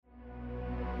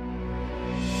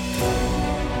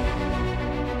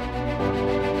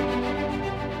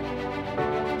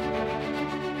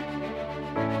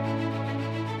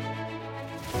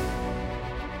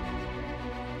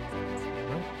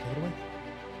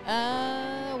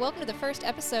Welcome to the first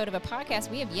episode of a podcast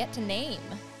we have yet to name.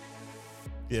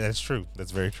 Yeah, that's true.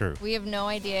 That's very true. We have no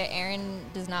idea. Aaron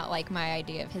does not like my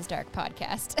idea of his dark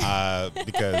podcast.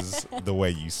 Because the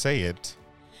way you say it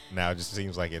now just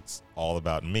seems like it's all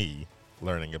about me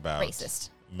learning about Racist.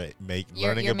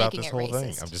 Learning you're about making this it whole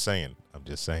thing. racist. I'm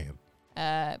just saying.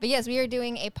 But yes, we are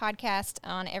doing a podcast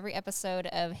on every episode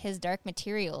of His Dark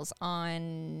Materials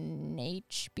on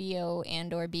HBO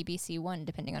and or BBC One,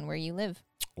 depending on where you live.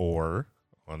 Or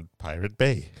on Pirate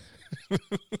Bay.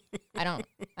 I don't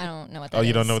know what that is. Oh,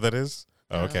 you don't know what that is?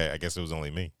 Oh, No. okay. I guess it was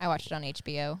only me. I watched it on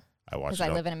HBO I watched because it I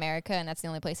on, live in America and that's the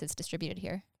only place it's distributed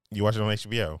here. You watched it on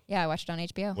HBO? Yeah, I watched it on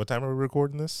HBO. What time are we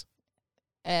recording this?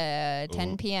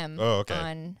 10 p.m. Oh, okay.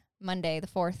 on Monday the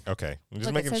 4th. Okay. I'm just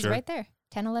Look, making it says sure. right there,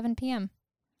 10, 11 p.m.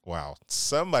 Wow.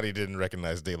 Somebody didn't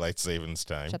recognize daylight savings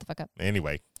time. Shut the fuck up.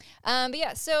 Anyway. But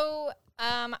yeah, so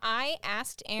I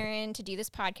asked Aaron to do this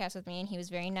podcast with me, and he was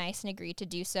very nice and agreed to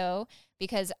do so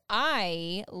because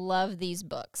I love these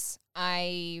books.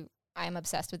 I'm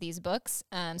obsessed with these books.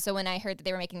 So when I heard that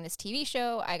they were making this TV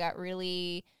show, I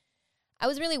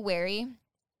was really wary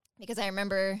because I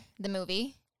remember the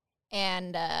movie.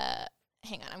 And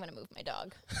hang on, I'm gonna move my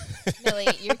dog. Millie,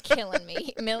 you're killing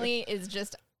me. Millie is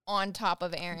just on top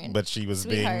of Aaron. But she was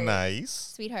Sweetheart. being nice.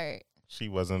 Sweetheart, She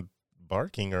wasn't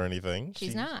barking or anything.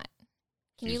 she's not.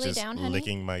 Can She you was lay just down, honey?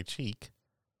 licking my cheek.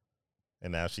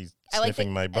 And now she's I like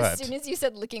sniffing my that butt. as soon as you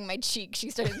said licking my cheek,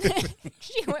 she started.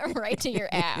 She went right to your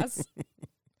ass.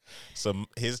 So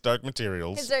His Dark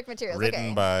Materials. His Dark Materials.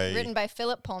 Written okay. by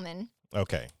Philip Pullman.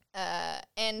 Okay.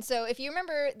 And so if you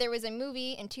remember, there was a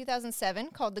movie in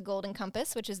 2007 called The Golden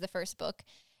Compass, which is the first book,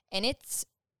 and it's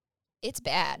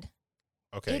bad.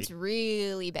 Okay. It's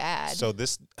really bad. So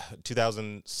this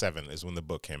 2007 is when the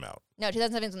book came out. No,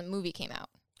 2007 is when the movie came out.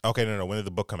 Okay, no. When did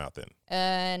the book come out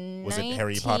then? Was it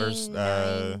Harry Potter's,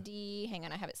 1990. Hang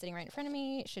on, I have it sitting right in front of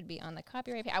me. It should be on the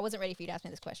copyright page. I wasn't ready for you to ask me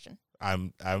this question.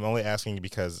 I'm only asking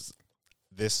because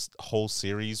this whole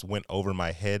series went over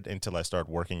my head until I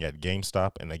started working at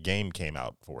GameStop and a game came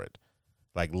out for it.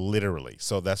 Like literally.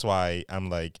 So that's why I'm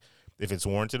like, if it's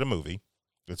warranted a movie,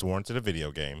 it's warranted a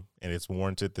video game, and it's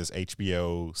warranted this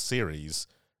HBO series,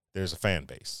 there's a fan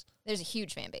base. There's a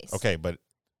huge fan base. Okay, but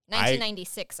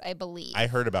 1996, I believe. I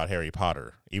heard about Harry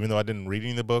Potter, even though I didn't read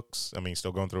any of the books. I mean,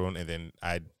 still going through them, and then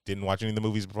I didn't watch any of the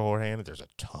movies beforehand. There's a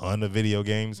ton of video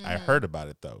games. I heard about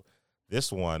it, though. This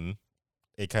one,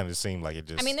 it kind of seemed like it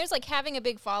just... I mean, there's like having a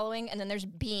big following, and then there's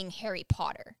being Harry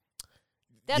Potter.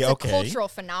 That's Yeah, a okay. cultural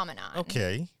phenomenon.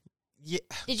 Okay. Yeah.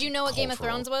 Did you know what Game of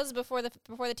Cultural. Thrones was before the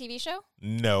TV show?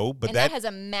 No, but and that has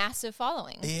a massive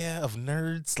following. Yeah, of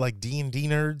nerds, like D&D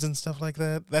nerds and stuff like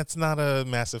that. That's not a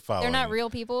massive following. They're not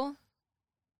real people.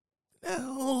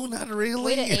 No, not really.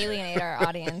 Way to alienate our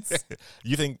audience.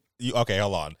 You think... Okay,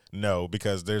 hold on. No,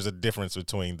 because there's a difference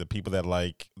between the people that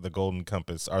like the Golden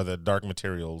Compass or the Dark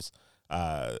Materials.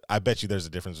 I bet you there's a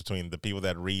difference between the people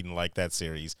that read and like that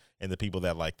series and the people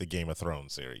that like the Game of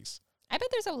Thrones series. I bet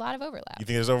there's a lot of overlap. You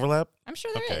think there's overlap? I'm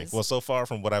sure there is. Well, so far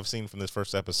from what I've seen from this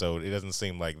first episode, it doesn't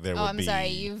seem like there would I'm be... sorry.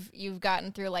 You've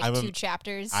gotten through like 2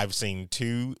 chapters. I've seen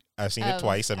 2. I've seen it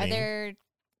twice. I mean, are there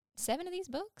 7 of these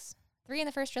books? 3 in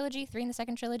the first trilogy, 3 in the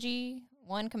second trilogy,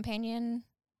 1 companion.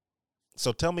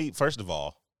 So tell me, first of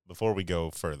all, before we go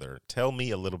further, tell me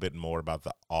a little bit more about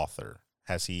the author.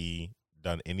 Has he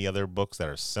done any other books that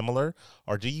are similar,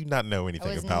 or do you not know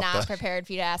anything I was about not that? prepared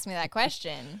for you to ask me that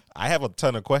question. I have a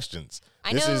ton of questions.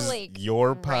 I This know, is like,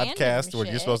 your random podcast where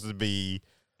you're shit. supposed to be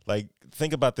like,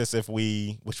 think about this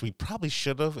which we probably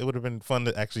should have. It would have been fun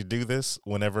to actually do this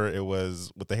whenever it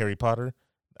was with the Harry Potter.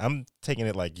 I'm taking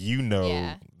it like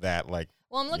Yeah. that like.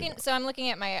 Well, I'm looking. know. So I'm looking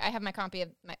at I have my copy of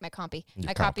my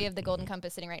copy of the Golden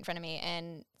Compass sitting right in front of me,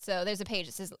 and so there's a page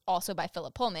that says also by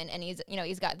Philip Pullman, and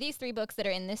he's got these 3 books that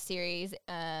are in this series: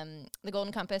 the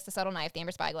Golden Compass, the Subtle Knife, the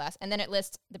Amber Spyglass, and then it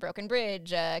lists the Broken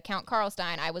Bridge, Count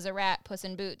Karlstein, I Was a Rat, Puss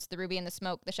in Boots, the Ruby and the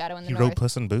Smoke, the Shadow in the He North. wrote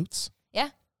Puss in Boots?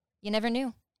 Yeah, you never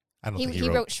knew. I don't He think he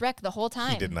wrote Shrek the whole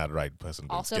time. He did not write Puss in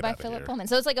Boots. Also Get by out of Philip here. Pullman.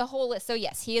 So it's like a whole list. So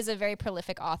yes, he is a very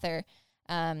prolific author.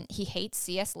 He hates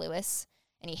C.S. Lewis,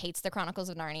 and he hates the Chronicles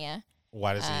of Narnia.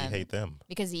 Why does he hate them?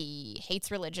 Because he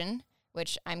hates religion,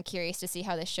 which I'm curious to see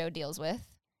how this show deals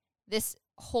with. This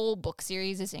whole book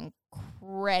series is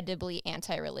incredibly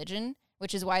anti-religion,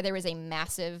 which is why there was a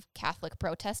massive Catholic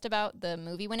protest about the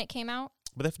movie when it came out.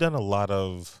 But they've done a lot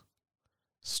of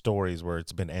stories where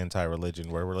it's been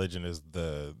anti-religion, where religion is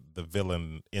the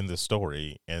villain in the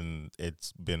story, and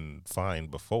it's been fine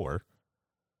before.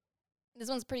 This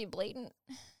one's pretty blatant.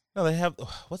 No, they have.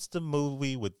 What's the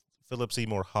movie with Philip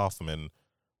Seymour Hoffman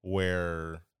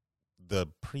where the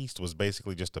priest was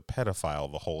basically just a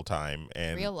pedophile the whole time.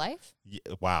 And Real life?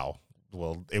 wow.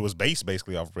 Well, it was based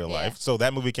basically off real Yeah. life. So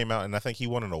that movie came out, and I think he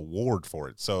won an award for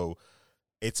it. So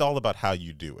it's all about how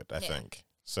you do it, I think.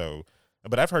 So,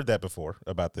 but I've heard that before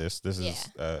about this. This is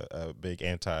a big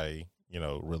anti,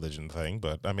 religion thing.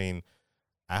 But I mean,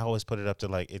 I always put it up to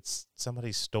like it's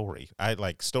somebody's story. I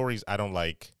like stories. I don't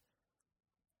like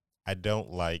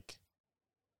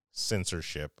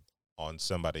censorship on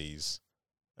somebody's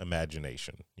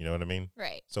imagination. You know what I mean?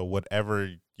 Right. So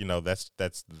whatever,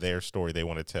 that's their story they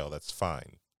want to tell. That's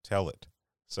fine. Tell it.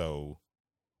 So,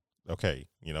 okay,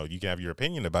 you can have your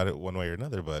opinion about it one way or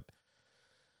another, but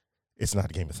it's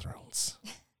not Game of Thrones.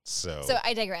 So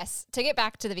I digress. To get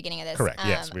back to the beginning of this, correct.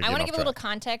 Yes, I want to give a little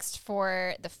context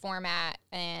for the format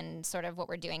and sort of what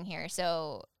we're doing here.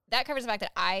 So that covers the fact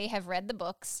that I have read the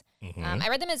books. Mm-hmm. I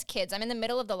read them as kids. I'm in the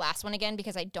middle of the last one again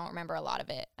because I don't remember a lot of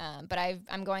it. But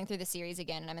I'm going through the series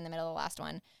again, and I'm in the middle of the last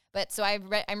one. But so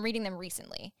I'm reading them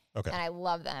recently, Okay. and I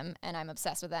love them, and I'm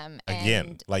obsessed with them. Again,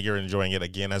 And like you're enjoying it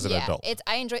again as an adult.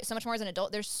 I enjoy it so much more as an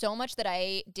adult. There's so much that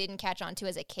I didn't catch on to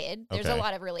as a kid. There's Okay. a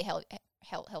lot of really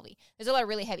heavy. There's a lot of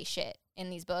really heavy shit in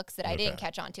these books that I didn't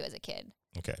catch on to as a kid.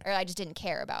 Okay. Or I just didn't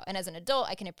care about. And as an adult,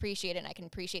 I can appreciate it, and I can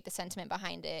appreciate the sentiment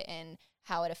behind it and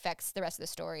how it affects the rest of the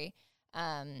story.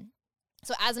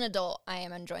 So as an adult, I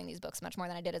am enjoying these books much more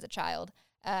than I did as a child.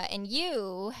 And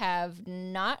you have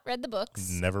not read the books.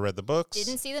 Never read the books.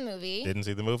 Didn't see the movie. Didn't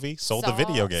see the movie. Sold the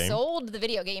video game. Sold the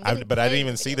video game. But I didn't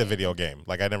even see the video game.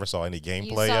 Like I never saw any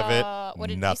gameplay of it. What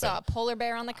did Nothing. you saw? A polar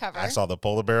bear on the cover. I saw the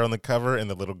polar bear on the cover and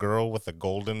the little girl with the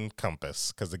golden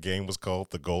compass because the game was called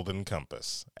The Golden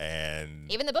Compass.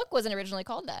 And even the book wasn't originally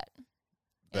called that.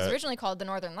 It was originally called The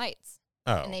Northern Lights.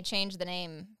 Oh. And they changed the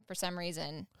name for some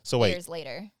reason years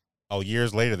later. Oh,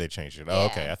 years later they changed it. Yeah. Oh,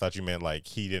 okay. I thought you meant like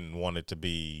he didn't want it to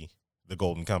be The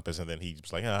Golden Compass, and then he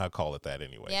was like, I'll call it that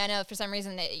anyway. Yeah, no, for some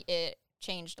reason it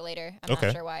changed later. I'm Okay.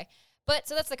 not sure why. But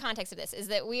so that's the context of this, is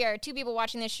that we are two people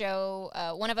watching this show,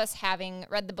 one of us having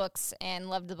read the books and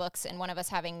loved the books, and one of us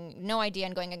having no idea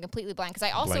and going in completely blind. Because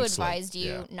I also Blank slate, advised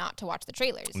you not to watch the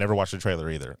trailers. Never watched the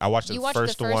trailer either. I watched You the watched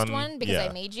first the first one because yeah.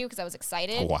 I made you because I was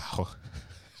excited. Oh, wow.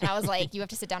 And I was like, you have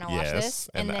to sit down and watch this.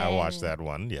 And then I watched that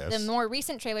one, yes. the more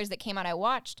recent trailers that came out, I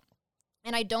watched,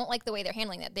 and I don't like the way they're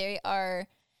handling that.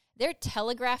 They're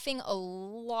telegraphing a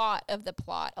lot of the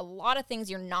plot, a lot of things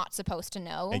you're not supposed to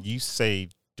know. And you say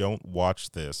don't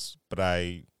watch this, but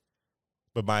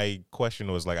my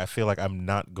question was like, I feel like I'm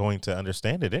not going to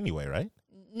understand it anyway, right?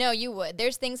 No, you would.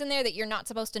 There's things in there that you're not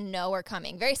supposed to know are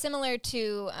coming. Very similar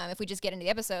to if we just get into the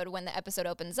episode, when the episode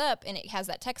opens up and it has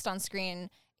that text on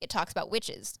screen, it talks about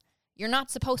witches. You're not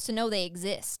supposed to know they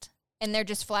exist. And they're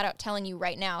just flat out telling you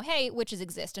right now, hey, witches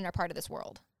exist and are part of this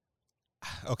world.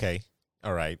 Okay.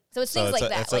 All right. So it's things like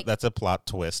that. That's a plot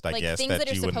twist, I guess, things that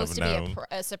are you wouldn't supposed have to known. be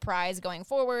a surprise going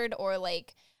forward, or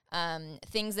like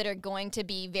things that are going to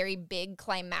be very big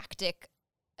climactic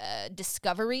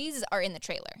discoveries are in the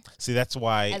trailer. See, that's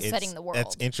why as setting the world.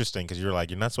 That's interesting because you're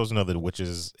not supposed to know that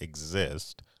witches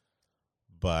exist,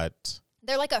 but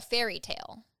They're like a fairy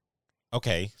tale.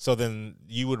 okay. So then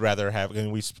you would rather have,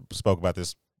 and we spoke about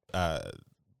this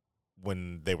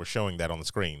when they were showing that on the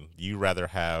screen. You rather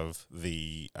have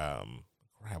the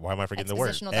why am I forgetting the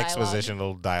word?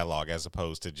 Expositional dialogue as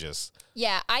opposed to just.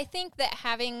 Yeah, I think that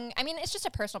it's just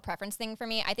a personal preference thing for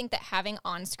me. I think that having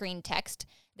on-screen text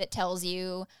that tells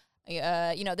you,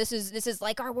 this is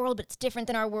like our world, but it's different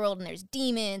than our world, and there's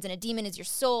demons, and a demon is your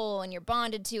soul, and you're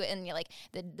bonded to it, and you're like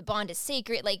the bond is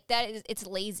sacred. Like it's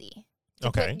lazy.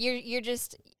 Okay. You're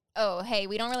just. Oh, hey,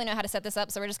 we don't really know how to set this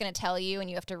up, so we're just going to tell you, and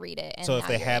you have to read it. And so if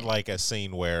they had like a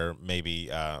scene where maybe,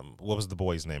 what was the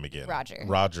boy's name again?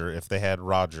 Roger. If they had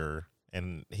Roger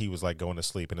and he was like going to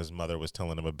sleep and his mother was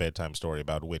telling him a bedtime story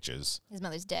about witches. His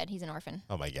mother's dead. He's an orphan.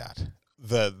 Oh, my God.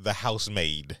 The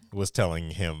housemaid was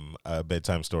telling him a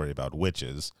bedtime story about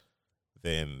witches.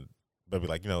 Then they'll be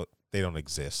like, they don't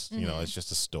exist. Mm-hmm. It's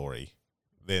just a story.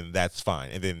 Then that's fine.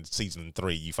 And then season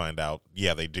 3, you find out,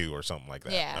 yeah, they do or something like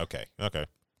that. Yeah. Okay.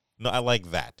 No, I like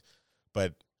that.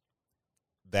 But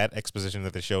that exposition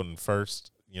that they showed in first,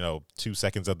 2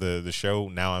 seconds of the show,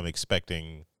 now I'm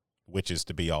expecting witches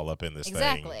to be all up in this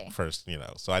thing first,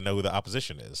 So I know who the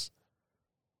opposition is.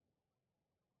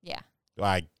 Yeah.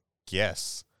 I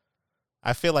guess.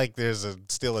 I feel like there's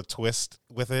still a twist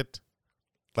with it.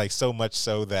 Like so much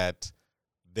so that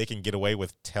they can get away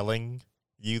with telling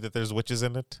you that there's witches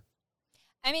in it.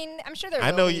 I mean, I'm sure there I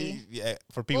will know be.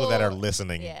 for people that are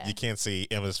listening, yeah. you can't see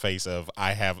Emma's face of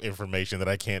I have information that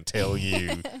I can't tell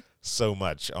you so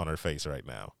much on her face right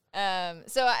now.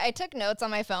 So I took notes on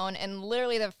my phone, and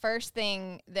literally the first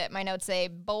thing that my notes say,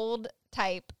 bold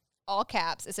type, all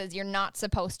caps, it says, "You're not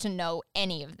supposed to know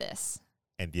any of this."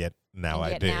 And yet now And I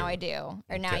yet do. Now I do.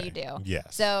 Or now Okay. you do.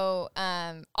 Yes. So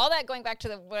all that going back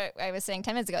to what I was saying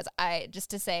 10 minutes ago is I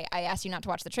asked you not to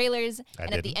watch the trailers.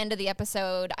 And at the end of the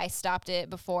episode, I stopped it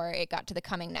before it got to the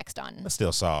coming next on. I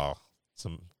still saw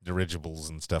some dirigibles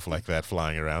and stuff like that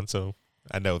flying around, so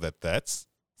I know that's.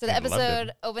 So the in episode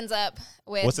London. opens up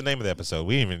with What's the name of the episode?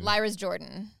 We didn't even Lyra's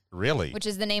Jordan, really. which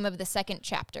is the name of the second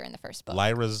chapter in the first book.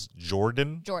 Lyra's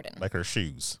Jordan, Jordan. like her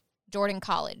shoes. Jordan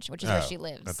College, which is where she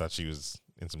lives. I thought she was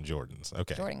in some Jordans.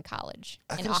 Okay. Jordan College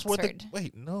I in could've swore Oxford.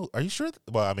 wait, no. Are you sure?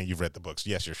 Well, I mean, you've read the books.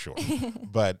 Yes, you're sure.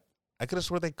 But I could have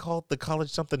swore they called the college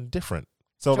something different.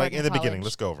 So, like, Jordan in the beginning, College.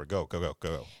 let's go over. Go.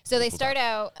 So they We'll start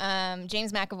out,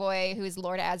 James McAvoy, who is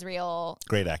Lord Asriel,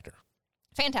 Great actor.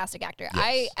 fantastic actor.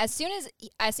 Yes. As soon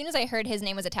as I heard his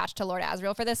name was attached to Lord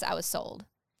Asriel for this, I was sold.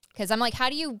 Because I'm like, how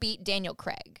do you beat Daniel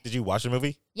Craig? Did you watch the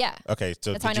movie? Yeah. Okay,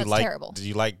 so That's how I did know you it's like terrible. Did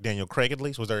you like Daniel Craig at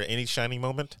least? Was there any shining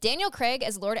moment? Daniel Craig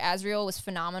as Lord Asriel was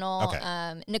phenomenal.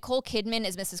 Okay. Nicole Kidman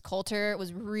as Mrs. Coulter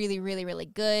was really, really, really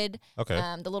good. Okay.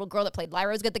 The little girl that played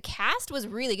Lyra was good. The cast was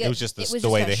really good. It was just the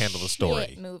way they handled the story.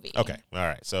 Shit movie. Okay. All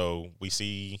right. So we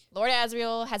see Lord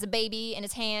Asriel has a baby in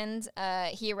his hands.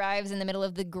 He arrives in the middle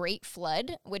of the Great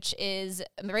Flood, which is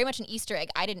very much an Easter egg.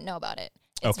 I didn't know about it.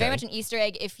 It's very Okay. much an Easter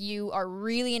egg if you are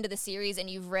really into the series and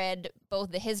you've read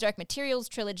both the His Dark Materials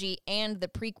trilogy and the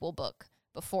prequel book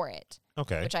before it,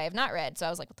 okay. which I have not read. So I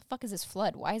was like, what the fuck is this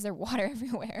flood? Why is there water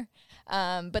everywhere?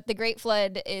 But the Great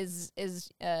Flood is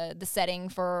the setting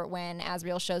for when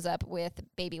Asriel shows up with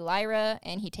baby Lyra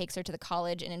and he takes her to the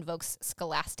college and invokes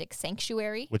Scholastic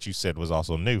Sanctuary. Which you said was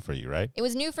also new for you, right? It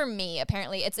was new for me.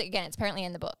 Apparently, it's apparently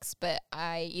in the books, but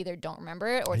I either don't remember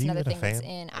it or Are it's you another even a thing that's fan?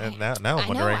 in. And now I I'm know,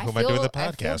 wondering I who am I doing the feel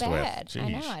podcast bad. with. I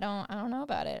know. Jeez. I don't know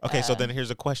about it. Okay, so then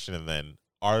here's a question. And then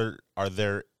are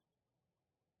there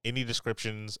any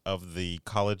descriptions of the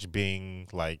college being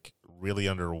like really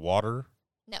underwater?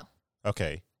 No.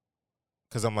 Okay,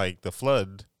 because I'm like the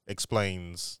flood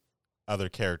explains other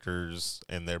characters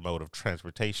and their mode of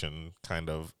transportation, kind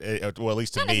of. Well, at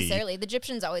least to Not me. necessarily. The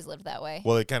Egyptians always lived that way.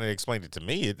 Well, it kind of explained it to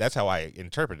me. That's how I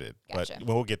interpret it. Gotcha.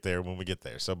 But we'll get there when we get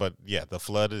there. So, but yeah, the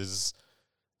flood is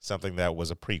something that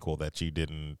was a prequel that you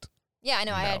didn't. Yeah, I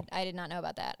know. No. I did not know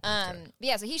about that. Okay. But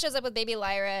yeah, so he shows up with baby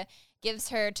Lyra, gives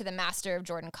her to the master of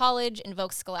Jordan College,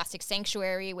 invokes Scholastic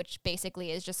Sanctuary, which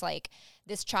basically is just like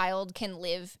this child can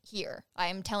live here.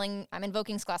 I'm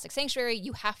invoking Scholastic Sanctuary.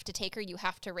 You have to take her. You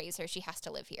have to raise her. She has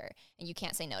to live here, and you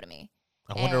can't say no to me.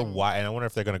 I wonder And- why, and I wonder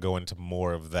if they're going to go into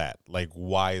more of that. Like,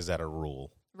 why is that a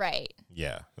rule? Right.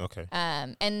 Yeah. Okay.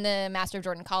 And the master of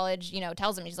Jordan College,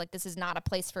 tells him, he's like, this is not a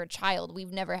place for a child.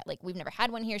 We've never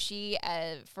had one here. She,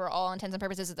 for all intents and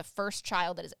purposes, is the first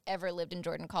child that has ever lived in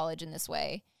Jordan College in this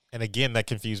way. And again, that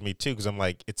confused me too, because I'm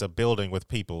like, it's a building with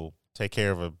people. Take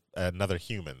care of another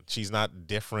human. She's not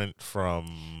different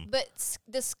from. But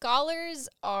the scholars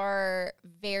are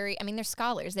they're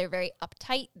scholars. They're very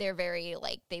uptight. They're very,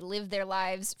 they live their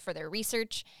lives for their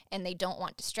research, and they don't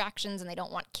want distractions, and they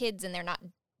don't want kids, and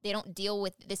they don't deal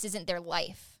with, this isn't their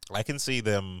life. I can see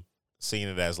them seeing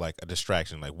it as like a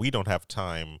distraction. Like, we don't have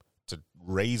time to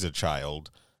raise a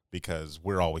child because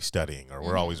we're always studying or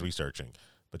we're always researching.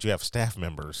 But you have staff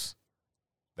members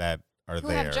that are Who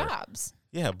there. have jobs.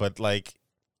 Yeah, but like,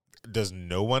 does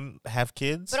no one have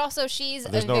kids? But also, she's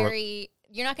There's no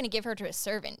you're not going to give her to a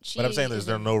servant. But I'm saying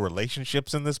there are no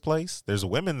relationships in this place. There's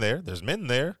women there. There's men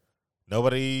there.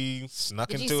 Nobody snuck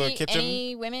Did into you a see kitchen.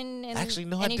 any women and Actually,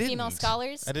 no, any I didn't. female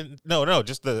scholars? I didn't. No,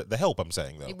 just the help. I'm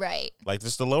saying though, Right. like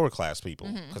just the lower class people,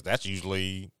 Mhm. because that's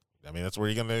usually. I mean, that's where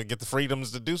you're gonna get the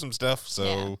freedoms to do some stuff.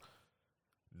 So,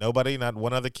 nobody, not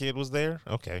one other kid was there.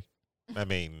 Okay, I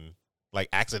mean, like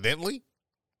accidentally,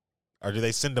 or do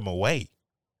they send them away?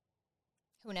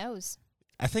 Who knows?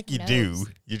 I think you Who do. knows?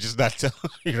 You're just not telling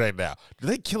me right now. Do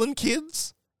they killing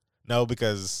kids? No,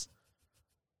 because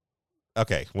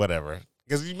okay, whatever.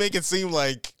 Because you make it seem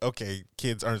like okay,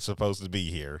 kids aren't supposed to be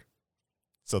here,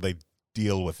 so they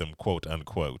deal with them, quote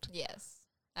unquote. Yes.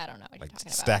 I don't know what Like you're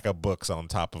talking stack of books on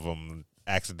top of them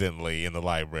accidentally in the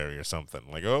library or something.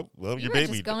 Like, oh, well, about. your You were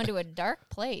baby. just going to a dark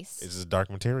place. It's just dark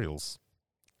materials.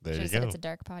 There Should've you said go. it's a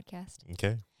dark podcast.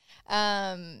 Okay.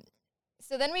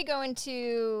 So then we go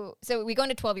into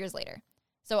 12 years later.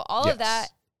 So all of Yes.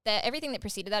 that everything that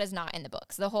preceded that is not in the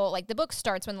books. The whole the book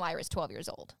starts when Lyra's 12 years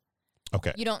old.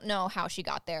 Okay. You don't know how she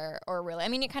got there or really. I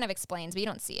mean, it kind of explains, but you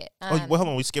don't see it. Well, hold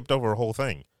on. We skipped over a whole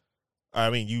thing. I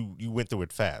mean, you went through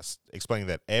it fast, explaining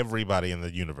that everybody in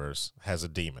the universe has a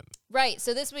demon. Right.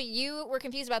 So you were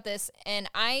confused about this, and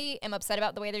I am upset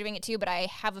about the way they're doing it too, but I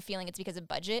have a feeling it's because of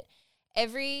budget.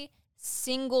 Every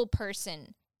single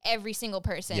person every single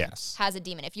person Yes. has a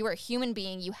demon. If you are a human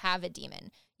being, you have a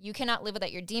demon. You cannot live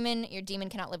without your demon. Your demon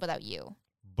cannot live without you.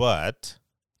 But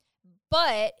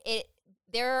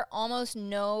There are almost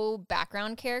no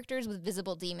background characters with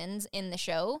visible demons in the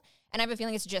show. And I have a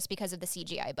feeling it's just because of the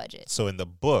CGI budget. so in the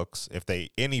books, if a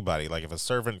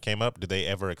servant came up, did they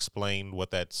ever explain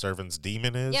what that servant's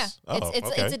demon is? Yeah,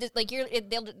 okay.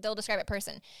 they'll describe it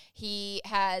person. He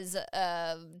has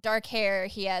dark hair.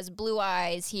 He has blue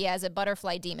eyes. He has a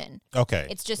butterfly demon. Okay.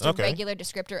 It's just a regular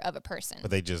descriptor of a person.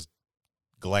 But they just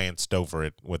glanced over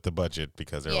it with the budget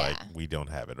because they're like, Yeah. we don't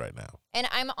have it right now. And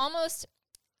I'm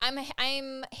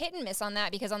hit and miss on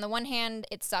that because on the one hand,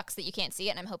 it sucks that you can't see it,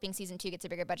 and I'm hoping season 2 gets a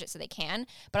bigger budget so they can.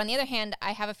 But on the other hand,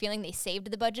 I have a feeling they saved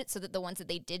the budget so that the ones that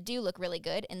they did do look really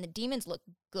good, and the demons look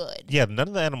good. Yeah, none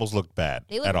of the animals looked bad.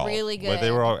 They look at all. really But they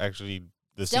good. were all actually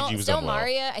the CG was done well.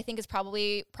 Maria, I think, is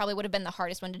probably would have been the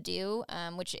hardest one to do,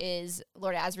 which is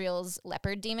Lord Asriel's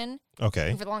leopard demon. Okay.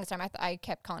 And for the longest time, I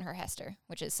kept calling her Hester,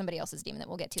 which is somebody else's demon that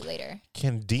we'll get to later.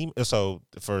 So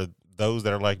for those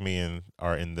that are like me and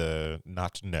are in the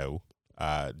not to know,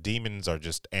 demons are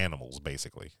just animals,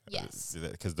 basically. Yes.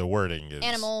 Because the wording is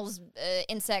Animals,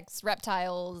 insects,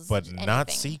 reptiles, but anything. not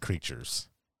sea creatures.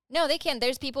 No, they can.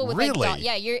 There's people with Really?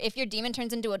 if your demon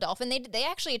turns into a dolphin, they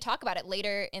actually talk about it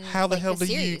later in How the hell do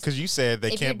you? series. Because you said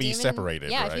they If your can't be demon-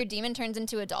 separated. Yeah, right? if your demon turns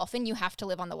into a dolphin, you have to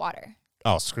live on the water.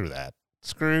 Oh, screw that.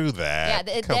 Screw that.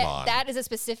 Yeah, Come on. that is a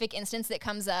specific instance that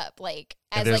comes up like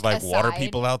as and there's like water aside.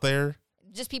 people out there.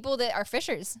 Just people that are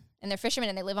fishers and they're fishermen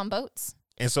and they live on boats.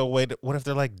 And so wait, what if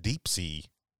they're like deep sea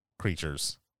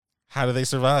creatures? How do they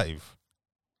survive?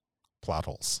 Plot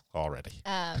holes already.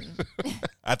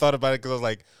 I thought about it because I was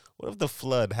like, what if the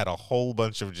flood had a whole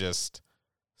bunch of just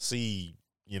sea,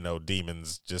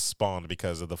 demons just spawned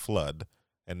because of the flood,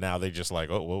 and now they just like,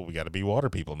 oh well, we got to be water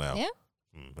people now. Yeah.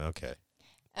 Okay.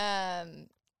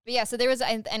 But yeah, so there was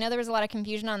I know there was a lot of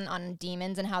confusion on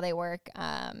demons and how they work.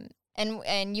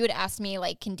 And you had asked me,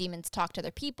 like, can demons talk to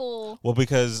other people? Well,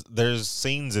 because there's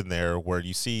scenes in there where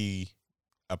you see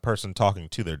a person talking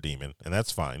to their demon, and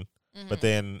that's fine. Mm-hmm. But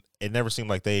then it never seemed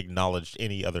like they acknowledged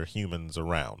any other humans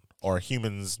around, or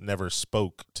humans never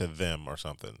spoke to them or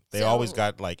something. They always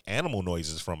got like animal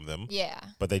noises from them. Yeah.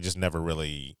 But they just never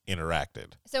really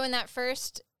interacted. So in that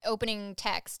first opening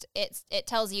text, it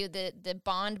tells you that the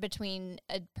bond between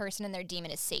a person and their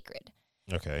demon is sacred.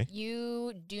 Okay.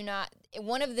 You do not.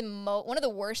 One of the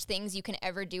worst things you can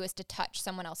ever do is to touch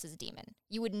someone else's demon.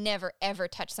 You would never ever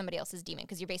touch somebody else's demon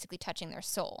because you're basically touching their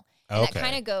soul. And that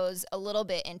kind of goes a little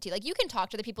bit into like you can talk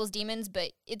to the people's demons,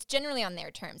 but it's generally on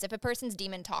their terms. If a person's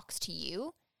demon talks to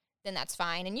you, then that's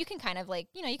fine, and you can kind of like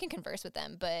you can converse with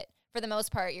them. But for the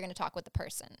most part, you're going to talk with the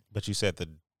person. But you said the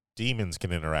demons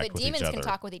can interact with each other. But demons can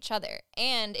talk with each other.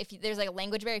 And if there's like a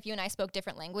language barrier, if you and I spoke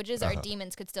different languages, our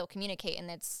demons could still communicate, and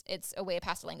it's a way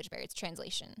past the language barrier. It's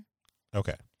translation.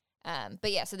 Okay.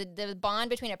 But yeah, so the bond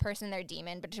between a person and their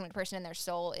demon, between a person and their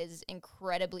soul is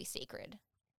incredibly sacred.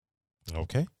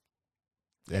 Okay.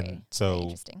 Very so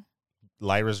interesting.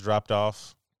 Lyra's dropped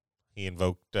off. He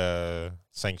invoked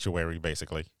Sanctuary,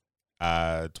 basically.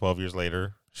 12 years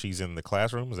later, she's in the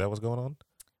classroom. Is that what's going on?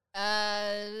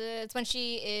 It's when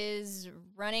she is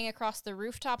running across the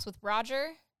rooftops with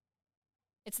Roger.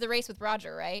 It's the race with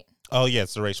Roger, right? Oh, yeah,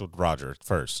 it's the race with Roger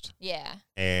first. Yeah.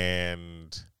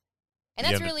 And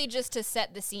that's really just to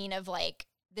set the scene of, like,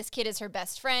 this kid is her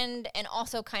best friend and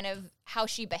also kind of how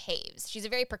she behaves. She's a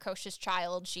very precocious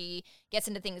child. She gets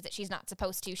into things that she's not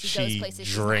supposed to. She goes places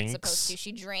she's not supposed to.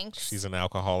 She drinks. She's an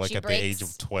alcoholic at the age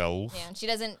of 12. Yeah, and she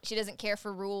doesn't care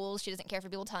for rules. She doesn't care for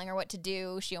people telling her what to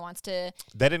do. She wants to...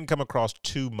 That didn't come across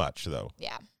too much, though.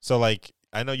 Yeah. So, like,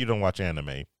 I know you don't watch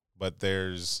anime, but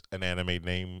there's an anime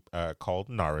name called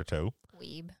Naruto.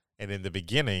 Weeb. And in the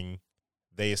beginning,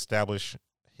 they establish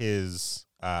his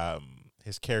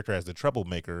character as the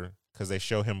troublemaker because they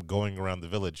show him going around the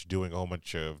village doing a whole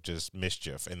bunch of just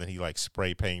mischief, and then he like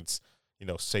spray paints,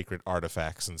 sacred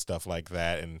artifacts and stuff like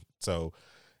that. And so,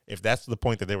 if that's the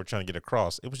point that they were trying to get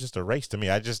across, it was just a race to me.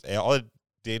 All it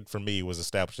did for me was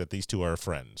establish that these two are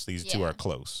friends. These two are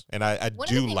close, and I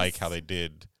do like how they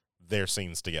did their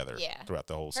scenes together throughout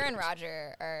the whole series. Her and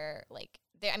Roger are like.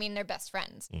 They're best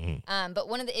friends. Mm-hmm. But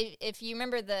one of if you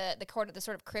remember the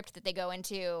sort of crypt that they go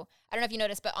into, I don't know if you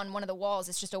noticed, but on one of the walls,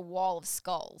 it's just a wall of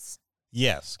skulls.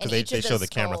 Yes, because they show the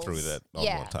camera through that on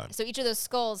one time. So each of those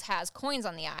skulls has coins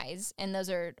on the eyes, and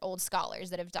those are old scholars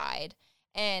that have died.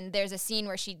 And there's a scene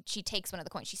where she takes one of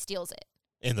the coins, she steals it.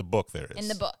 In the book, there is. In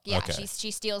the book, yeah, okay. she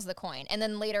steals the coin, and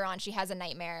then later on, she has a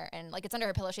nightmare, and like it's under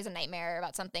her pillow. She has a nightmare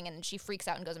about something, and she freaks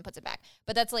out and goes and puts it back.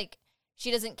 But that's like. She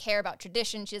doesn't care about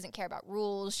tradition. She doesn't care about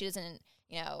rules. She doesn't,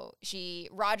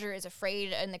 Roger is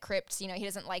afraid in the crypts. He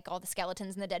doesn't like all the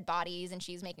skeletons and the dead bodies, and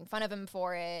she's making fun of him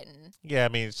for it. And yeah, I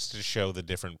mean, it's to show the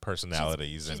different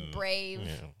personalities. She's and brave.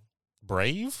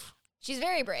 Brave? She's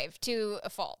very brave to a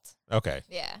fault. Okay.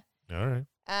 Yeah. All right.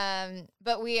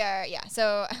 But we are,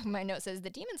 so my note says the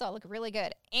demons all look really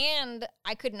good. And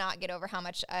I could not get over how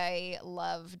much I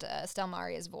loved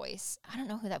Stelmaria's voice. I don't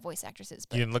know who that voice actress is.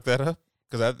 But you didn't look that up?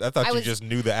 Because I thought you just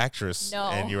knew the actress. No.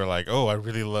 And you were like, oh, I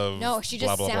really love No, she blah,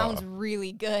 just blah, sounds blah.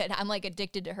 really good. I'm like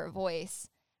addicted to her voice.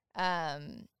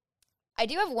 I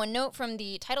do have one note from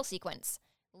the title sequence.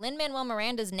 Lin-Manuel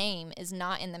Miranda's name is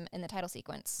not in the title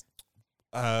sequence.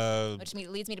 Which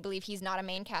leads me to believe he's not a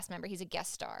main cast member. He's a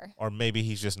guest star. Or maybe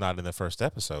he's just not in the first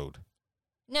episode.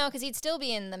 No, because he'd still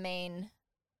be in the main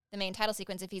title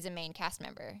sequence if he's a main cast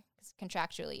member. Because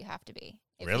contractually, you have to be.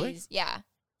 Really? Yeah.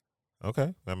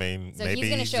 Okay. I mean, So maybe he's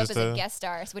going to show up just as a guest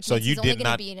star, which So means you he's only did going to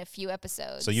not- be in a few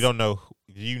episodes. So you don't know,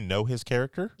 you know his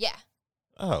character? Yeah,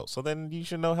 Oh, so then you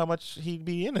should know how much he'd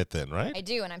be in it then, right? I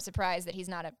do, and I'm surprised that he's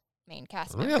not a main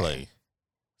cast member. Really?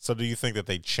 So do you think that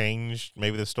they changed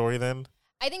maybe the story then?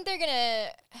 I think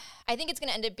it's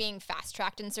gonna end up being fast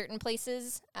tracked in certain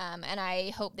places, and I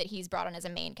hope that he's brought on as a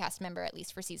main cast member at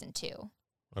least for season 2.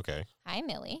 Okay. Hi,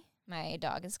 Millie. My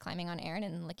dog is climbing on Aaron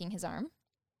and licking his arm.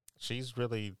 She's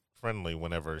really friendly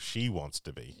whenever she wants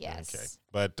to be. Yes. Okay.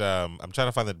 But I'm trying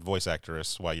to find the voice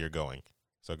actress while you're going.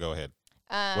 So go ahead.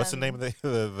 What's the name of the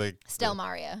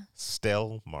Stelmaria.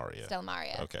 Stelmaria.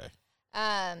 Stelmaria. Okay.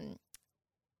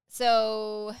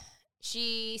 So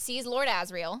she sees Lord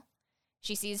Asriel.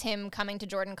 She sees him coming to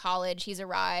Jordan College. He's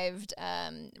arrived.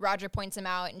 Roger points him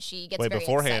out, and she gets Wait, very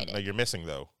beforehand, excited. no, you're missing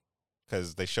though,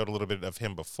 because they showed a little bit of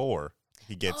him before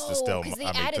he gets to Stelmaria. because they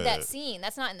added that scene.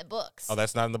 That's not in the books. Oh,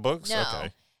 that's not in the books? No.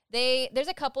 Okay. There's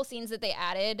a couple scenes that they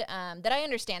added that I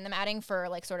understand them adding for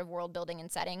like sort of world building and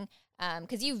setting,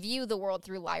 because you view the world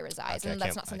through Lyra's eyes, Okay, and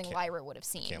that's not something Lyra would have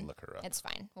seen. Can't look her up. It's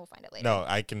fine. We'll find it later. No,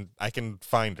 I can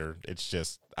find her. It's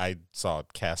just I saw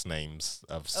cast names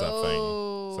of something.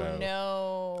 Oh, so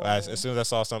no. as soon as I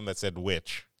saw something that said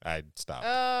witch, I stopped.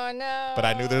 Oh, no. But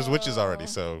I knew there's witches already,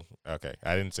 so okay,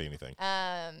 I didn't see anything.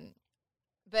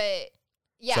 But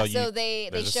yeah, So so they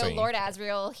there's a show scene. Lord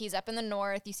Asriel. He's up in the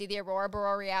north. You see the Aurora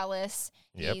Borealis.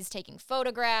 Yep. He's taking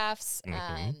photographs.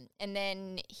 Mhm. And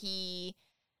then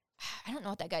I don't know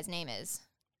what that guy's name is.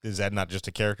 Is that not just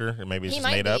a character? Or maybe it's He just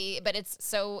might made up. be, but it's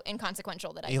so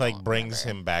inconsequential that I He like don't brings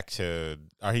remember. him back to,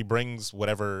 or he brings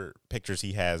whatever pictures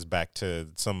he has back to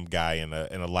some guy in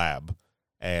a lab,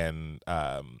 and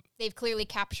They've clearly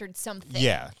captured something.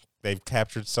 yeah, they've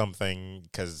captured something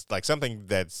because like something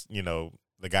that's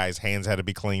the guy's hands had to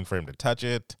be clean for him to touch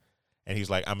it, and he's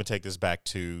like, I'm gonna take this back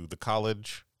to the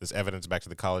college, this evidence back to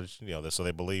the college, so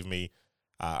they believe me,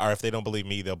 or if they don't believe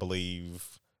me, they'll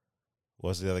believe.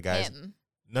 What's the other guy's? Him.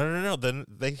 No. Then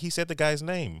he said the guy's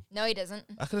name. No, he doesn't.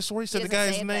 I could have sworn he said the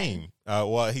doesn't say guy's a name.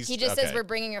 Well, He just says okay. we're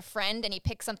bringing a friend, and he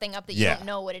picks something up that you Yeah. don't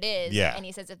know what it is. Yeah. And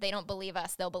he says if they don't believe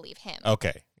us, they'll believe him.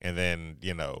 Okay, and then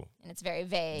And it's very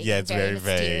vague. yeah, and it's very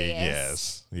vague.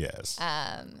 mysterious. Yes.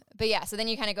 But yeah, so then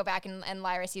you kind of go back and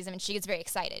Lyra sees him, and she gets very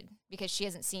excited because she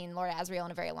hasn't seen Lord Asriel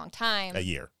in a very long time. A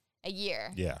year. A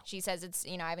year. Yeah. She says it's,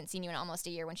 I haven't seen you in almost a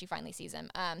year when she finally sees him.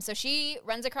 So she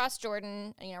runs across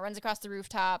Jordan, runs across the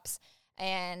rooftops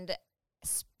and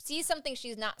sees something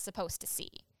she's not supposed to see.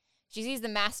 She sees the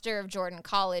master of Jordan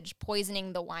College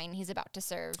poisoning the wine he's about to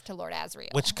serve to Lord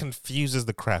Asriel. Which confuses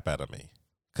the crap out of me.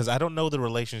 Because I don't know the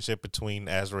relationship between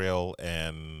Asriel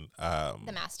and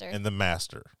the master. And the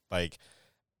master. Like,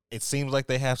 it seems like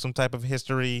they have some type of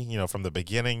history, from the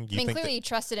beginning. I mean, clearly he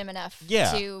trusted him enough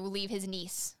Yeah. to leave his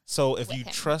niece. So if with you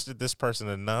him. trusted this person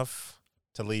enough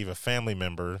to leave a family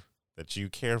member that you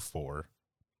care for,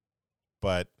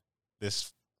 but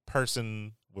this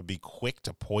person would be quick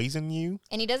to poison you,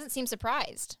 And he doesn't seem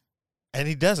surprised. and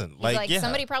he doesn't. He's like, yeah.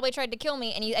 somebody probably tried to kill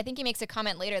me, and I think he makes a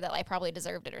comment later that I probably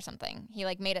deserved it or something. He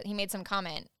made some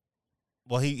comment.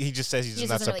 Well, he just says he's He just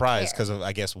not doesn't really surprised care. because of,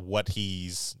 I guess, what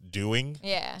he's doing.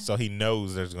 Yeah. So he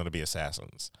knows there's going to be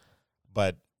assassins.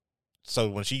 But so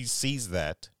when she sees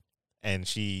that and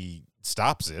she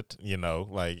stops it,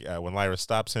 when Lyra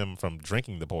stops him from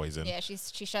drinking the poison, Yeah, she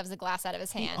shoves the glass out of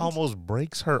his he hand. almost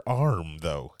breaks her arm,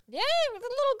 though. Yeah, the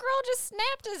little girl just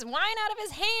snapped his wine out of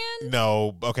his hand.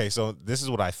 No. Okay, so this is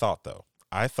what I thought, though.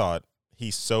 I thought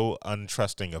he's so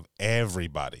untrusting of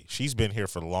everybody. She's been here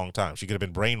for a long time. She could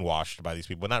have been brainwashed by these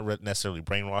people. Not necessarily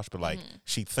brainwashed, but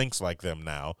she thinks like them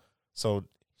now. So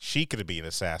she could be an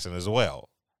assassin as well.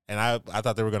 And I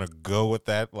thought they were going to go with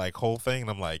that whole thing. And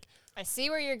I'm like, I see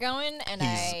where you're going, and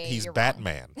he's you're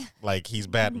Batman. Like, he's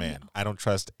Batman. I don't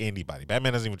trust anybody.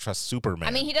 Batman doesn't even trust Superman.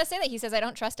 I mean, he does say that. He says, I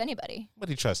don't trust anybody. But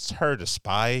he trusts her to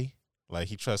spy. Like,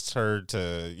 he trusts her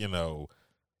to,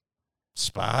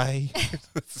 spy.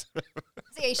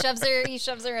 So he shoves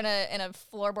her in a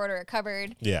floorboard or a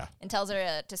cupboard. Yeah. And tells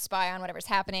her to spy on whatever's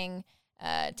happening,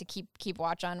 to keep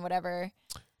watch on whatever.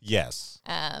 Yes.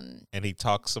 And he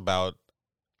talks about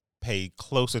pay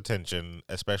close attention,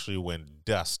 especially when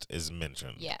dust is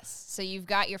mentioned. Yes. So you've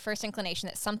got your first inclination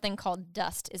that something called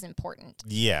dust is important.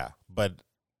 Yeah, but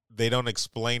they don't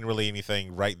explain really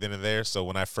anything right then and there. So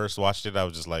when I first watched it, I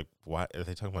was just like, "What are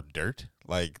they talking about? Dirt?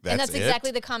 Like that's and that's it?"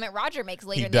 exactly the comment Roger makes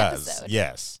later He in the does, episode.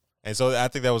 yes. And so I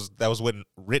think that was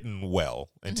written well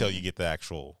until you get the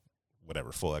actual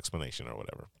full explanation or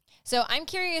whatever. So I'm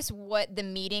curious what the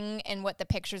meeting and what the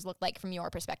pictures look like from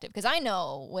your perspective, because I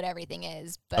know what everything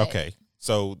is. But Okay,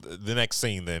 so the next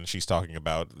scene, then she's talking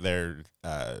about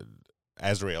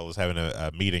Azrael is having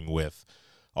a meeting with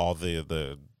all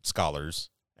the scholars,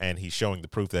 and he's showing the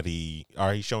proof that he's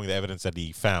showing the evidence that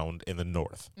he found in the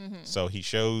north. Mm-hmm. So he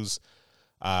shows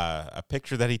a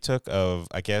picture that he took of,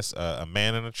 I guess, a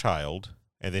man and a child,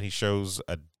 and then he shows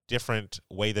a different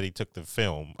way that he took the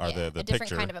film or the a different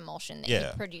picture. kind of emulsion that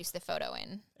he produced the photo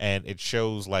in. And it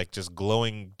shows like just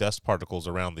glowing dust particles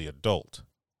around the adult.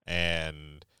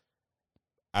 And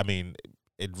I mean,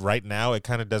 right now it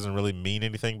kind of doesn't really mean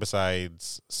anything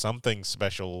besides something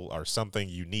special or something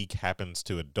unique happens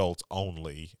to adults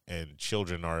only, and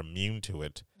children are immune to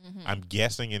it. Mm-hmm. I'm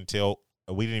guessing until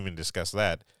we didn't even discuss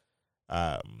that.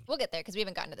 We'll get there because we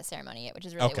haven't gotten to the ceremony yet, which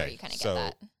is really where you kind of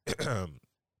get that.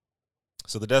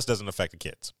 So the dust doesn't affect the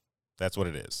kids. That's what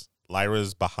it is.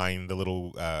 Lyra's behind the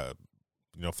little,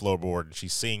 floorboard, and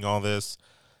she's seeing all this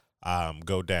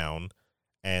go down,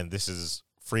 and this is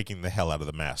freaking the hell out of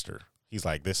the master. He's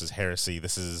like, this is heresy.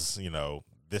 This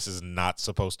is not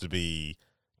supposed to be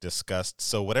discussed.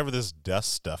 So whatever this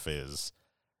dust stuff is,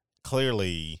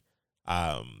 clearly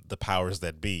the powers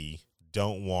that be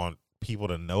don't want people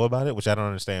to know about it, which I don't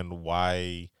understand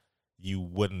why you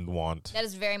wouldn't want. That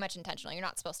is very much intentional. You're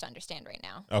not supposed to understand right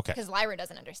now. Okay. Because Lyra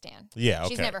doesn't understand. Yeah, okay.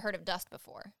 She's never heard of dust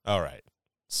before. All right.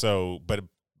 So, but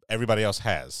everybody else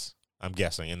has, I'm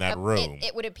guessing, in that room.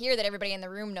 It would appear that everybody in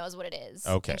the room knows what it is.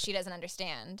 Okay. And she doesn't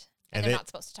understand. And they're not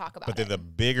supposed to talk about it. But then the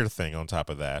bigger thing on top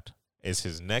of that is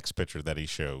his next picture that he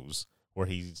shows,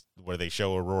 where they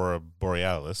show Aurora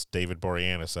Borealis, David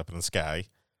Boreanaz up in the sky.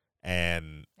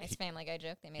 And nice Family Guy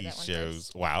joke. They made that one shows,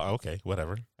 first. wow, okay,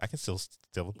 whatever. I can still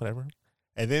whatever.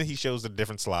 And then he shows a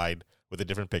different slide with a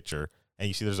different picture, and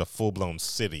you see there's a full-blown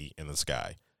city in the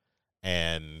sky.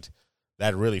 And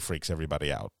that really freaks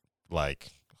everybody out. Like,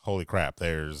 holy crap,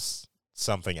 there's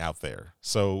something out there.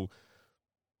 So,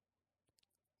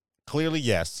 clearly,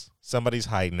 yes, somebody's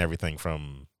hiding everything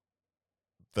from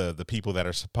the people that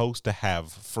are supposed to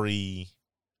have free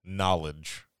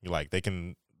knowledge. Like, they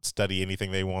can study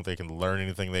anything they want. They can learn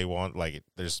anything they want. Like,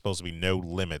 there's supposed to be no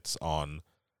limits on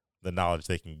the knowledge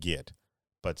they can get.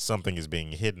 But something is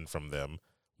being hidden from them,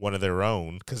 one of their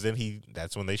own, because then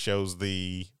that's when they shows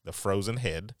the frozen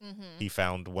head. Mm-hmm. He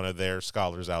found one of their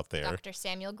scholars out there. Dr.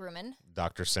 Samuel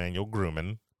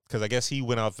Grumman, because I guess he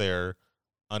went out there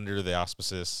under the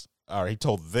auspices, or he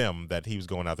told them that he was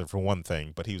going out there for one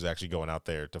thing, but he was actually going out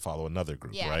there to follow another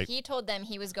group, right? Yeah, he told them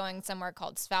he was going somewhere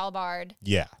called Svalbard.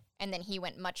 Yeah. And then he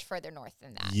went much further north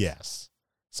than that. Yes.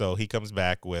 So he comes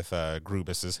back with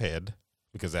Grubus's head,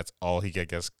 because that's all he, I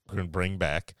guess, can bring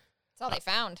back. That's all they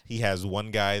found. He has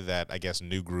one guy that I guess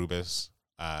knew Grubus.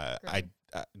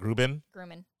 Grumman?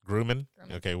 Grumman?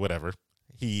 Okay, whatever.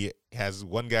 He has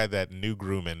one guy that knew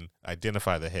Grumman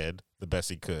identify the head the best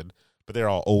he could, but they're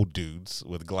all old dudes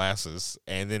with glasses,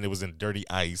 and then it was in dirty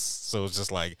ice, so it's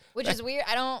just like... Which is weird.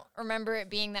 I don't remember it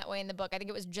being that way in the book. I think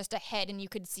it was just a head, and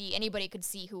anybody could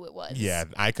see who it was. Yeah,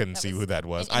 I couldn't see who that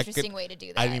was. An interesting way to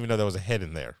do that. I didn't even know there was a head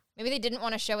in there. Maybe they didn't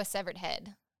want to show a severed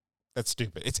head. That's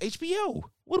stupid. It's HBO.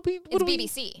 It's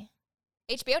BBC.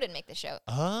 HBO didn't make the show.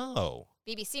 Oh.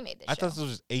 BBC made the I show. thought this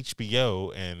was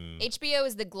HBO, and... HBO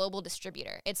is the global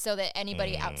distributor. It's so that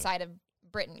anybody outside of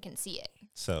Britain can see it.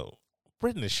 So,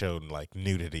 Britain has shown, like,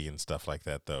 nudity and stuff like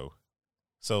that, though.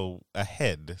 So,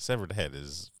 severed head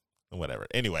is whatever.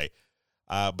 Anyway,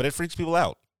 but it freaks people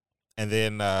out. And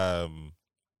then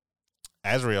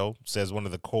Azrael says one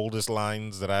of the coldest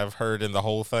lines that I've heard in the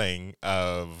whole thing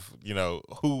of,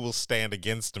 who will stand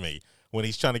against me, when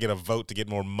he's trying to get a vote to get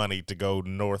more money to go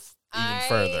north even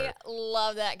further. I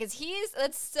love that because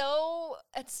that's so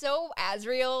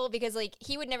Azrael, because like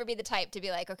he would never be the type to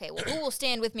be like, okay, well, who will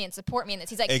stand with me and support me in this?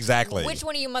 He's like, exactly. Which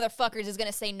one of you motherfuckers is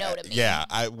going to say no to me?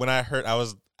 Yeah, when I heard,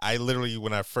 I literally,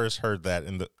 when I first heard that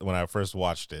when I first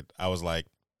watched it, I was like,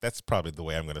 that's probably the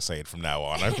way I'm going to say it from now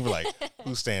on. I'd be like,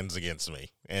 who stands against me?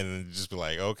 And just be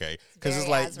like, okay. Because it's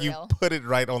like Azrael. you put it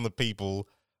right on the people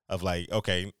of like,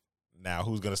 okay, now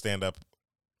who's going to stand up?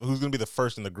 Who's going to be the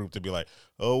first in the group to be like,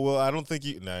 oh, well, I don't think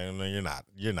no, you're not.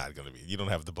 You're not going to be. You don't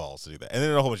have the balls to do that. And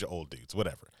then a whole bunch of old dudes,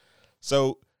 whatever.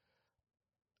 So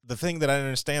the thing that I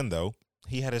understand, though,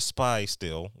 he had his spy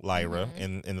still, Lyra,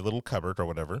 in the little cupboard or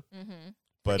whatever. Mm-hmm.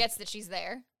 But forgets that she's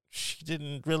there. she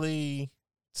didn't really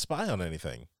spy on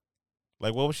anything.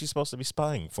 Like, what was she supposed to be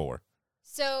spying for?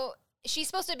 So she's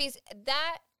supposed to be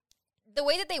that. The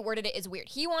way that they worded it is weird.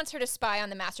 He wants her to spy on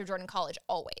the Master of Jordan College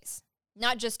always,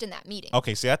 not just in that meeting.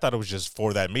 Okay, see, I thought it was just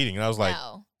for that meeting, and I was like,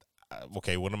 no.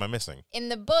 Okay, what am I missing? In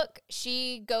the book,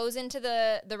 she goes into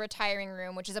the retiring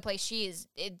room, which is a place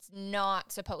it's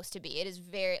not supposed to be. It is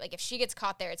very, like, if she gets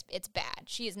caught there, it's bad.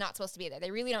 She is not supposed to be there.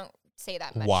 They really don't say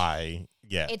that much. Why?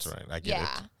 Yeah, It's- right. I get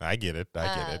yeah. it. I get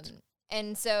it.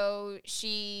 And so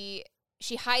she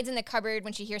hides in the cupboard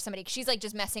when she hears somebody. She's like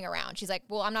just messing around. She's like,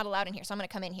 well, I'm not allowed in here, so I'm going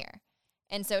to come in here.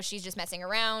 And so she's just messing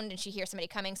around, and she hears somebody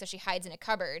coming, so she hides in a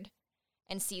cupboard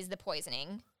and sees the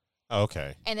poisoning.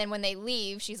 Okay. And then when they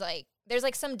leave, she's like, there's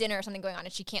like some dinner or something going on,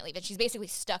 and she can't leave. And she's basically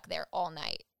stuck there all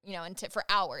night, for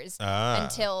hours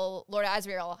until Lord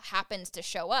Asriel happens to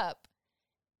show up.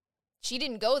 She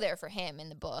didn't go there for him in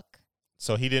the book.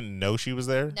 So he didn't know she was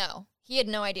there? No, he had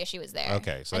no idea she was there.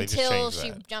 Okay, so they just until changed she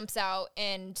that. jumps out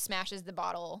and smashes the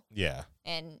bottle, Yeah.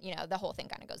 and the whole thing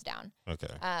kind of goes down.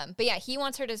 Okay. But yeah, he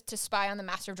wants her to spy on the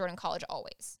Master of Jordan College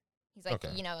always. He's like,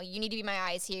 Okay. you need to be my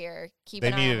eyes here. Keep They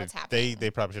an eye on needed what's happening. they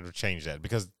probably should have changed that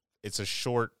because it's a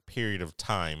short period of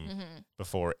time Mhm.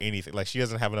 before anything. Like, she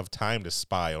doesn't have enough time to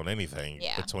spy on anything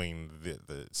Yeah. between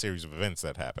the series of events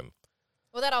that happen.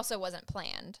 Well, that also wasn't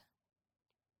planned.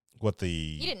 What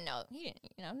the He didn't know.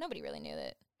 Nobody really knew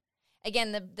that.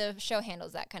 Again, the show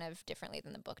handles that kind of differently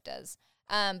than the book does.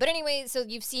 But anyway, so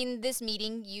you've seen this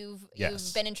meeting. You've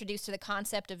Yes. been introduced to the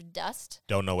concept of dust.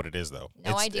 don't know what it is though.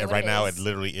 No idea what right it now. is. It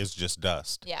literally is just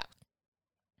dust. Yeah.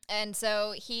 And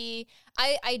so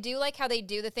I do like how they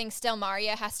do the thing.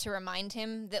 Stelmaria has to remind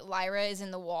him that Lyra is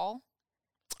in the wall.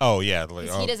 Oh yeah, like,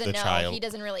 'Cause he doesn't the know. child. He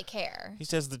doesn't really care. He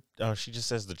says she just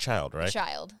says the child, The right?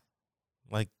 child.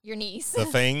 Like Your niece. the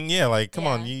thing. Yeah, like come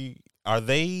on, Yeah. are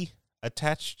they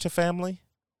attached to family?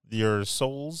 Your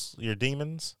souls, your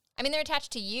demons? I mean, they're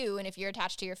attached to you, and if you're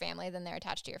attached to your family, then they're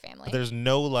attached to your family. But there's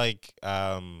no like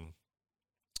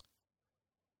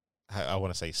I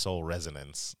want to say soul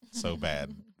resonance so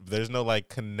bad. There's no like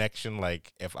connection.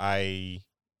 Like if I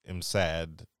am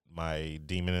sad, my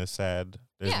demon is sad.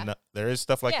 There's Yeah. there is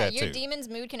stuff like that your too. demon's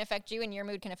mood can affect you, and your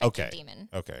mood can affect your Okay. demon.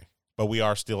 Okay, but we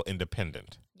are still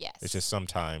independent. Yes. It's just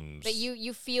sometimes. But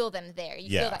you feel them there. You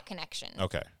Yeah. feel that connection.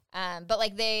 Okay. But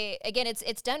like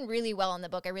it's done really well in the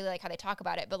book. I really like how they talk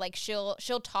about it. But like she'll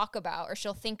talk about, or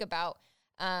she'll think about,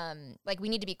 like, we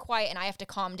need to be quiet and I have to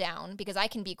calm down because I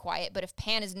can be quiet. But if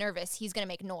Pan is nervous, he's gonna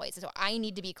make noise. So I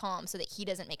need to be calm so that he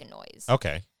doesn't make a noise.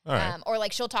 Okay. All right. Or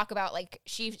like she'll talk about like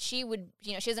she would,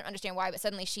 she doesn't understand why, but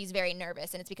suddenly she's very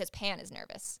nervous, and it's because Pan is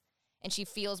nervous, and she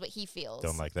feels what he feels.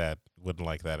 Don't like that. Wouldn't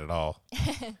like that at all.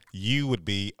 You would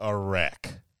be a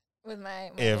wreck. With my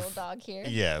If- little dog here.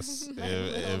 Yes. My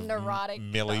if little neurotic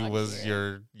Millie dog was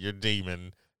here. your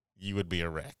demon, you would be a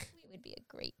wreck. We would be a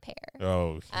great pair.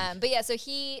 Oh. But yeah, so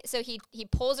he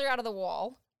pulls her out of the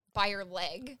wall by her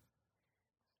leg,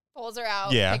 pulls her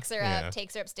out, Yeah, picks her yeah. up,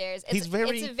 takes her upstairs. He's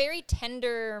It's a very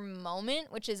tender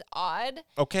moment, which is odd.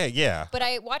 Okay. Yeah.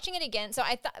 But watching it again, so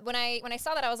I thought when I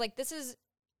saw that, I was like, this is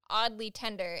oddly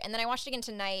tender. And then I watched it again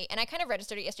tonight, and I kind of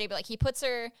registered it yesterday. But like, he puts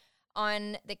her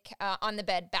on the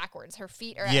bed backwards. Her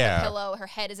feet are at Yeah. the pillow. Her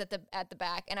head is at the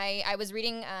back. And I was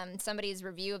reading somebody's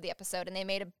review of the episode, and they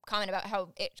made a comment about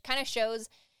how it kind of shows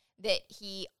that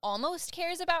he almost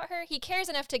cares about her. He cares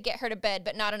enough to get her to bed,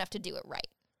 but not enough to do it right.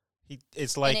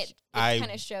 It's like and it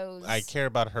kind of shows. I care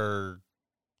about her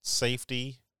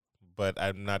safety, but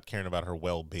I'm not caring about her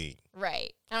well-being.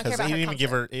 Right. I don't care Because about he her didn't even give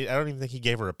comfort. her. I don't even think he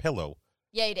gave her a pillow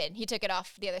Yeah, he did. He took it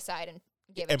off the other side and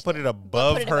gave it and to put her. it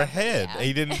above put it her above her, head. yeah.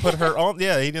 He didn't put her on.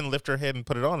 Yeah, he didn't lift her head and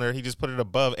put it on there. He just put it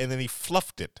above, and then he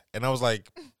fluffed it. And I was like,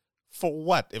 for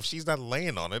what? If she's not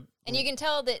laying on it. And you can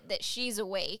tell that she's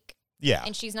awake Yeah.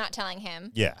 and she's not telling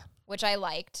him, Yeah. which I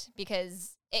liked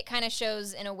because it kind of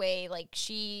shows in a way like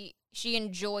she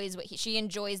enjoys she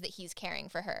enjoys that he's caring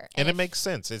for her. And it if makes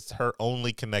sense. It's her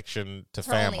only connection to it's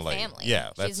her family. only family. Yeah,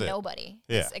 she that's has it. nobody.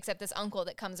 Yeah. Except this uncle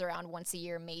that comes around once a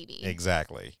year, maybe.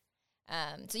 Exactly.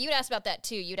 So you'd asked about that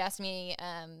too. You'd asked me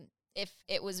if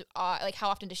it was like how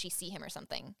often does she see him or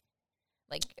something.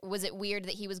 Like, was it weird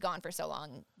that he was gone for so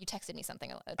long? You texted me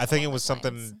something. I think it along was those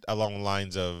lines. something along the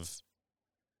lines of,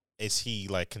 is he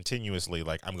like continuously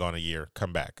like, I'm gone a year,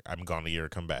 come back, I'm gone a year,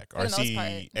 come back, or For is the most he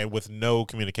part. and with no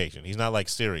communication? He's not like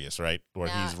serious, right? Where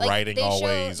Nah, he's like, writing they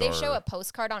always. They or show a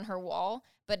postcard on her wall,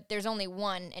 but there's only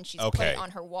one, and she's put Okay. it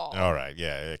on her wall. All right,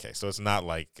 yeah, okay. So it's not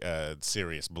like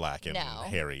Sirius Black and No.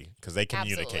 Harry because they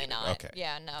communicate. Absolutely not. Okay,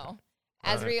 Yeah, no.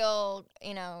 All right. Asriel,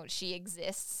 you know, she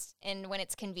exists, and when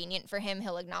it's convenient for him,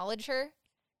 he'll acknowledge her,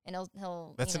 and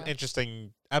he'll. that's you an know,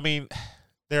 interesting. I mean,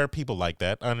 there are people like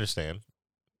that. I understand.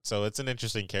 So it's an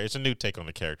interesting character. It's a new take on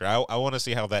the character. I want to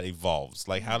see how that evolves.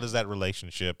 Like, how Mhm. does that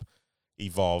relationship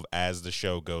evolve as the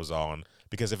show goes on?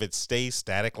 Because if it stays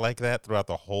static like that throughout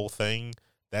the whole thing,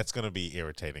 that's going to be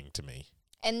irritating to me.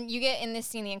 And you get in this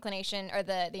scene the inclination or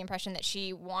the impression that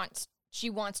she wants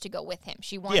to go with him.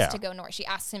 She wants Yeah. to go north. She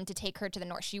asks him to take her to the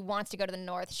north. She wants to go to the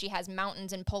north. She has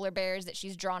mountains and polar bears that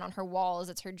she's drawn on her walls.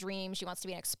 It's her dream. She wants to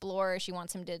be an explorer. She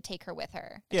wants him to take her with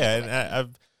her. Yeah, and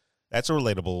I've that's a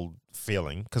relatable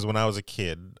feeling because when I was a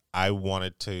kid, I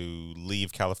wanted to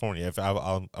leave California. If I've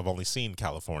only seen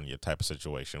California type of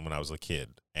situation when I was a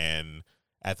kid, and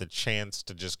at the chance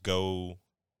to just go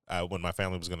when my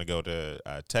family was going to go to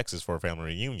Texas for a family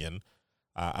reunion,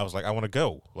 I was like, I want to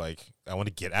go. Like, I want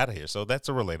to get out of here. So that's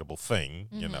a relatable thing,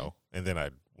 you Mhm. know. And then I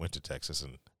went to Texas,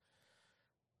 and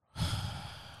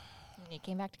And he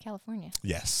came back to California.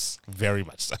 yes, very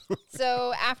much so.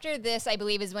 So after this, I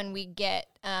believe, is when we get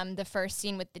the first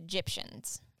scene with the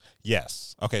Egyptians.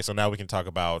 Yes. Okay, so now we can talk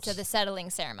about So the settling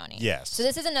ceremony. yes. So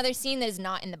this is another scene that is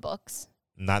not in the books.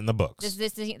 Not in the books.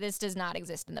 This does not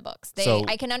exist in the books. So-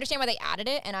 I can understand why they added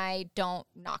it, and I don't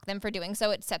knock them for doing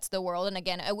so. It sets the world, and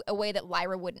again, a way that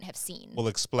Lyra wouldn't have seen. Well,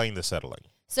 explain the settling.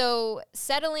 So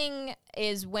settling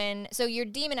is when your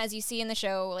demon, as you see in the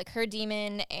show, like her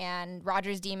demon and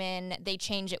Roger's demon, they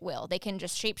change at will. They can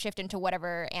just shapeshift into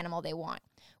whatever animal they want.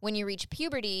 When you reach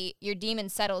puberty, your demon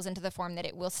settles into the form that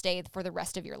it will stay for the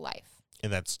rest of your life.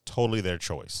 And that's totally their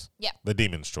choice. Yeah. The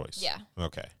demon's choice. Yeah.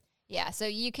 Okay. Yeah, so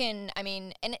you can, I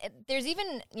mean, and there's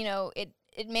even,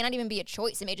 it may not even be a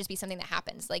choice. It may just be something that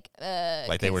happens. Like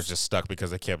Like they were just stuck because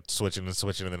they kept switching and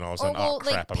switching, and then all of a sudden, oh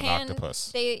crap, I'm an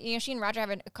octopus. She and Roger have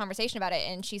a conversation about it,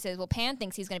 and she says, well, Pan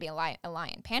thinks he's going to be a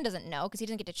lion. Pan doesn't know because he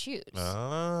doesn't get to choose.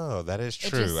 Oh, that is It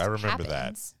true. just I remember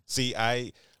happens. that. See,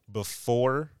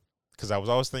 because I was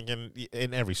always thinking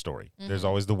in every story, there's Mhm.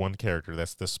 always the one character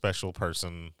that's the special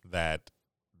person that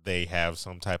they have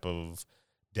some type of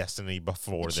destiny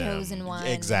before The them. chosen one.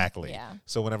 Exactly. Yeah.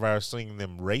 So whenever I was seeing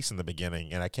them race in the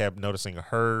beginning, and I kept noticing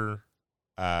her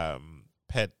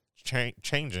pet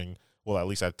changing, well, at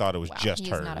least I thought it was Wow, just he's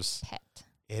hers. not a pet.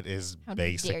 It is How dare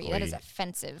basically you? That is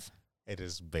offensive. it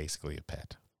is basically a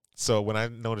pet. So when I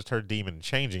noticed her demon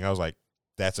changing, I was like,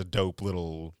 that's a dope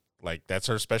little, like, that's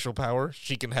her special power.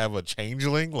 She can have a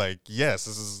changeling. Like, yes,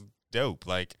 this is dope.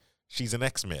 Like, she's an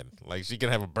X-Men. Like, she can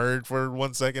have a bird for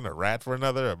 1 second, a rat for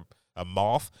another, a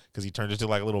moth, because he turned into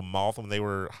like a little moth when they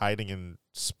were hiding and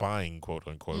spying, quote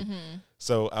unquote. Mhm.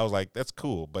 So I was like, that's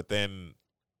cool. But then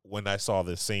when I saw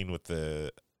this scene with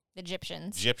the The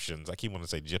Egyptians. Egyptians, I keep wanting to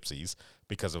say gypsies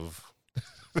because of,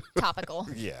 Topical.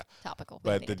 yeah. Topical. We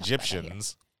But don't the need to talk about that here.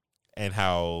 Egyptians and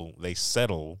how they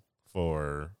settle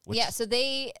for Yeah, so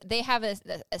they have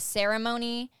a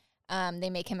ceremony. They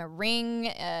make him a ring.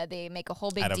 They make a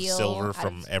whole big out of deal silver out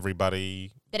from of-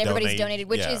 everybody that everybody's donate- donated,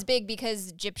 which yeah. is big because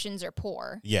Egyptians are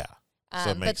poor. Yeah.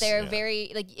 So it But makes- they're yeah. very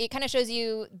it kind of shows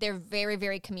you they're very,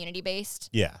 very community based.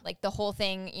 Yeah. Like the whole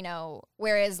thing,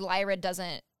 whereas Lyra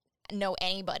doesn't know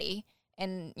anybody.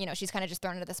 And, she's kind of just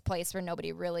thrown into this place where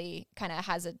nobody really kind of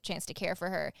has a chance to care for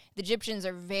her. The Egyptians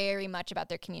are very much about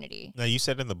their community. Now you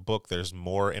said in the book there's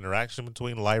more interaction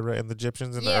between Lyra and the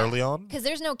Egyptians in the Yeah. early on. Because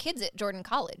there's no kids at Jordan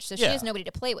College, so she Yeah. has nobody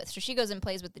to play with. So she goes and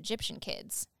plays with the Egyptian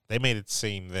kids. They made it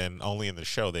seem then only in the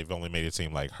show they've only made it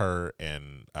seem like her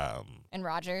And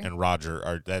Roger. and Roger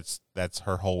are that's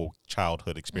her whole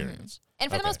childhood experience. And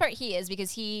for the Okay. most part, he is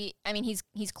because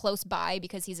he's close by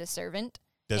because he's a servant.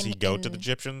 Does he And- go to and- the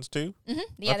Egyptians too? Yeah,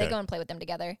 they Okay. go and play with them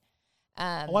together.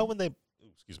 Why wouldn't they?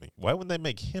 Excuse me. Why wouldn't they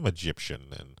make him Egyptian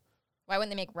then? Why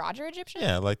wouldn't they make Roger Egyptian?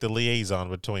 Yeah, like the liaison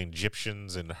between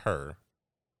Egyptians and her.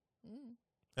 Mm.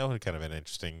 That would be kind of an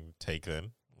interesting take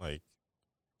then, like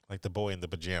the boy in the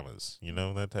pajamas,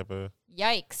 that type of.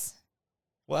 Yikes.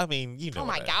 Well, I mean, Oh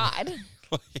my what God.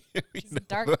 It's a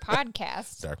dark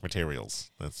podcast. Dark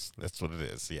materials. That's what it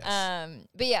is. Yes.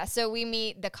 But yeah, so we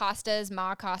meet the Costas,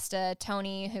 Ma Costa,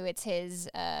 Tony, who it's his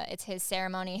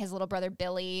ceremony, his little brother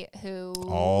Billy, who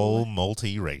All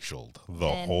multiracial, the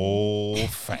And- whole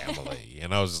family,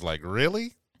 and I was just like,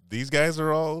 really? These guys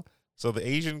are all So the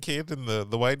Asian kid and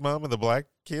the white mom and the black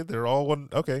kid, they're all one.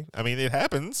 Okay. I mean, it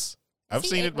happens. I've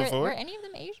seen it before. Were any of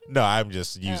them Asian? No, I'm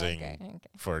just using okay.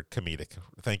 for comedic.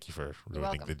 Thank you for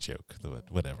ruining the joke.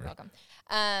 Whatever. You're welcome.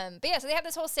 But yeah, so they have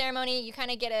this whole ceremony. You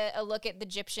kind of get a look at the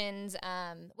Egyptians.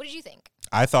 What did you think?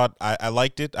 I thought I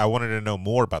liked it. I wanted to know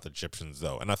more about the Egyptians,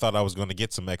 though. And I thought I was going to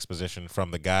get some exposition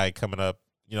from the guy coming up,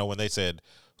 when they said,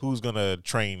 who's going to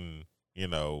train,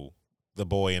 the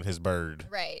boy and his bird.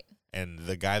 Right. And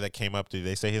the guy that came up, did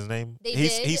they say his name? They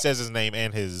did. He says his name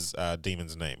and his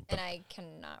demon's name. And I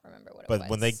cannot remember what it was.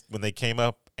 But when they came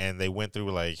up and they went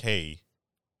through like, hey,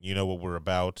 you know what we're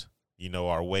about,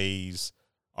 our ways.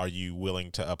 Are you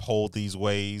willing to uphold these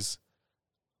ways?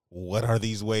 What are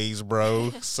these ways,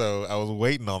 bro? So I was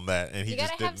waiting on that, and he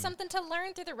just didn't. Have something to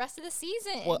learn through the rest of the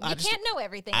season. Well, you can't know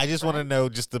everything. I just want to know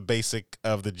just the basic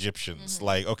of the Egyptians. Mm-hmm.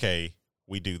 Like, okay,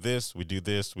 we do this, we do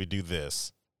this, we do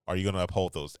this. Are you going to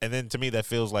uphold those? And then to me, that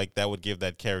feels like that would give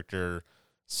that character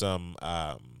some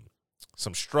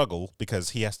struggle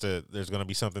because there's going to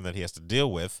be something that he has to deal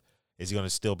with. Is he going to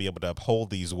still be able to uphold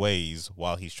these ways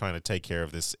while he's trying to take care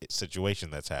of this situation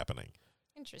that's happening?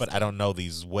 Interesting. But I don't know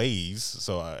these ways.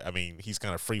 So, I mean, he's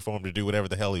kind of free for him to do whatever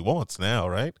the hell he wants now,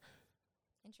 right?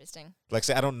 Interesting. Like,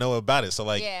 say, I don't know about it. So,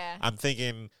 like, I'm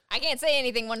thinking. I can't say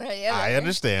anything one way or the other. I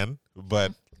understand.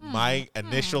 But my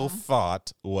initial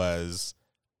thought was.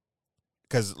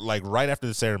 Because, like, right after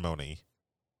the ceremony,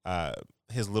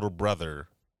 his little brother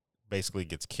basically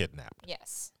gets kidnapped.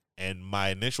 Yes. And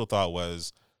my initial thought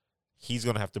was he's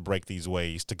going to have to break these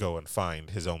ways to go and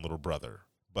find his own little brother.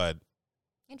 But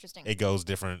interesting. It goes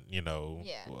different,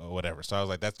 whatever. So I was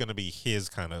like, that's going to be his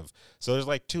kind of. So there's,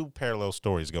 like, two parallel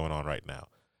stories going on right now.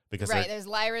 Because there's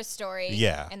Lyra's story.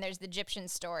 Yeah. And there's the Egyptian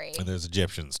story. And there's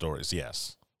Egyptian stories,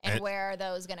 yes. And where are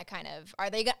those going to kind of are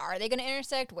they going to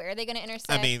intersect? Where are they going to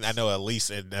intersect? I mean, I know at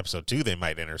least in episode 2 they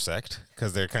might intersect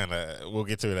because they're kind of. We'll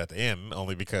get to it at the end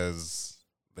only because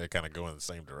they're kind of going the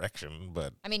same direction.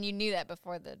 But I mean, you knew that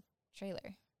before the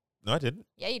trailer. No, I didn't.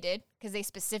 Yeah, you did because they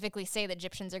specifically say the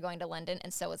Egyptians are going to London,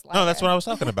 and so is Lyra. No, that's what I was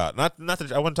talking about. Not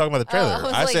I wasn't talking about the trailer.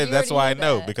 I said that's why I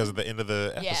know because of the end of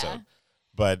the episode. Yeah.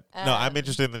 But no, I'm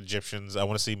interested in the Egyptians. I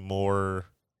want to see more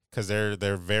because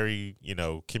they're very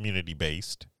community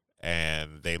based.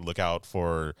 And they look out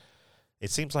for, it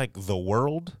seems like the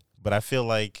world, but I feel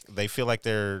like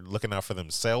they're looking out for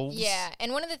themselves. Yeah,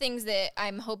 and one of the things that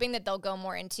I'm hoping that they'll go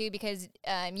more into because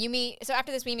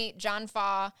after this we meet John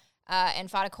Fa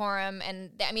and Fata Korum, and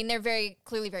they're very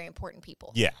clearly very important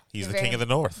people. Yeah, he's the king of the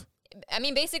North. I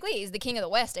mean, basically, he's the king of the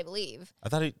West, I believe. I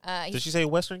thought did she say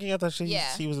Western king? I thought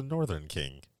he was a Northern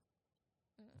king.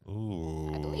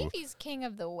 Ooh. I believe he's king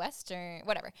of the Western,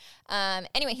 whatever.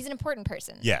 Anyway, he's an important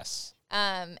person. Yes.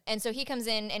 And so he comes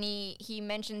in and he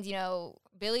mentions,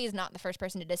 Billy is not the first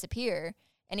person to disappear.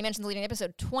 And he mentions leading the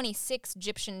episode, 26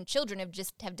 Egyptian children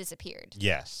have disappeared.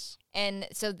 Yes. And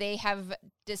so they have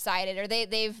decided, or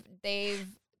they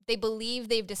believe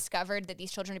they've discovered that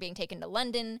these children are being taken to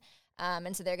London.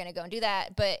 And so they're going to go and do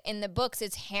that. But in the books,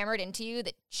 it's hammered into you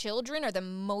that children are the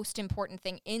most important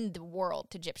thing in the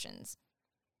world to Egyptians.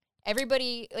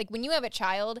 Everybody, like when you have a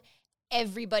child,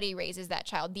 everybody raises that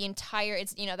child. The entire,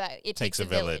 it takes a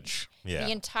village. Yeah.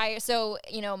 The entire, so,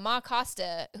 Ma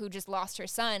Costa, who just lost her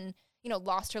son,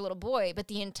 lost her little boy, but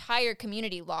the entire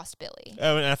community lost Billy.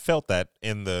 I mean, I felt that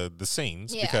in the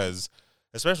scenes because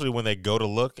especially when they go to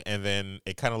look and then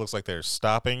it kind of looks like they're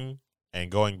stopping and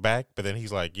going back, but then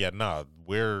he's like,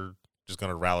 we're just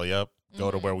going to rally up, go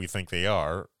to where we think they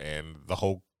are, and the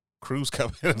whole crew's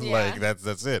coming. Like,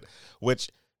 that's it.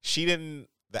 Which she didn't,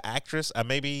 the actress, I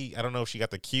don't know if she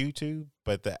got the cue to,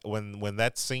 but when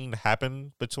that scene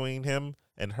happened between him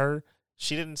and her,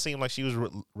 she didn't seem like she was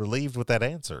relieved with that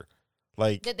answer.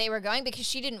 Like that they were going because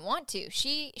she didn't want to.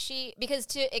 Because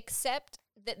to accept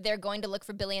that they're going to look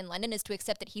for Billy in London is to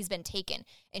accept that he's been taken.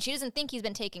 And she doesn't think he's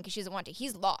been taken because she doesn't want to.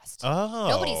 He's lost. Oh.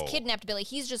 Nobody's kidnapped Billy.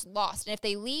 He's just lost. And if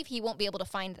they leave, he won't be able to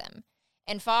find them.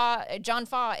 And John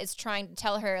Fa is trying to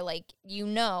tell her, like,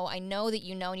 I know that and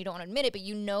you don't want to admit it, but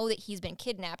you know that he's been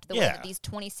kidnapped the way that these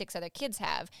 26 other kids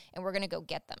have, and we're going to go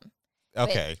get them.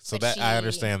 Okay, I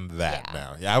understand that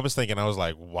now. Yeah, I was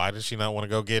like, why does she not want to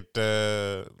go get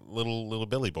little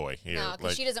Billy boy here? No,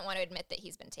 because she doesn't want to admit that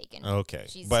he's been taken. Okay,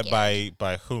 she's but scared.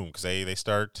 by whom? Because they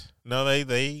start. No,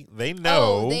 they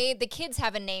know. Oh, the kids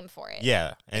have a name for it.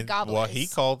 Yeah, and gobblers. Well, he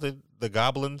called it the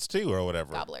goblins too, or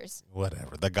whatever. Gobblers.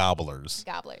 Whatever, the gobblers.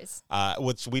 Gobblers.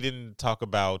 Which we didn't talk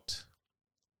about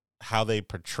how they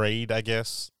portrayed, I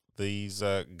guess, these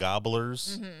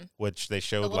gobblers, which they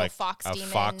showed like fox a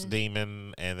fox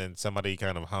demon and then somebody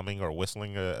kind of humming or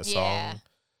whistling a song.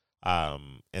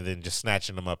 and then just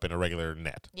snatching them up in a regular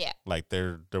net. Yeah. Like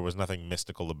there was nothing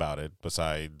mystical about it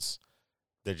besides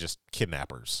they're just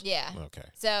kidnappers. Yeah. Okay.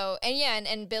 So,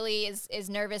 and Billy is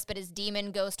nervous, but his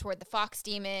demon goes toward the fox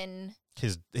demon.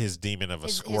 His demon of a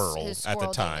squirrel his at the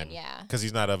squirrel time. demon, yeah. Because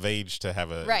he's not of age to have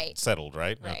it Right. settled,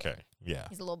 right? Right. Okay. Yeah.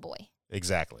 He's a little boy.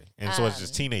 Exactly. And so it's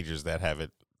just teenagers that have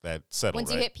it that settled,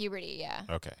 Once you hit puberty, yeah.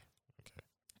 Okay.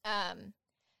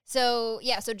 So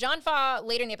John Faw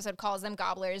later in the episode calls them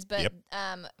gobblers, but Yep.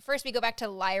 First we go back to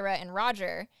Lyra and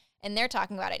Roger, and they're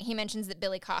talking about it. He mentions that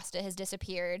Billy Costa has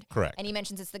disappeared. Correct. And he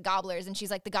mentions it's the gobblers, and she's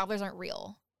like, the gobblers aren't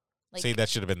real. Like, See, that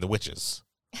should have been the witches.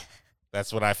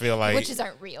 That's what I feel like. witches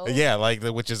aren't real. Yeah, like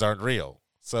the witches aren't real.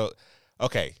 So,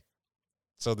 okay.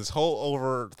 So this whole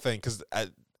over thing, because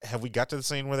have we got to the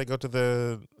scene where they go to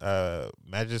the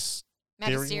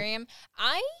Magisterium.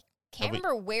 I can't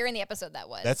remember where in the episode that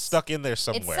was. That's stuck in there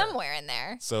somewhere. It's somewhere in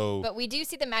there. So, but we do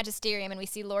see the Magisterium, and we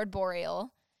see Lord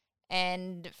Boreal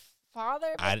and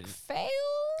Father McPhail.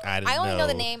 I only know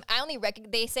the name. I only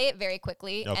they say it very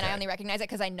quickly, and I Okay. only recognize it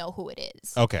because I know who it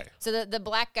is. Okay. So the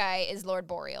black guy is Lord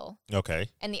Boreal, Okay.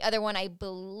 and the other one I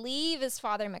believe is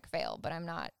Father McPhail, but I'm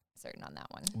not certain on that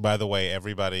one. By the way,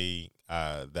 everybody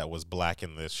that was black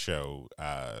in this show,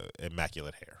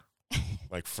 immaculate hair.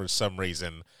 Like for some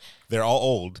reason, they're all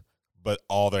old, but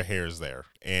all their hair is there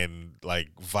and like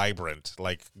vibrant,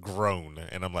 like grown.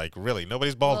 And I'm like, really?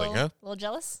 Nobody's balding, huh? A little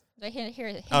jealous? Did I hear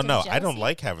a hint Oh of no, I don't jealousy?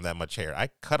 like having that much hair. I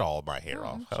cut all my hair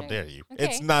off. How sure. dare you? Okay.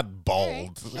 It's not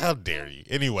bald. All right. How dare you?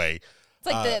 Anyway, It's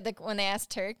like the when they asked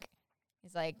Turk,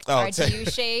 he's like, Oh, "All right, do you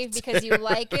shave because you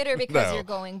like it or because No. you're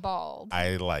going bald?"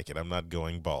 I like it. I'm not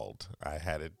going bald. I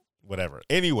had it, whatever.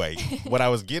 Anyway, what I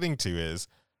was getting to is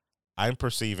I'm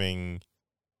perceiving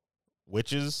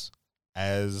witches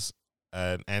as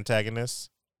an antagonist,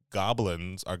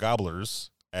 gobblers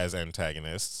as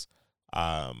antagonists,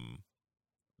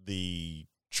 the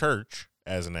church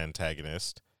as an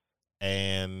antagonist,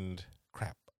 and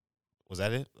crap. Was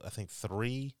that it? I think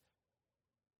 3.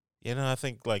 I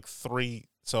think like 3.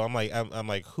 So I'm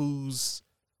like, who's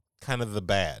kind of the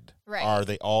bad? Right. Are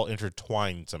they all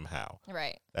intertwined somehow?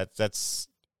 Right. That's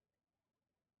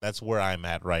where I'm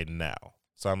at right now.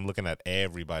 So I'm looking at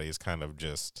everybody as kind of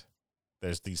just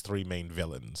there's these 3 main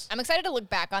villains. I'm excited to look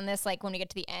back on this, like when we get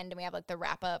to the end and we have like the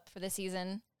wrap up for the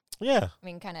season. Yeah. I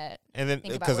mean, kind of. And then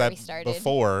think about because where we started.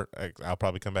 before I'll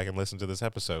probably come back and listen to this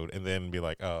episode and then be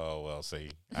like, oh well, see,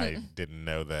 I didn't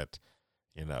know that,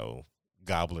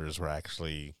 gobblers were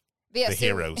actually the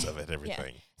heroes of it.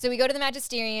 Everything. So we go to the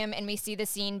Magisterium and we see the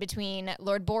scene between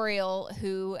Lord Boreal,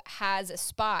 who has a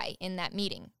spy in that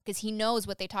meeting because he knows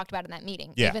what they talked about in that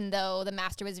meeting, Yeah. even though the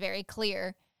master was very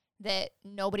clear that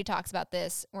nobody talks about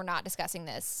this. We're not discussing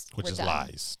this. Which We're is done.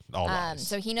 lies. All lies.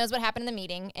 So he knows what happened in the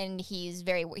meeting, and he's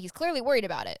clearly worried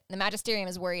about it. The Magisterium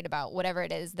is worried about whatever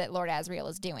it is that Lord Asriel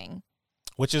is doing.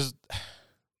 Which is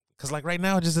because like right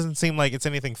now it just doesn't seem like it's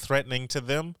anything threatening to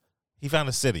them. He found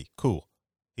a city. Cool.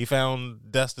 He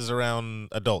found dust is around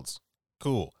adults.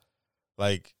 Cool.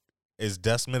 Like, is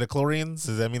dust midichlorians?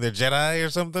 Does that mean they're Jedi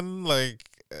or something? Like,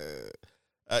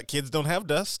 kids don't have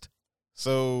dust.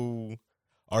 So,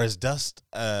 or is dust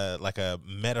like a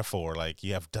metaphor? Like,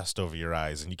 you have dust over your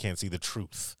eyes and you can't see the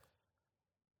truth.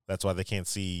 That's why they can't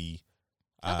see.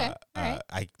 Okay, all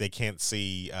right. They can't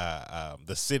see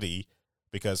the city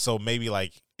because so maybe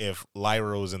like if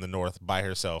Lyra was in the north by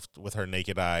herself with her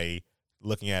naked eye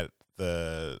looking at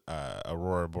the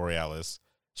Aurora Borealis,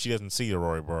 she doesn't see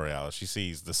Aurora Borealis. She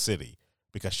sees the city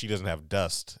because she doesn't have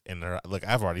dust in her. Look,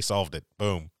 I've already solved it.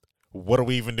 Boom. What are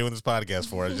we even doing this podcast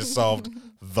for? I just solved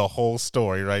the whole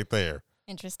story right there.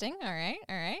 Interesting. All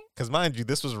right. Because mind you,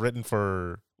 this was written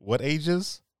for what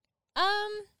ages?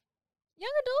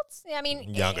 Young adults. Yeah, I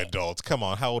mean, Young adults. Come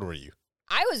on, how old were you?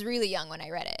 I was really young when I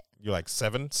read it. You're like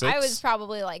 7, 6? I was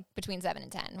probably like between 7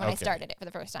 and 10 when I Okay. started it for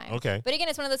the first time. Okay. But again,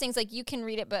 it's one of those things like you can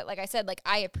read it, but like I said, like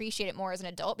I appreciate it more as an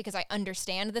adult because I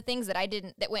understand the things that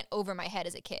went over my head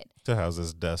as a kid. So how's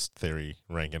this dust theory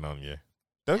ranking on you?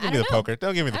 Don't give I me the don't know. poker.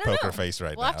 Don't give me the I don't poker know. face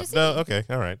right We'll now. have to see. No, okay,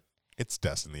 all right. It's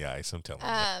dust in the eyes. I'm telling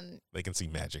you. They can see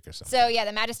magic or something. So yeah,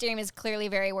 the Magisterium is clearly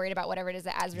very worried about whatever it is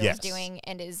that Asriel Yes. is doing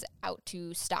and is out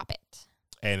to stop it.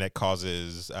 And it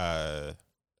causes Azriel.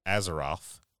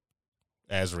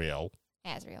 Asriel.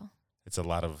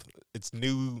 It's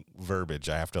new verbiage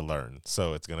I have to learn,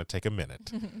 so it's going to take a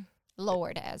minute.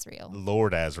 Lord Asriel.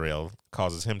 Lord Azriel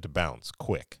causes him to bounce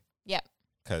quick. Yep.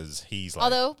 Because he's like.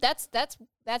 Although that's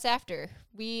after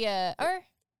we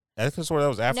That's where that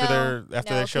was after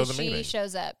they show the meeting.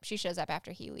 She shows up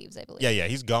after he leaves, I believe. Yeah,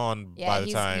 he's gone by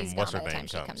the time he's what's gone her by the name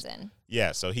time she comes in.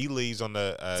 Yeah, so he leaves on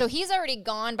the... so he's already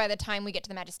gone by the time we get to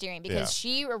the Magisterium because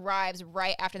she arrives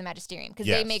right after the Magisterium because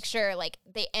they make sure, like,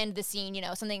 they end the scene,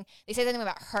 they say something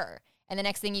about her. And the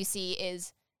next thing you see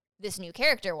is this new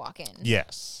character walk in.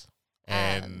 Yes.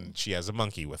 And she has a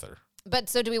monkey with her. But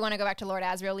so do we want to go back to Lord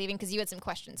Asriel leaving? Because you had some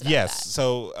questions about that.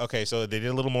 So they did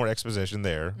a little more exposition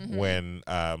there when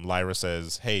Lyra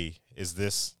says, hey, is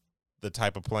this the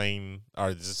type of plane or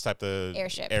is this type of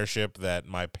airship that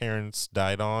my parents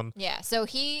died on? Yeah. So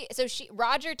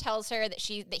Roger tells her that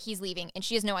he's leaving and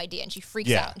she has no idea and she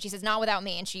freaks out and she says, not without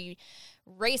me. And she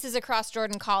races across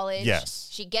Jordan College. Yes.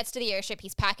 She gets to the airship.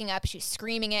 He's packing up. She's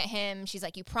screaming at him. She's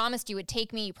like, you promised you would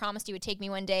take me. You promised you would take me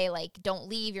one day. Like, don't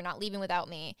leave. You're not leaving without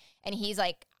me. And he's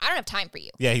like, I don't have time for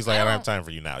you. Yeah, he's like, I don't have time for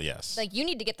you now. Yes. Like, you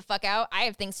need to get the fuck out. I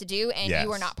have things to do and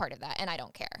you are not part of that. And I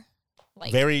don't care.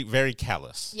 Like, very, very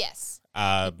callous. Yes.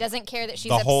 He doesn't care that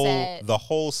she's upset. The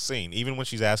whole scene, even when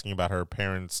she's asking about her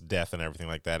parents' death and everything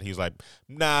like that, he's like,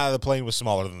 nah, the plane was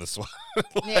smaller than this one.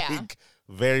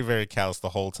 Very, very callous the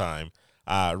whole time.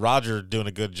 Roger doing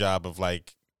a good job of,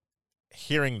 like,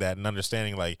 hearing that and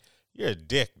understanding, like, you're a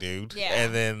dick, dude. Yeah.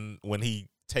 And then when he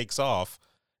takes off,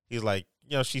 he's like,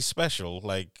 she's special.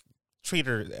 Like, treat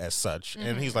her as such.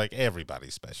 And he's like,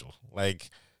 everybody's special. Like,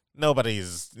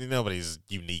 nobody's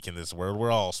unique in this world. We're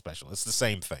all special. It's the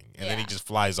same thing. And then he just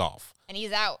flies off. And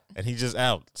he's out.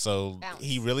 So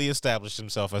he really established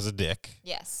himself as a dick.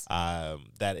 Yes.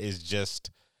 That is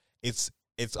just, it's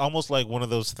almost like one of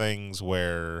those things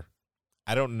where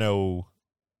I don't know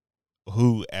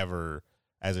who ever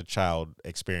as a child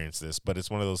experienced this, but it's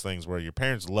one of those things where your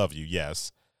parents love you,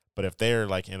 yes, but if they're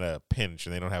like in a pinch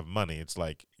and they don't have money, it's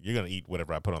like, you're going to eat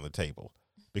whatever I put on the table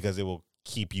because it will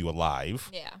keep you alive.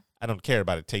 Yeah. I don't care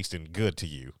about it tasting good to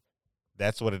you.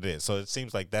 That's what it is. So it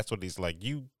seems like that's what he's like.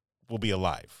 You will be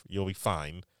alive. You'll be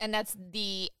fine. And that's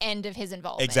the end of his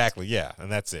involvement. Exactly. Yeah.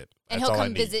 And that's it. And he'll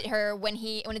come visit her when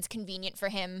it's convenient for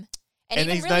him. And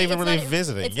he's not even really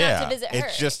visiting. It's not to visit her.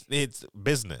 It's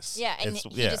business. Yeah. And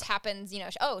he just happens,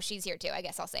 she's here too. I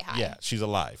guess I'll say hi. Yeah. She's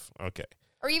alive. Okay.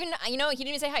 Or even, he didn't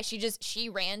even say hi. She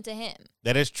ran to him.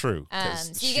 That is true.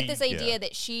 So you get this idea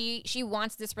that she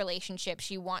wants this relationship.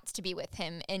 She wants to be with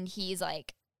him. And he's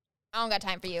like, I don't got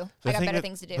time for you. I got better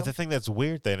things to do. But the thing that's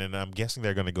weird then, and I'm guessing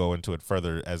they're going to go into it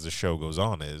further as the show goes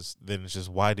on, is then it's just,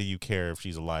 why do you care if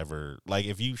she's alive? Or, like,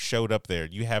 if you showed up there,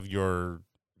 you have your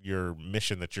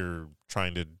mission that you're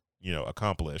trying to,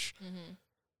 accomplish. Mm-hmm.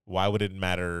 Why would it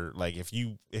matter? Like, if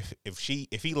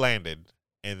he landed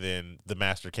and then the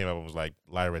master came up and was like,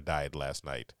 Lyra died last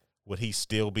night, would he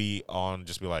still be on,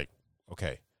 just be like,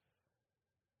 okay?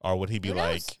 Or would he be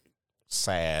like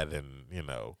sad and,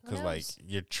 because like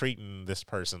you're treating this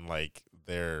person like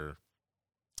they're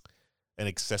an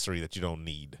accessory that you don't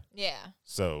need. Yeah.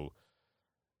 So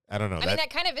I don't know. I mean, that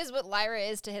kind of is what Lyra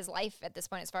is to his life at this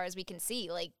point, as far as we can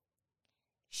see. Like,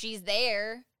 she's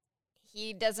there.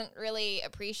 He doesn't really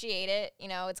appreciate it.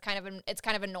 It's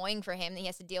kind of annoying for him that he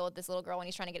has to deal with this little girl when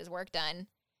he's trying to get his work done,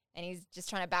 and he's just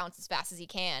trying to bounce as fast as he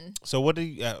can. So what do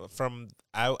you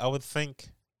I would think,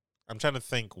 I'm trying to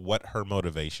think what her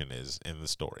motivation is in the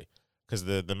story, because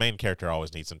the main character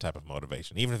always needs some type of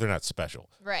motivation, even if they're not special.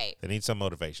 Right. They need some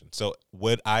motivation. So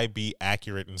would I be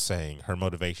accurate in saying her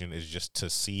motivation is just to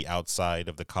see outside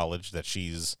of the college that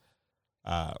she's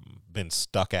been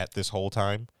stuck at this whole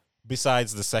time?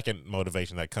 Besides the second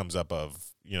motivation that comes up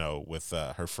of, with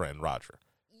her friend Roger.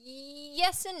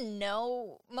 Yes and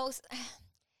no.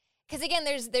 Because again,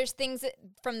 there's things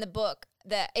from the book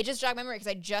that it just jogged my memory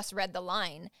because I just read the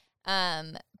line.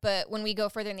 But when we go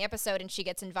further in the episode and she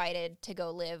gets invited to go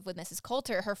live with Mrs.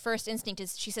 Coulter, her first instinct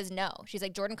is she says no. She's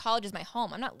like, Jordan College is my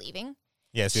home. I'm not leaving.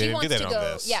 Yeah, so she didn't do that on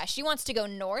this. Yeah, she wants to go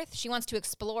north. She wants to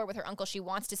explore with her uncle. She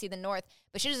wants to see the north.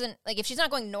 But she doesn't, like, if she's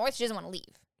not going north, she doesn't want to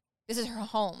leave. This is her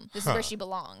home. This is where she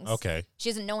belongs. Okay. She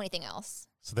doesn't know anything else.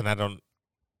 So then I don't...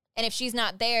 And if she's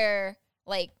not there,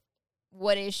 like,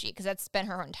 what is she? Because that's been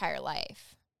her entire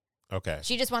life. Okay.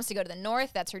 She just wants to go to the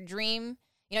north. That's her dream.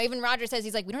 Even Roger says,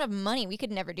 he's like, we don't have money. We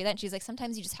could never do that. And she's like,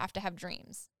 sometimes you just have to have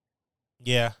dreams.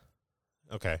 Yeah.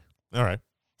 Okay. All right.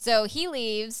 So he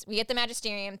leaves. We get the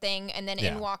magisterium thing. And then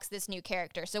in walks this new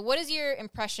character. So what is your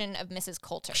impression of Mrs.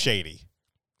 Coulter? Shady.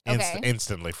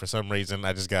 Instantly. For some reason,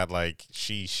 I just got like,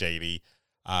 she's shady.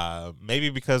 Maybe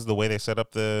because the way they set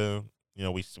up the...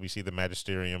 we see the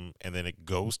magisterium and then it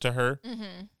goes to her.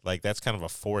 Mm-hmm. Like, that's kind of a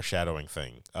foreshadowing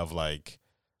thing of like,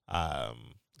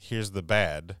 here's the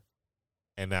bad,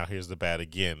 and now here's the bad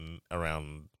again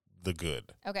around the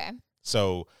good. Okay.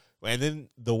 So, and then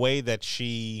the way that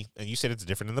she, and you said it's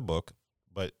different in the book,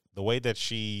 but the way that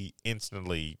she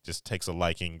instantly just takes a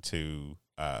liking to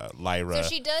Lyra. So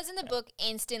she does in the book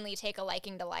instantly take a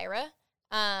liking to Lyra.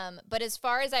 But as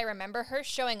far as I remember, her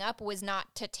showing up was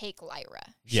not to take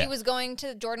Lyra. She was going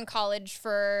to Jordan College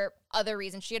for other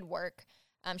reasons. She had work.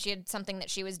 She had something that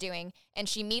she was doing, and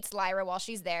she meets Lyra while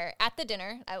she's there at the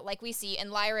dinner, like we see, and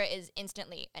Lyra is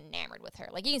instantly enamored with her.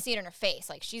 Like, you can see it in her face.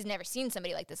 Like, she's never seen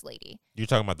somebody like this lady. You're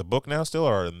talking about the book now still,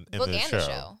 or in book the and show? The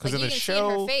show. Because like, in you the can show,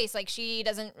 see in her face, like, she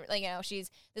doesn't, like,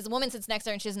 this woman sits next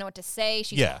to her and she doesn't know what to say.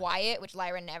 She's quiet, which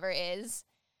Lyra never is.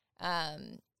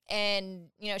 And,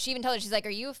 she even tells her, she's like, are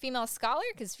you a female scholar?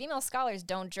 Because female scholars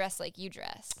don't dress like you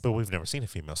dress. But we've never seen a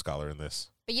female scholar in this.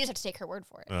 But you just have to take her word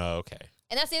for it. Oh, okay.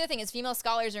 And that's the other thing is female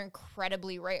scholars are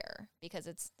incredibly rare because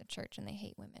it's the church and they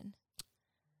hate women.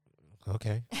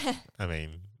 Okay. I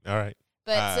mean, all right.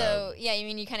 But so, yeah,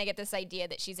 you kind of get this idea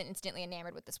that she's instantly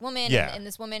enamored with this woman. Yeah. And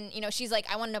this woman, she's like,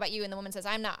 I want to know about you. And the woman says,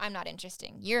 I'm not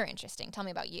interesting. You're interesting. Tell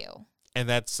me about you. And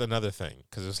that's another thing.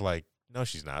 Because it's like, no,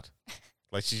 she's not.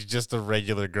 Like, she's just a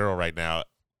regular girl right now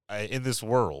in this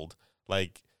world.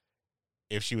 Like,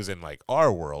 if she was in, like,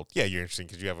 our world, yeah, you're interesting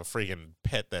because you have a freaking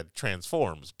pet that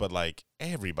transforms. But, like,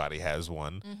 everybody has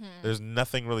one. Mm-hmm. There's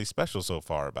nothing really special so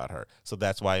far about her. So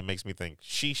that's why it makes me think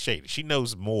she's shady. She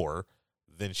knows more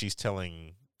than she's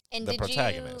telling the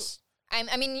protagonist.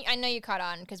 I mean, I know you caught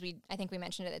on because I think we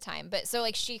mentioned it at the time. But so,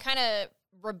 like, she kind of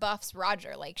rebuffs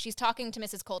Roger. Like, she's talking to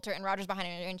Mrs. Coulter, and Roger's behind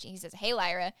her, and he says, hey,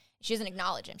 Lyra. She doesn't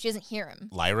acknowledge him. She doesn't hear him.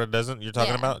 Lyra doesn't? You're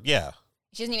talking about? Yeah.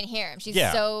 She doesn't even hear him. She's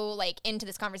so, like, into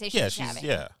this conversation she's having.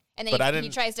 Yeah. And then he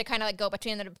tries to kind of, like, go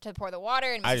between them to pour the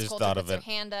water, and Mrs. Coulter puts her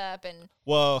hand up. And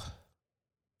well,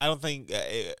 I don't think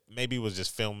maybe it was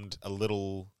just filmed a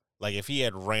little, like, if he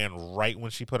had ran right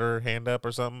when she put her hand up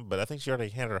or something, but I think she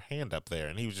already had her hand up there,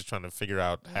 and he was just trying to figure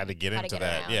out how to get into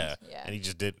that. Around. Yeah, and he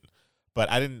just didn't. But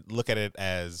I didn't look at it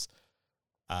as,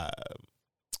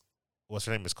 what's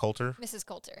her name, Miss Coulter? Mrs.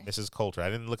 Coulter. Mrs. Coulter. I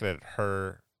didn't look at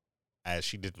her as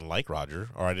she didn't like Roger,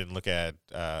 or I didn't look at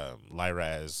Lyra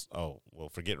as, oh, well,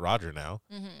 forget Roger now.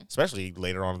 Mm-hmm. Especially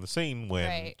later on in the scene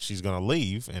when she's going to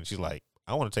leave, and she's like,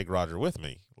 I want to take Roger with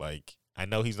me. Like, I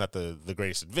know he's not the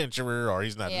greatest adventurer, or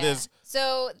he's not this.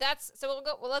 So let's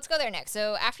go there next.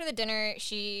 So after the dinner,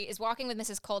 she is walking with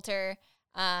Mrs. Coulter,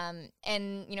 and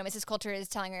Mrs. Coulter is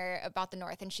telling her about the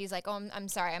North, and she's like, "Oh, I'm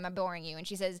sorry, I'm boring you." And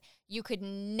she says, "You could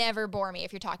never bore me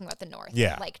if you're talking about the North."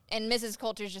 Yeah. Like, and Mrs.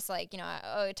 Coulter's just like,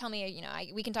 "Oh, tell me,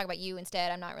 we can talk about you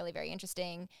instead. I'm not really very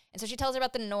interesting." And so she tells her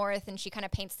about the North, and she kind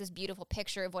of paints this beautiful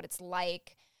picture of what it's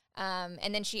like.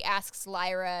 And then she asks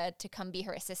Lyra to come be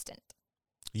her assistant.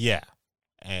 Yeah.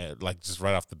 And like just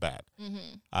right off the bat.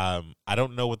 Mm-hmm. I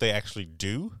don't know what they actually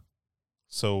do.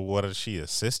 So what is she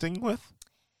assisting with?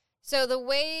 So the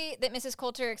way that Mrs.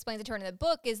 Coulter explains it to her in the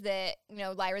book is that,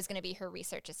 Lyra's going to be her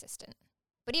research assistant.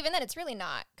 But even then, it's really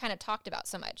not kind of talked about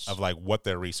so much. Of like what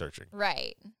they're researching.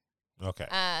 Right. Okay.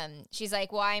 She's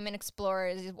like, well, I'm an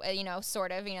explorer,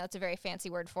 sort of, it's a very fancy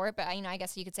word for it, but I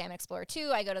guess you could say I'm an explorer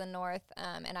too. I go to the North,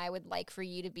 and I would like for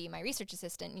you to be my research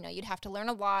assistant. You'd have to learn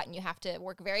a lot and you have to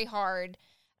work very hard,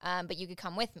 but you could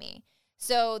come with me.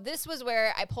 So this was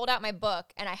where I pulled out my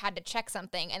book and I had to check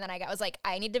something, and then I was like,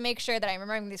 I need to make sure that I'm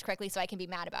remembering this correctly so I can be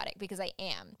mad about it, because I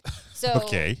am. So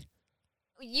okay.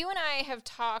 You and I have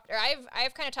talked, or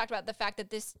I've kind of talked about the fact that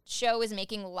this show is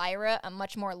making Lyra a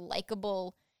much more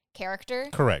likable character.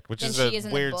 Correct, which is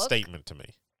a weird statement to me.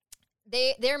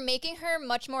 They're making her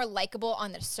much more likable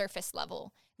on the surface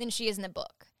level than she is in the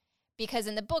book. Because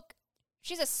in the book,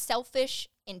 she's a selfish,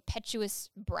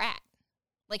 impetuous brat.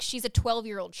 Like, she's a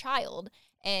 12-year-old child,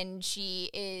 and she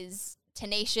is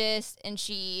tenacious, and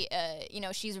she,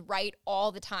 she's right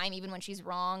all the time, even when she's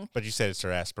wrong. But you said it's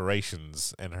her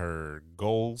aspirations and her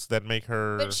goals that make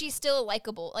her... But she's still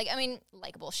likable.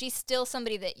 Likable. She's still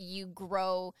somebody that you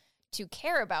grow to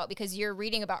care about because you're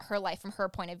reading about her life from her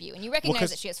point of view, and you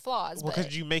recognize that she has flaws. Well,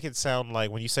 because you make it sound like,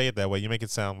 when you say it that way, you make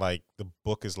it sound like the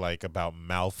book is like about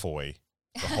Malfoy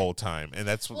the whole time, and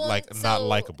that's not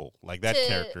likable. Like that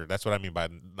character, that's what I mean by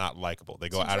not likable. They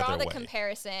go out of their way. To draw the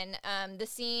comparison, the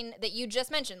scene that you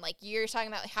just mentioned, like you're talking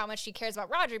about how much she cares about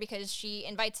Roger because she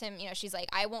invites him. She's like,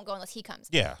 I won't go unless he comes.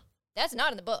 Yeah, that's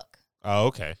not in the book. Oh,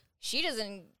 okay. She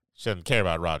doesn't care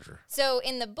about Roger. So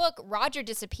in the book, Roger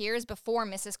disappears before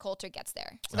Mrs. Coulter gets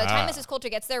there. So by the time Mrs. Coulter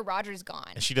gets there, Roger's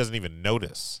gone. And she doesn't even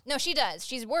notice. No, she does.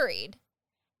 She's worried.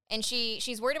 And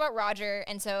she's worried about Roger,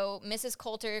 and so Mrs.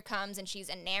 Coulter comes, and she's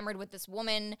enamored with this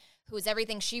woman who is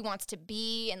everything she wants to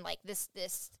be, and like this,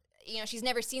 she's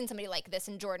never seen somebody like this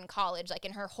in Jordan College. Like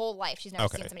in her whole life, she's never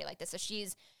seen somebody like this. So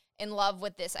she's in love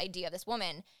with this idea of this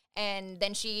woman. And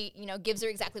then she, gives her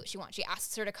exactly what she wants. She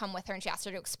asks her to come with her, and she asks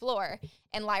her to explore.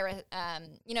 And Lyra,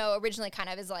 originally kind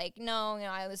of is like, no,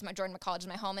 Jordan McColledge is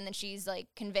my home. And then she's like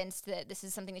convinced that this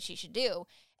is something that she should do.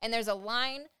 And there's a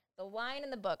line, the line in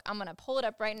the book. I'm going to pull it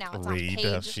up right now. It's on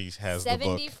page she has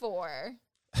 74.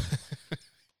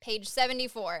 Page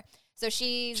 74. So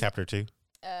she's chapter 2.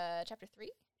 Chapter 3.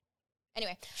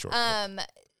 Anyway, sure.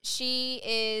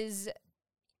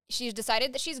 She's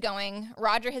decided that she's going.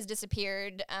 Roger has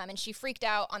disappeared, and she freaked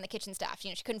out on the kitchen staff.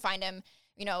 She couldn't find him,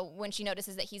 when she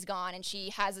notices that he's gone. And she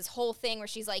has this whole thing where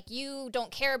she's like, you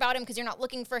don't care about him because you're not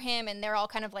looking for him. And they're all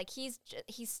kind of like, he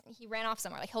ran off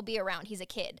somewhere. Like, he'll be around. He's a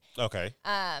kid. Okay.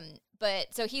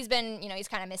 But so he's been, he's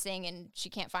kind of missing, and she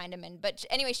can't find him. But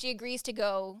anyway, she agrees to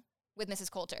go with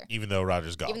Mrs. Coulter. Even though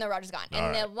Roger's gone. And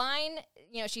the line,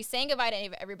 she's saying goodbye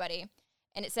to everybody.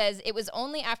 And it says, it was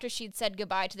only after she'd said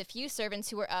goodbye to the few servants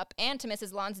who were up and to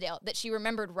Mrs. Lonsdale that she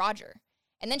remembered Roger.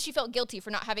 And then she felt guilty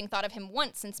for not having thought of him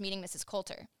once since meeting Mrs.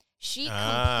 Coulter. She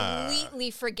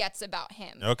completely forgets about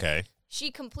him. Okay. She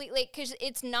completely, because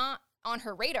it's not on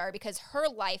her radar, because her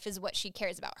life is what she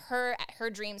cares about. Her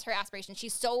dreams, her aspirations.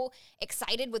 She's so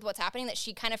excited with what's happening that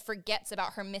she kind of forgets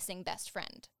about her missing best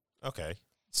friend. Okay.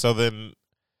 So then.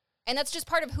 And that's just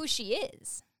part of who she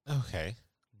is. Okay.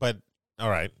 But. All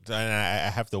right, and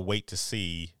I have to wait to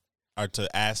see or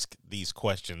to ask these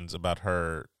questions about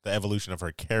the evolution of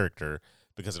her character,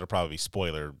 because it'll probably be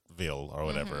Spoilerville or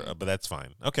whatever, but that's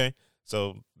fine. Okay,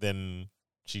 so then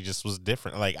she just was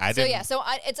different. Like,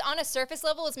 it's on a surface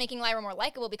level, it's making Lyra more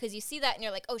likable, because you see that and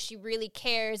you're like, oh, she really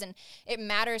cares, and it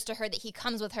matters to her that he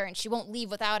comes with her, and she won't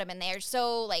leave without him, and they're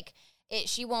so, like...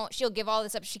 she'll give all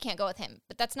this up. She can't go with him,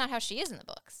 but that's not how she is in the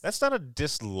books. That's not a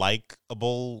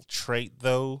dislikable trait,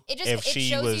 though. If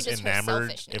she was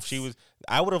enamored,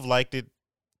 I would have liked it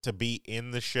to be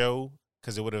in the show,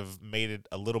 because it would have made it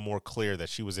a little more clear that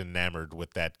she was enamored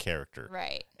with that character.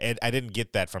 Right. And I didn't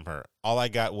get that from her. All I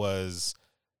got was,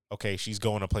 okay, she's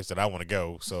going a place that I want to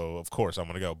go, so of course I'm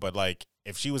going to go. But like,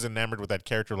 if she was enamored with that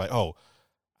character, like, oh,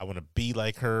 I want to be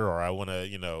like her, or I want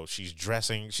to, she's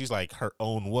dressing, she's like her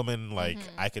own woman. Like,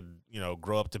 I could,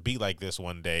 grow up to be like this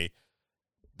one day.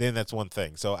 Then that's one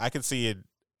thing. So I could see it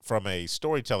from a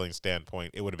storytelling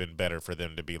standpoint. It would have been better for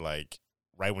them to be like,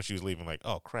 right when she was leaving, like,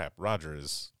 oh crap, Roger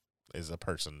is a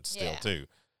person still too.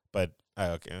 But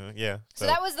okay, yeah. So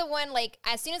that was the one. Like,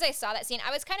 as soon as I saw that scene, I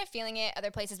was kind of feeling it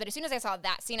other places, but as soon as I saw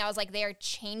that scene, I was like, they are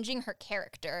changing her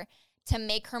character to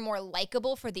make her more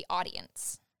likable for the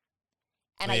audience.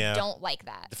 And I don't like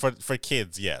that. For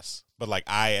kids, yes. But like,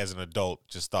 I, as an adult,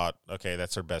 just thought, okay,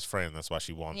 that's her best friend. That's why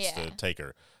she wants to take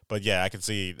her. But yeah, I can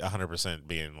see 100%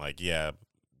 being like, yeah,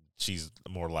 she's a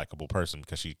more likable person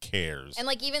because she cares. And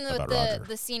like, even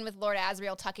the scene with Lord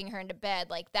Asriel tucking her into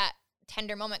bed, like that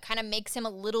tender moment kind of makes him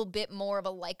a little bit more of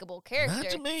a likable character. Not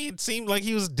to me. It seemed like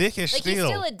he was dickish like, still. He's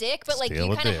still a dick, but like,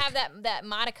 you kind of have that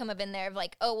modicum of in there of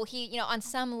like, oh, well, he, on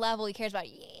some level he cares about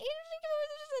you. He's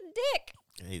just a dick.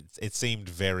 It seemed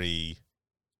very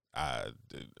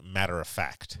matter of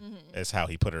fact as how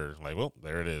he put her. Like, well,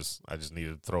 there it is. I just need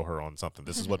to throw her on something.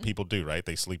 This is what people do, right?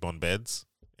 They sleep on beds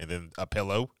and then a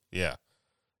pillow. Yeah.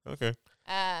 Okay.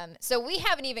 So we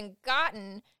haven't even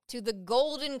gotten to the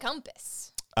Golden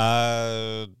Compass.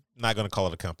 Not going to call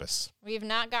it a compass. We have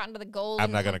not gotten to the Golden.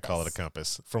 I'm not going to call it a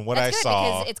compass. From what I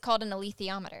saw, because it's called an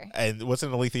alethiometer. And what's an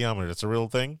alethiometer? It's a real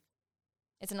thing.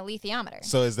 It's an alethiometer.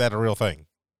 So is that a real thing?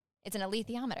 It's an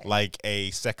alethiometer. Like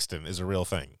a sextant is a real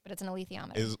thing. But it's an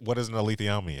alethiometer. What is an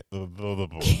alethiometer?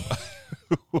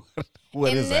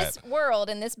 What is that? In this world,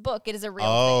 in this book, it is a real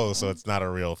thing. Oh, so it's not a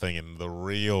real thing in the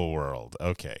real world.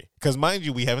 Okay. Because mind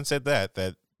you, we haven't said that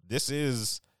this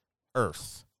is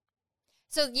Earth.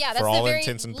 So yeah,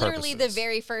 that's literally the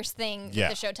very first thing that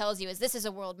the show tells you is this is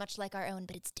a world much like our own,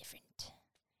 but it's different.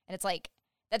 And it's like,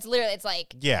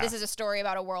 this is a story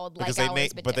about a world like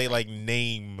ours, but they like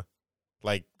name...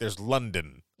 Like, there's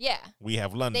London. Yeah. We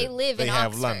have London. They live in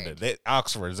have Oxford. London.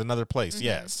 Oxford is another place,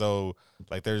 yeah. So,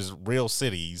 like, there's real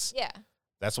cities. Yeah.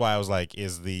 That's why I was like,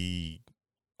 is the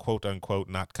quote-unquote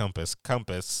not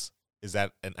compass, is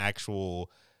that an actual,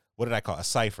 what did I call it? A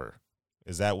cipher?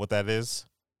 Is that what that is?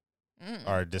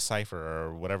 Or a decipher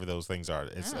or whatever those things are.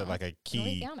 It's like a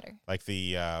key, like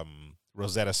the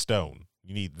Rosetta Stone.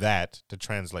 You need that to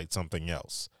translate something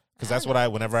else. Because that's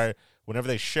what whenever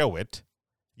they show it,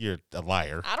 you're a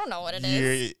liar. I don't know what it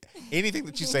is. Anything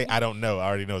that you say, I don't know, I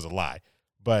already know is a lie.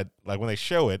 But like when they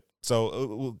show it, so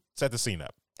we'll set the scene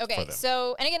up. Okay,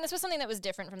 so, and again, this was something that was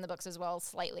different from the books as well,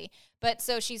 slightly. But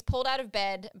so she's pulled out of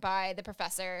bed by the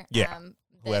professor. Yeah,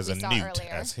 who has a newt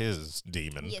as his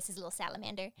demon. Yes, his little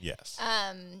salamander. Yes.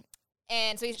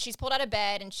 And so she's pulled out of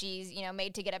bed, and she's,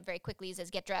 made to get up very quickly. He says,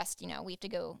 get dressed, we have to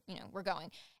go, we're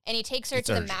going. And he takes her It's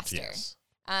to urgent, the master. yes.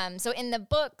 So in the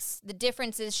books, the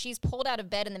difference is she's pulled out of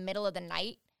bed in the middle of the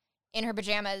night in her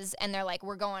pajamas, and they're like,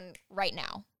 we're going right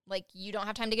now. Like, you don't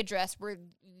have time to get dressed.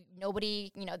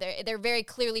 They're very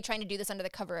clearly trying to do this under the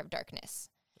cover of darkness.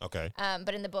 Okay.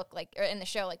 But in the book, or in the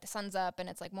show, the sun's up, and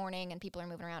it's morning, and people are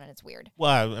moving around, and it's weird.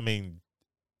 Well, I mean,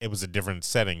 it was a different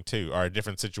setting too, or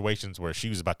different situations where she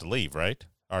was about to leave, right?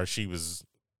 Or she was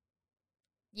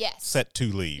set to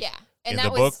leave. Yeah. And in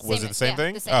that the book, was same, it the same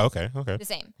thing? The same. Oh, okay. The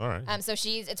same. All right. So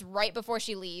it's right before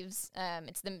she leaves.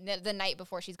 It's the night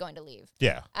before she's going to leave.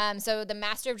 Yeah. So the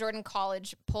master of Jordan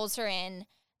College pulls her in.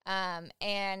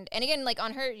 And again,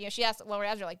 on her, she asked Lord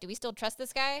Asriel, do we still trust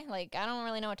this guy? I don't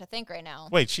really know what to think right now.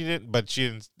 Wait, she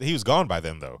didn't, he was gone by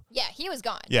then, though. Yeah, he was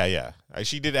gone. Yeah.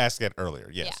 She did ask that earlier.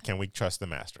 Yes. Yeah. Can we trust the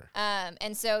master?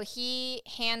 And so he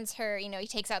hands her, he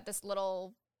takes out this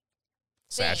little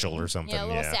satchel or something. A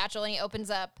little satchel, and he opens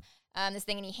up this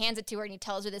thing, and he hands it to her, and he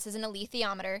tells her this is an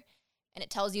alethiometer, and it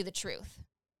tells you the truth.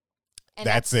 And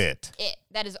that's it.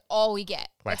 That is all we get.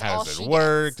 How does it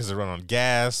work? Does it run on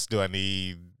gas? Do I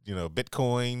need,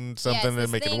 Bitcoin, something to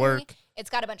make it work? It's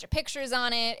got a bunch of pictures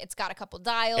on it. It's got a couple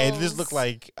dials. It just looked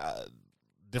like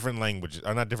different languages,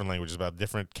 or not different languages, but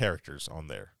different characters on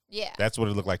there. Yeah. That's what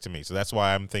it looked like to me. So that's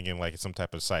why I'm thinking it's some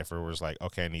type of cipher where it's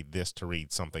okay, I need this to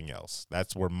read something else.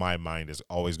 That's where my mind is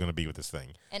always going to be with this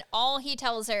thing. And all he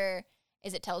tells her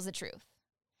is it tells the truth.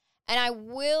 And I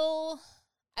will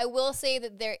say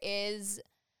that there is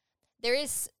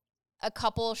a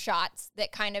couple shots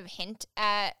that kind of hint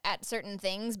at certain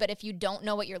things, but if you don't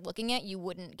know what you're looking at, you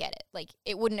wouldn't get it.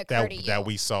 It wouldn't occur to you. That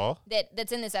we saw?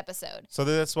 That's in this episode. So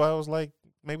that's why I was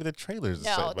maybe the trailers.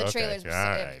 No, the trailers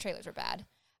were bad.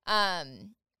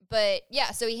 But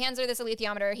yeah, so he hands her this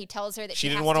alethiometer. He tells her that she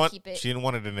has to keep it. She didn't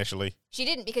want it initially. She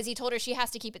didn't, because he told her she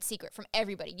has to keep it secret from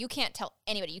everybody. You can't tell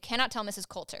anybody. You cannot tell Mrs.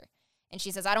 Coulter. And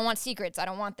she says, I don't want secrets. I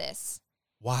don't want this.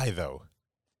 Why, though?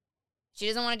 She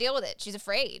doesn't want to deal with it. She's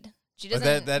afraid. She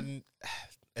doesn't.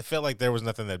 It felt like there was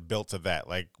nothing that built to that.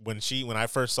 When I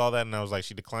first saw that and I was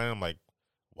she declined, I'm like,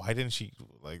 why didn't she,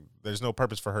 there's no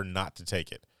purpose for her not to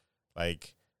take it.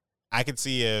 I could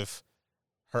see if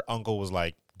her uncle was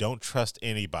don't trust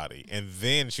anybody. And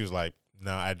then she was like,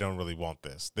 no, I don't really want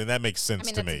this. Then that makes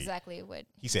sense to me. That's exactly what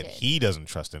he said. He doesn't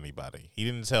trust anybody. He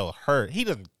didn't tell her. He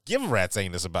doesn't give a rat's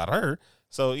anus about her.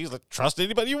 So he's like, trust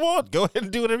anybody you want. Go ahead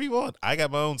and do whatever you want. I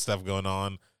got my own stuff going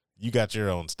on. You got your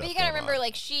own stuff. But you gotta remember,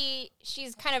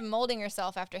 she's kind of molding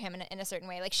herself after him in a certain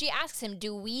way. She asks him,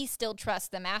 do we still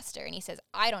trust the master? And he says,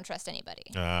 I don't trust anybody.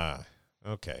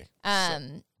 Okay.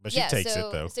 But she takes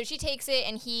it, though. So she takes it,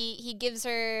 and he gives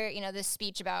her, this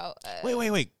speech about...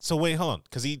 Wait. So hold on.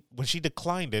 Because when she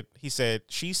declined it,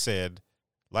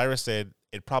 Lyra said,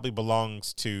 it probably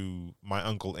belongs to my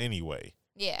uncle anyway.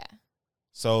 Yeah.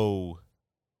 So...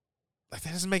 that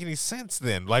doesn't make any sense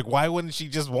then. Why wouldn't she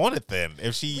just want it then?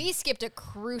 We skipped a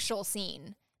crucial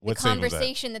scene. What the scene was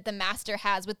conversation that the master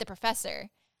has with the professor.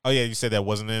 Oh, yeah, you said that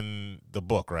wasn't in the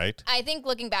book, right? I think,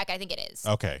 looking back, I think it is.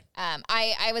 Okay.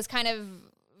 I was kind of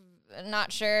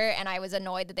not sure, and I was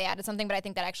annoyed that they added something, but I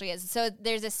think that actually is. So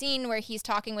there's a scene where he's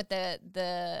talking with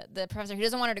the professor who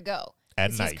doesn't want her to go.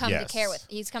 At night,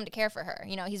 He's come to care for her.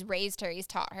 He's raised her. He's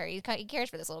taught her. He cares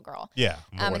for this little girl. Yeah.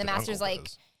 And the master's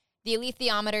the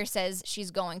alethiometer says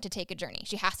she's going to take a journey.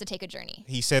 She has to take a journey.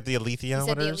 He said the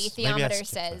alethiometer? The alethiometer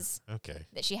says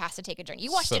that she has to take a journey.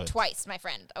 You watched it twice, my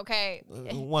friend, okay?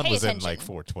 One was in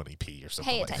 420p or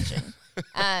something. Pay attention.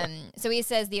 So he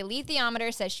says the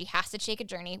alethiometer says she has to take a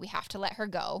journey. We have to let her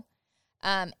go.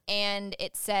 And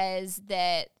it says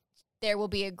that there will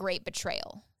be a great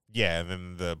betrayal. Yeah, and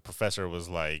then the professor was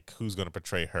like, who's going to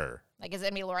betray her? Is it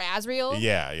going to be Lord Asriel?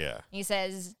 Yeah. He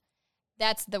says,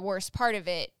 that's the worst part of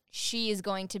it. She is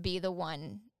going to be the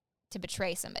one to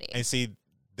betray somebody. And see,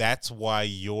 that's why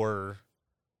you're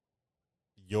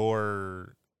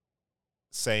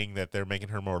saying that they're making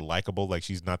her more likable,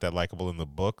 she's not that likable in the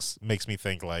books, makes me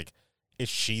think, is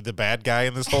she the bad guy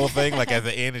in this whole thing? At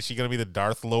the end, is she going to be the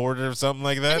Darth Lord or something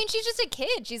like that? I mean, she's just a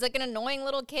kid. She's an annoying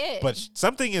little kid. But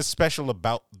something is special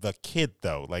about the kid,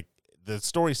 though. The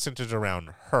story centers around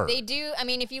her. They do. I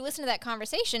mean, if you listen to that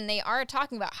conversation, they are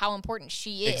talking about how important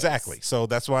she is. Exactly. So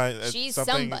that's why she's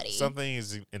somebody. Something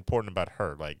is important about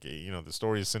her. The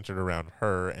story is centered around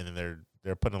her, and then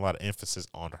they're putting a lot of emphasis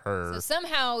on her. So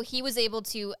somehow he was able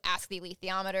to ask the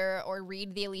alethiometer or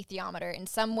read the alethiometer in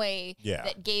some way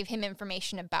that gave him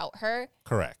information about her.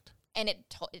 Correct. and it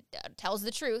tells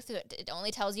the truth. It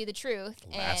only tells you the truth.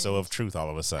 Lasso of truth all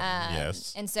of a sudden,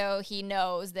 yes. And so he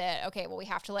knows that, okay, well, we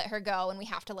have to let her go, and we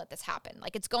have to let this happen.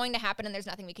 Like, it's going to happen, and there's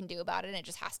nothing we can do about it, and it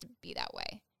just has to be that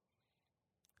way.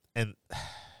 And,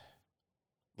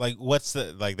 like, what's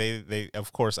the, like, they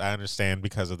of course, I understand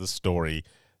because of the story,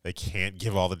 they can't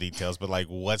give all the details, but, like,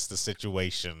 what's the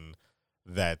situation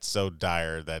that's so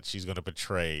dire that she's going to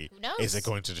betray? Who knows? Is it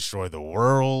going to destroy the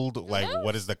world? Who Like, knows?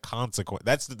 what is the consequence?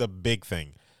 That's the big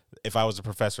thing. If I was a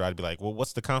professor, I'd be like, well,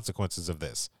 what's the consequences of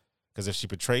this? Because if she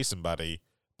betrays somebody,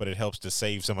 but it helps to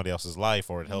save somebody else's life,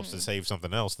 or it helps to save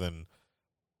something else, then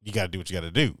you got to do what you got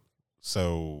to do.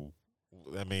 So,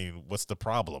 I mean, what's the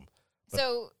problem?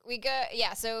 So we go,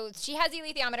 so she has the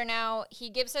alethiometer now. He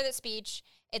gives her the speech.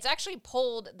 It's actually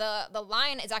pulled, the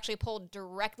line is actually pulled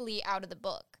directly out of the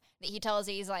book. That he tells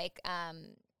you, he's like,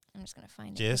 I'm just going to find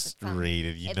it. Just read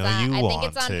it. You know I want to. think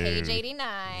it's on page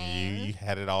 89. You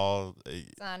had it all.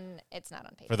 It's not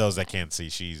on page For those that 89. can't see,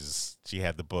 she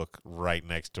had the book right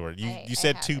next to her. You I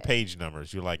said have 2 it. page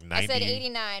numbers. You're like 90. I said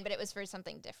 89, but it was for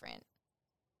something different.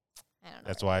 I don't know.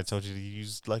 That's what why it I is. told you to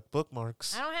use like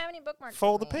bookmarks. I don't have any bookmarks.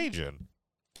 Fold the with me. page in.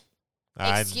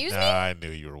 Excuse me? I knew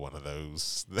you were one of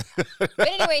those. But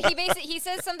anyway, he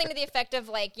says something to the effect of,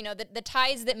 like, you know, the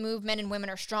ties that move men and women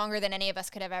are stronger than any of us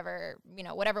could have ever, you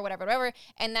know, whatever.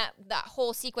 And that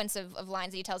whole sequence of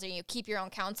lines that he tells you keep your own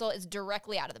counsel is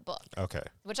directly out of the book. Okay.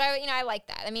 Which I like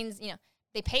that. That means, you know,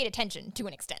 they paid attention to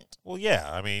an extent. Well, yeah.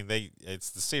 I mean, it's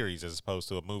the series as opposed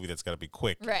to a movie that's got to be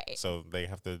quick. Right. So they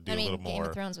have to do I a mean, little more. Game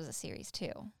of Thrones was a series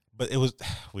too. But it was,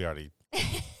 we already,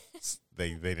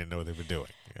 they didn't know what they were doing.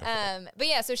 Okay. But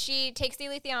yeah, so she takes the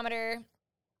alethiometer,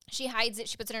 she hides it,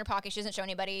 she puts it in her pocket, she doesn't show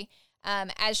anybody.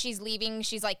 As she's leaving,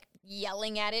 she's like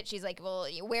yelling at it. She's like, well,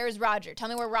 where's Roger? Tell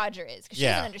me where Roger is. Because she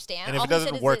doesn't understand. And if All it he said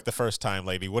doesn't is work that- the first time,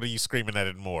 lady, what are you screaming at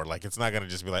it more? Like, it's not going to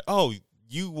just be like, oh,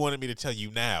 you wanted me to tell you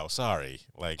now. Sorry.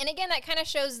 Like, And again, that kind of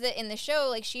shows that in the show,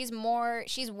 like, she's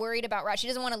worried about Roger. She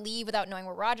doesn't want to leave without knowing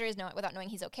where Roger is, without knowing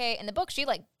he's okay. In the book, she,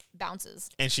 like, bounces.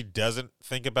 and she doesn't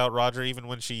think about Roger even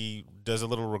when she does a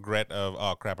little regret of,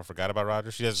 oh, crap, I forgot about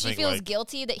Roger. She doesn't She think feels like,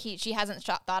 guilty that she hasn't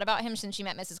thought about him since she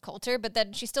met Mrs. Coulter, but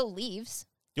then she still leaves.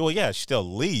 well, yeah, she still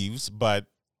leaves, but,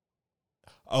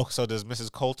 oh, so does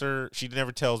Mrs. Coulter, she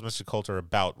never tells Mr. Coulter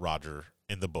about Roger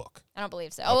in the book. I don't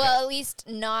believe so. Okay. Oh, well, at least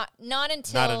not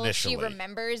until initially. she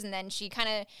remembers, and then she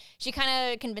kind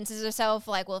of convinces herself,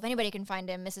 like, well, if anybody can find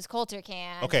him, Mrs. Coulter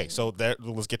can. Okay, And- so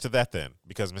let's get to that then,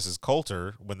 because Mrs.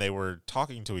 Coulter, when they were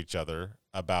talking to each other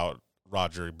about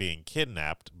Roger being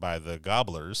kidnapped by the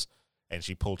gobblers, and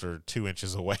she pulled her 2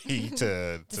 inches away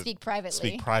to speak privately.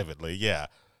 speak privately, yeah,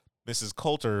 Mrs.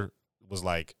 Coulter was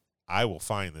like, I will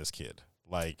find this kid.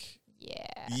 Like,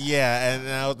 yeah, and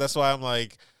now that's why I'm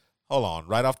like, hold on,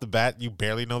 right off the bat, you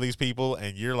barely know these people,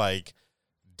 and you're like,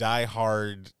 die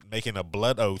hard, making a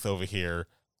blood oath over here,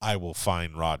 I will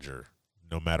find Roger,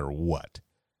 no matter what.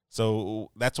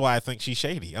 So that's why I think she's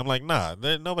shady. I'm like, nah,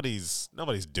 nobody's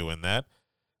doing that.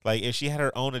 Like, if she had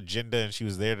her own agenda and she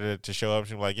was there to show up,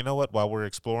 she'd be like, you know what, while we're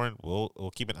exploring,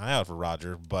 we'll keep an eye out for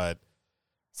Roger, but...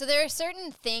 So there are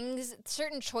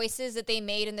certain choices that they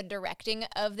made in the directing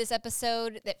of this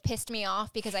episode that pissed me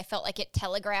off because I felt like it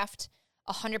telegraphed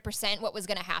 100% what was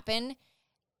going to happen.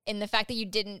 And the fact that you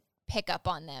didn't pick up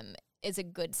on them is a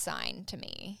good sign to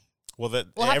me. Well,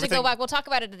 We'll have to go back. We'll talk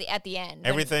about it at the end.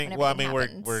 Everything. when Well, I mean,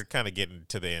 happens. we're kind of getting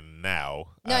to the end now.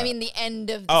 No, I mean the end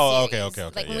of the oh, series. okay.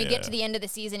 Like when we get to the end of the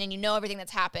season and you know everything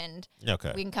that's happened,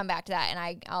 Okay. we can come back to that,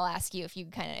 and I'll ask you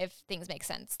if things make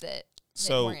sense that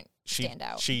So weren't stand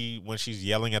out. She when she's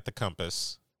yelling at the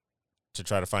compass to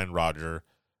try to find Roger,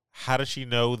 how does she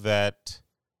know that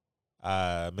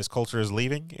Miss Coulter is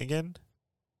leaving again?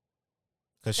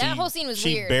 Because That whole scene was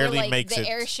she weird. barely where, like, makes the it.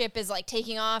 airship is like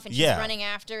taking off and she's Yeah. running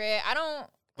after it. I don't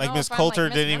Like know Miss if I'm, Coulter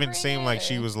like, didn't even misremembering seem it, like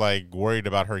she or- was like worried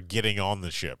about her getting on the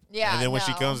ship. Yeah, And then when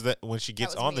she no. when she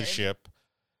gets was on the weird. ship,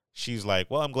 she's like,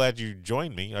 "Well, I'm glad you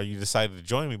joined me, or you decided to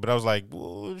join me." But I was like,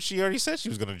 "Well, she already said she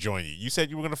was going to join you. You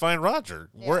said you were going to find Roger.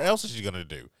 Where Yeah. else is she going to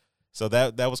do?" So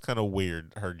that was kind of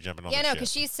weird. Her jumping on Yeah, the no, ship.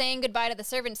 because she's saying goodbye to the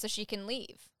servants so she can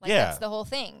leave. Like Yeah. that's the whole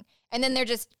thing. And then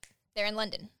they're in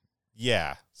London.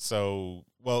 Yeah. So,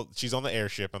 well, she's on the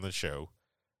airship on the show,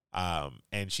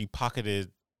 and she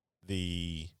pocketed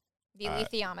the The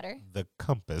alethiometer.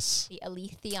 compass. The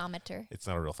alethiometer. It's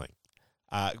not a real thing.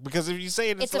 Because if you say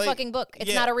it, It's like, a fucking book. It's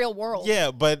yeah, not a real world.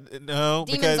 Yeah, but no,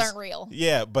 Demons because aren't real.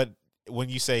 yeah, but when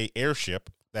you say airship,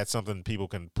 that's something people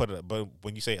can put. But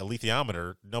when you say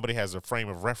alethiometer, nobody has a frame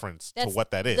of reference That's to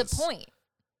what that is. The point.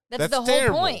 That's the whole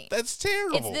terrible. point. That's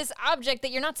terrible. It's this object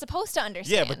that you're not supposed to Yeah,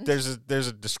 understand. but there's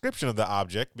a description of the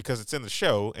object because it's in the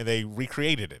show and they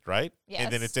recreated it, right? Yes.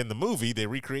 And then it's in the movie. They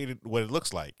recreated what it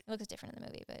looks like. It looks different in the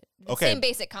movie, but the Okay, same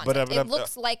basic concept. but it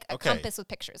looks like a okay. compass with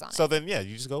pictures on So it. then, yeah,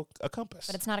 you just go a compass.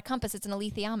 But it's not a compass, it's an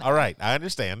alethiometer. All right, I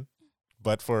understand.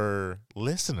 But for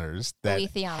listeners that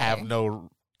Alethiometer. have no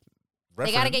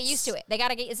reference, They got to get used to it. They got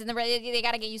to get they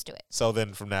got to get used to it. So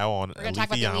then from now on, We're going to talk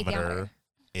about the alethiometer alethiometer.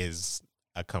 is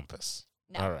a compass.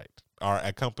 No. All right. Or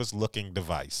a compass-looking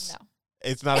device. No.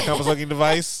 It's not a compass-looking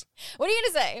device. What are you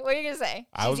going to say? What are you going to say?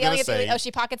 I was yelling gonna at the say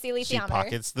she pockets the She alethiometer.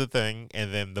 pockets the thing,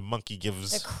 and then the monkey The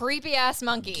gives creepy ass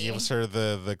monkey. her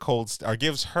the cold or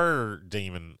gives her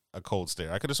demon a cold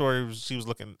stare. I could have sworn she was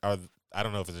looking. Or I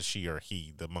don't know if it's a she or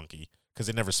he, the monkey, because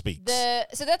it never speaks.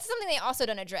 So that's something they also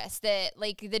don't address. That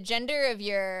like the gender of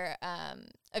your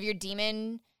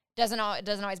demon doesn't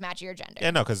always match your gender.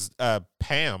 Yeah, no, because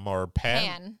Pam or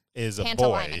Pan is a boy.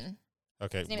 Pantalaimon.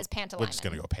 Okay, His name is Pantalaimon. we're just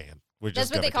gonna go Pan.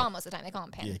 That's what they call him most of the time. They call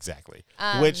him Pan. Yeah, exactly.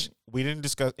 Um, Which we didn't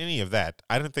discuss any of that.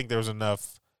 I didn't think there was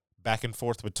enough back and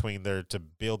forth between there to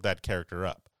build that character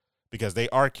up because they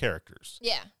are characters.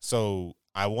 Yeah. So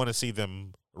I want to see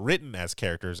them written as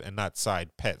characters and not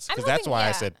side pets I'm because that's hoping- why I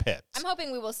yeah. said pets. I'm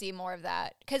hoping we will see more of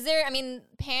that because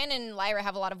Pan and Lyra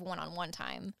have a lot of one-on-one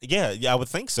time. Yeah, I would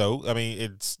think so. I mean,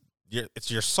 it's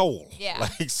your soul. Yeah.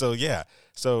 Like so. Yeah.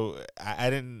 So I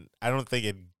don't think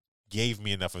it gave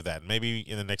me enough of that. Maybe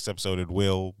in the next episode it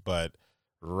will, but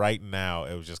right now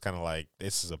it was just kind of like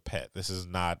this is a pet. This is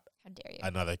not How dare you?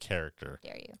 another character. How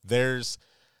dare you? There's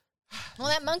Well,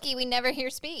 that monkey we never hear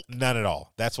speak. none at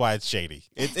all. That's why it's shady.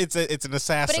 It's an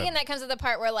assassin. But again, that comes to the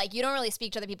part where like you don't really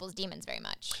speak to other people's demons very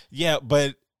much. Yeah,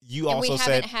 but you And also we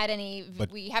said haven't had any.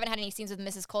 but- We haven't had any scenes with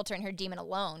Mrs. Coulter and her demon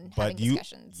alone but having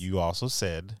discussions. you also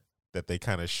said that they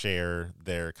kind of share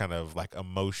their kind of like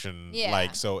emotion. Yeah.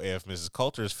 Like, so if Mrs.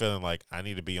 Coulter is feeling like I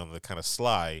need to be on the kind of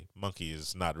sly, Monkey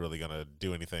is not really going to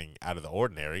do anything out of the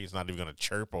ordinary. He's not even going to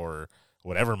chirp or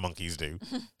whatever monkeys do.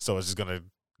 So it's just going to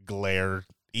glare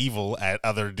evil at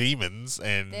other demons.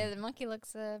 And the monkey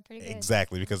looks pretty good.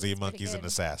 exactly, because the It's pretty monkey's an good.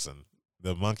 assassin.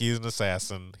 The monkey is an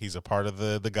assassin. He's a part of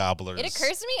the gobblers. It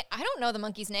occurs to me, I don't know the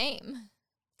monkey's name.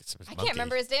 It's a I monkey. can't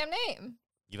remember his damn name.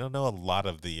 You don't know a lot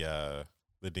of the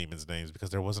demons' names because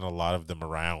there wasn't a lot of them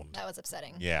around. That was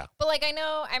upsetting. Yeah. But like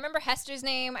I remember Hester's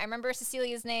name. I remember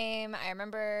Cecilia's name. I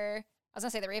was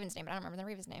gonna say the Raven's name, but I don't remember the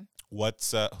Raven's name.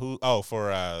 What's who? Oh, for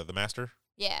the master.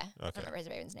 Yeah. I Okay. don't remember his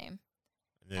Raven's name.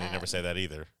 They never say that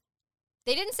either.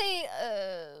 They didn't say.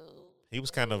 He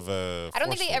was kind of. I don't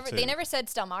think they forceful, They too. never said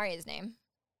Stelmaria's name.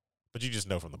 But you just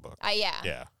know from the book. Yeah.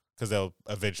 Yeah, because they'll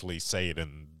eventually say it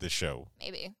in the show.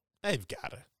 Maybe. They've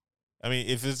gotta. I mean,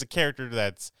 if it's a character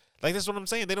that's like, that's what I'm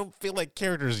saying. They don't feel like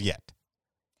characters yet.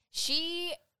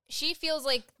 She feels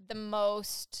like the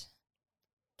most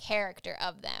character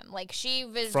of them. Like she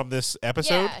was From this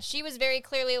episode. Yeah, she was very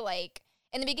clearly like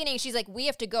in the beginning. She's like, we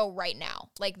have to go right now.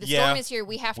 Like the Yeah. storm is here.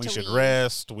 We have We to should leave.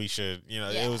 rest. We should,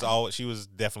 it Yeah. was all. She was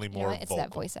definitely You know more what? It's vocal.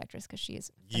 that voice actress because she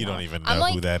is. You don't phenomenal. even I'm know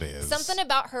like, who that is. Something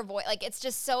about her voice, like it's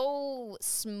just so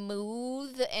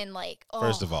smooth and like. Oh,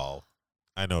 First of all,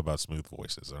 I know about smooth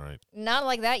voices. All right. not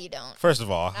like that. You don't. First of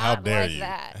all, how Not dare like you?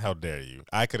 that. How dare you?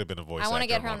 I could have been a voice I actor. want to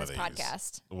get her on on one this of these.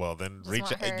 podcast. Well, then Just reach.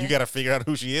 want her- You got to figure out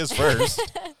who she is first.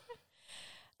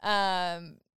 But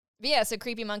yeah, so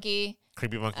creepy monkey.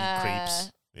 Creepy monkey Uh,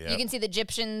 creeps. Yeah. You can see the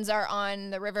Egyptians are on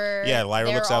the river. Yeah, Lyra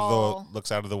They're looks out all-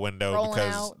 of the window rolling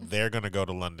because out. they're gonna go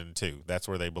to London too. That's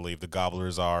where they believe the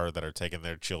gobblers are that are taking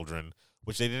their children.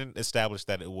 Which they didn't establish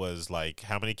that it was like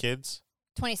how many kids?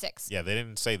 26. Yeah, they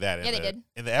didn't say that. Yeah, they did.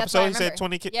 In the That's what I episode, he said remember.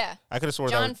 20 kids. Yeah. I could have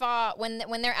sworn that John was, Faw,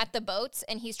 when they're at the boats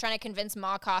and he's trying to convince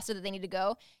Ma Costa that they need to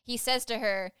go, he says to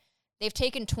her, "They've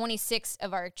taken 26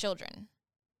 of our children."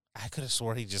 I could have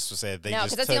sworn he just said they No, just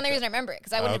because that's the took only reason I remember it.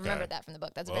 Because I wouldn't have Okay. remembered that from the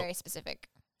book. That's Well, very specific.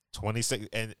 26.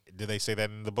 And did they say that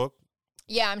in the book?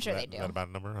 Yeah, I'm sure Is they that, do. is that about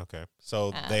a number? Okay.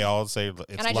 So they all say it's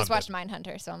And I just watched London.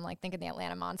 Mindhunter, so I'm like thinking the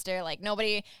Atlanta Monster. Like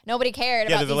nobody cared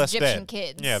Yeah, about they're the these less Egyptian dead.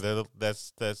 kids. Yeah,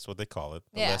 that's what they call it.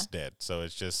 The Yeah. less dead. So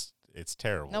it's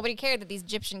terrible. Nobody cared that these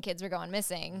Egyptian kids were going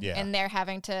missing, Yeah. and they're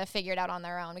having to figure it out on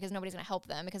their own because nobody's going to help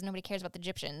them because nobody cares about the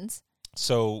Egyptians.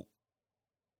 So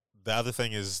the other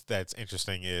thing that's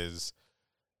interesting is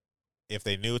if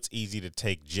they knew it's easy to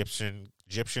take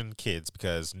Egyptian kids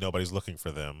because nobody's looking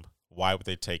for them, why would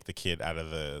they take the kid out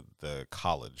of the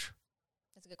college?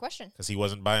 That's a good question. Because he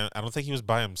wasn't by. I don't think he was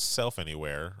by himself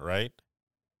anywhere, right?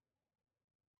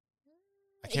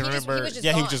 I can't He remember. was just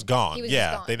He gone. was just gone. He was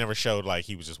Yeah, just gone. they never showed like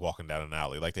he was just walking down an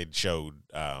alley. Like they showed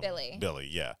Billy. Billy,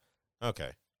 yeah.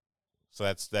 Okay. So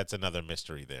that's another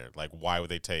mystery there. Like, why would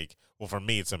they take? Well, for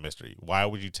me, it's a mystery. Why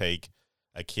would you take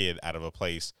a kid out of a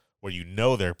place where you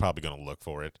know they're probably going to look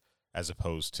for it, as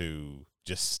opposed to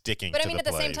just sticking? But to I mean, the at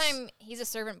the place? same time, he's a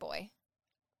servant boy.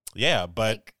 Yeah,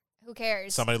 but Like, who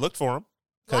cares? somebody looked for him.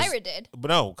 'Cause- Lyra did. But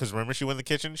no, because remember she went in the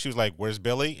kitchen. She was like, "Where's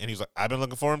Billy?" And he was like, "I've been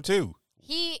looking for him too."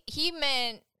 He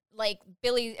meant like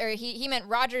Billy, or he meant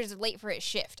Roger's late for his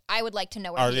shift. I would like to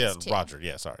know where he is too. Roger.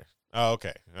 Yeah, sorry. Oh,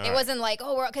 okay. All It right. wasn't like,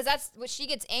 oh, because that's what she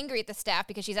gets angry at the staff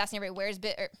because she's asking everybody, where's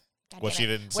Well, she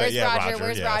didn't say, where's yeah, Roger? Roger,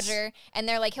 Where's yes. Roger? And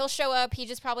they're like, he'll show up. He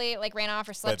just probably like ran off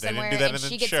or slept they didn't somewhere. do that And in the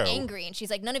she gets show. angry and she's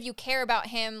like, none of you care about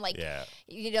him. Like, Yeah.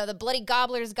 you know, the bloody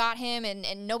gobblers got him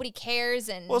and nobody cares.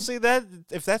 And Well, see that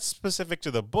if that's specific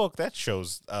to the book, that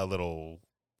shows a little.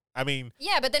 I mean,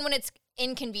 yeah, but then when it's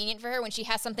inconvenient for her, when she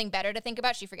has something better to think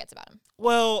about, she forgets about him.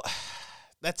 well,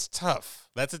 that's tough.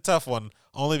 That's a tough one,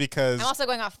 only because I'm also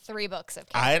going off 3 books of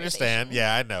I understand. characterization.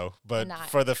 Yeah, I know, but Not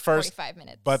for the first 45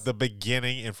 minutes. But the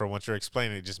beginning, and from what you're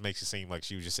explaining, it just makes it seem like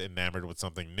she was just enamored with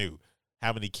something new.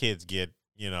 How many kids get,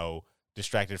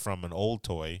 distracted from an old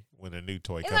toy when a new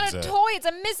toy it's comes not a in? toy, it's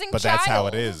a missing But child. that's how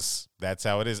it is. That's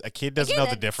how it is. A kid doesn't know the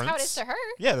That's difference. how it is to her.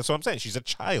 Yeah, that's what I'm saying. She's a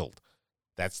child.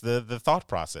 That's the thought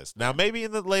process. Now, maybe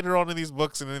later on in these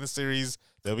books and in the series,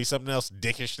 there'll be something else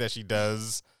dickish that she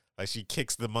does. Like she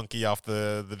kicks the monkey off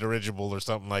the dirigible or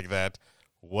something like that.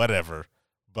 Whatever.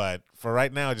 But for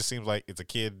right now, it just seems like it's a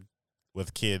kid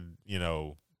with kid,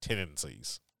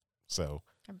 tendencies. So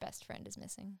Her best friend is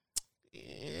missing.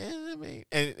 yeah, I mean,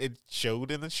 and it showed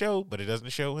in the show, but it doesn't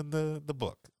show in the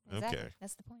book. Exactly. Okay.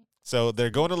 That's the point. So they're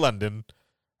going to London,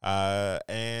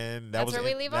 and That's where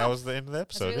we leave that off. was the end of the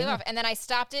That's episode. where we leave yeah. off. And then I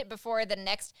stopped it before the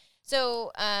next.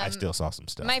 So I still saw some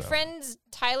stuff. my though. friends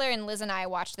Tyler and Liz and I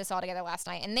watched this all together last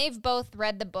night, and they've both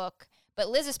read the book, but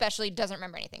Liz especially doesn't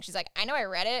remember anything. She's like, I know I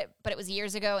read it, but it was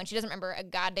years ago, and she doesn't remember a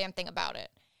goddamn thing about it.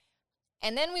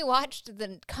 And then we watched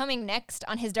the Coming Next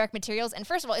on His Dark Materials, and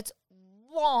first of all, it's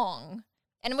long.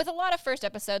 And with a lot of first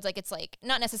episodes, like it's like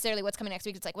not necessarily what's coming next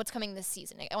week, it's like what's coming this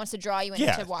season. It wants to draw you in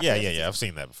to watch. Yeah. I've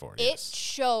seen that before. It Yes.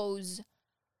 shows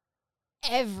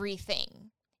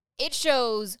everything. It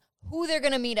shows who they're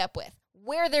going to meet up with,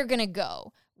 where they're going to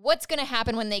go, what's going to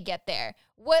happen when they get there,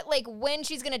 when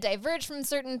she's going to diverge from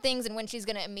certain things and when she's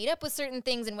going to meet up with certain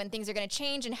things and when things are going to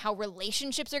change and how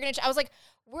relationships are going to change. I was like,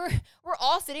 we're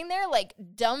all sitting there like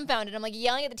dumbfounded. I'm like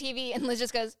yelling at the TV and Liz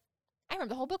just goes, I remember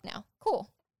the whole book now. Cool.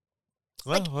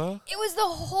 Like, it was the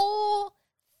whole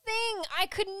thing. I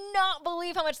could not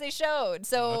believe how much they showed.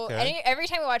 So Okay. every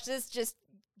time we watch this, just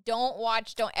don't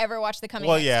ever watch the Coming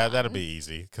Well, Next yeah, one. that'll be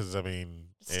easy because I mean,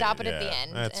 Stop it at the yeah,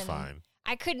 end, That's and- fine.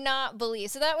 I could not believe.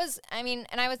 So that was, I mean,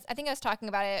 and I think I was talking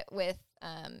about it with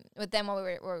them while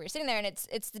we were sitting there, and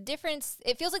it's the difference.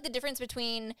 It feels like the difference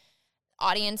between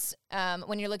audience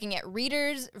when you're looking at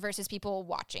readers versus people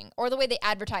watching, or the way they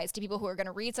advertise to people who are going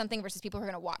to read something versus people who are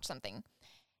going to watch something.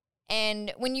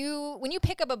 And when you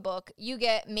pick up a book, you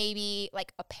get maybe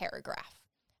like a paragraph,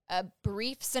 a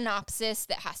brief synopsis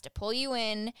that has to pull you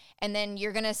in, and then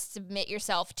you're going to submit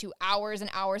yourself to hours and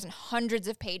hours and hundreds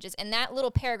of pages, and that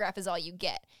little paragraph is all you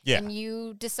get. Yeah. And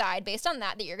you decide based on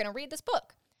that you're going to read this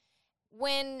book.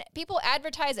 When people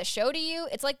advertise a show to you,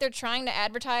 it's like they're trying to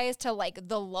advertise to like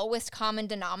the lowest common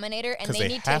denominator, and 'Cause they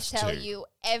they need to have tell to. you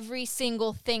every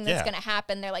single thing that's Yeah. going to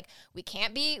happen. They're like, we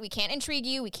can't intrigue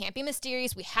you, we can't be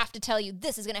mysterious, we have to tell you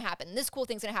this is going to happen, this cool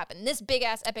thing's going to happen, this big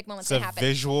ass epic moment's It's going to a happen.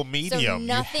 visual medium. So You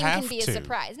nothing have can be to. a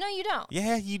surprise. No, you don't.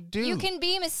 Yeah, you do. You can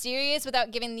be mysterious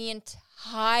without giving the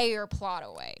entire plot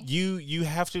away. You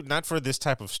have to, not for this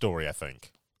type of story, I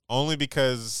think. Only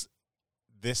because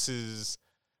this is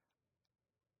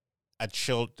a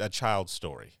child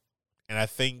story. And I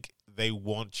think they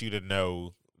want you to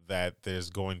know that there's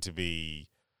going to be,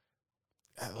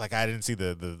 like, I didn't see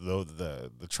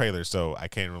the trailer, so I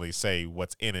can't really say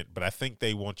what's in it, but I think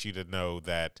they want you to know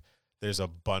that there's a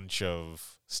bunch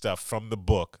of stuff from the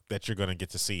book that you're going to get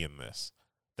to see in this.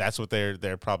 That's what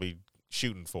they're probably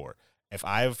shooting for.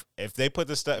 If they put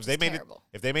this stuff, if they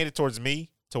made it towards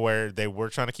me to where they were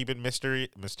trying to keep it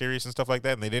mysterious and stuff like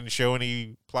that, and they didn't show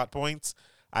any plot points,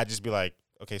 I'd just be like,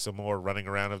 okay, so more running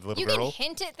around of the little You girl. can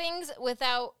hint at things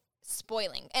without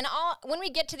spoiling. And when we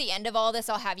get to the end of all this,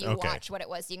 I'll have you Okay. watch what it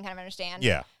was so you can kind of understand.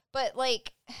 Yeah. But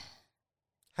like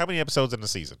How many episodes in the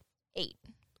season? 8.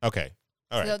 Okay.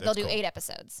 All right. So they'll do cool. 8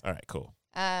 episodes. All right, cool.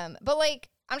 But like,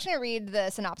 I'm just going to read the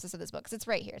synopsis of this book because it's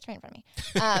right here. It's right in front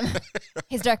of me.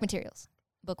 His Dark Materials.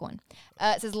 Book 1.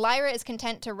 It says, Lyra is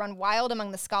content to run wild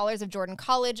among the scholars of Jordan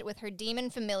College with her demon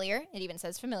familiar, it even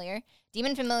says familiar,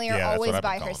 demon familiar Yeah, that's always what I've been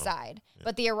by her calling him. side. Yeah.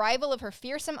 But the arrival of her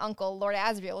fearsome uncle, Lord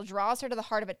Asriel, draws her to the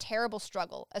heart of a terrible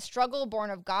struggle. A struggle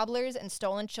born of gobblers and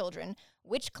stolen children,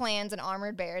 witch clans and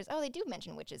armored bears. Oh, they do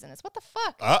mention witches in this. What the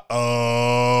fuck?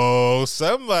 Uh-oh,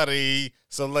 somebody.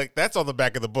 So, like, that's on the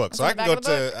back of the book. So I That's can on go the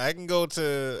back of to, I can go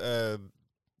to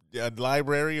a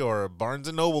library or a Barnes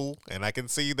and Noble, and I can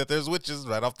see that there's witches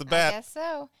right off the I bat. guess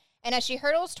so. And as she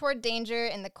hurtles toward danger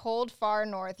in the cold, far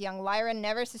north, young Lyra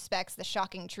never suspects the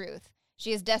shocking truth.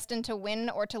 She is destined to win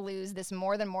or to lose this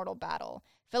more than mortal battle.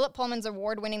 Philip Pullman's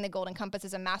award-winning The Golden Compass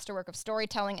is a masterwork of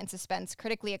storytelling and suspense,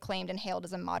 critically acclaimed and hailed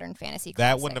as a modern fantasy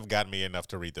classic. That wouldn't have gotten me enough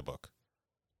to read the book.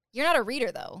 You're not a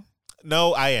reader, though.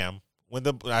 No, I am.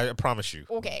 I promise you.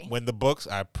 Okay.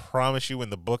 I promise you, when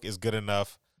the book is good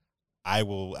enough, I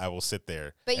will sit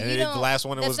there. But and you the don't- last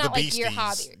one that's was the not like Beasties. your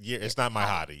hobby. Yeah, it's not my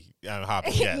hobby.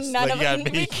 Hobby, yes. None Like, of you got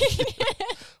them. me.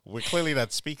 We're clearly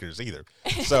not speakers either.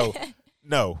 So,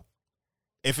 no.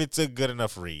 If it's a good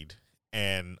enough read,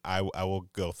 and I will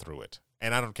go through it.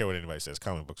 And I don't care what anybody says.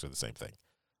 Comic books are the same thing.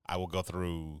 I will go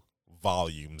through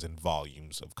volumes and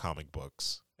volumes of comic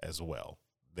books as well.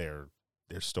 They're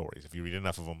stories. If you read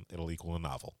enough of them, it'll equal a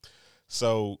novel.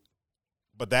 So,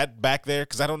 but that back there,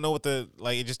 because I don't know what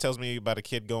it just tells me about a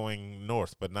kid going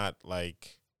north, but not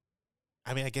like,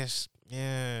 I mean, I guess,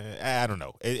 yeah, I don't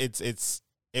know. It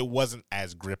wasn't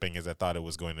as gripping as I thought it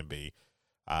was going to be.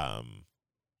 I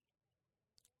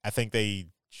think they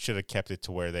should have kept it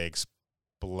to where they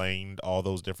explained all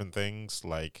those different things.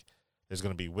 Like, there's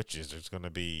going to be witches, there's going to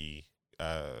be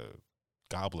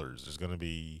gobblers, there's going to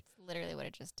be... Literally what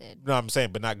it just did. No, I'm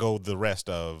saying, but not go the rest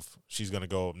of, she's going to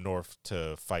go up north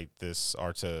to fight this,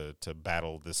 or to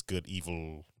battle this good,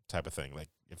 evil type of thing. Like,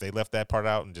 if they left that part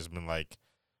out and just been like,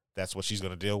 that's what she's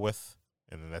going to deal with,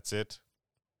 and then that's it,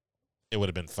 it would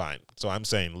have been fine. So I'm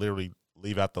saying, literally,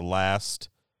 leave out the last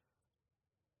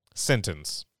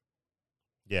sentence.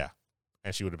 Yeah.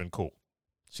 And she would have been cool.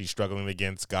 She's struggling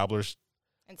against gobblers,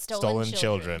 And stolen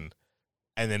children.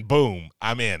 And then, boom,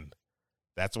 I'm in.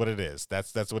 That's what it is.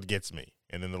 That's what gets me.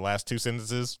 And then the last two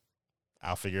sentences,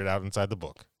 I'll figure it out inside the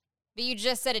book. But you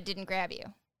just said it didn't grab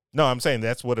you. No, I'm saying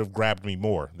that's what have grabbed me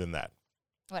more than that.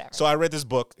 Whatever. So I read this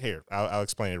book. Here, I'll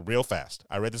explain it real fast.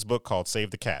 I read this book called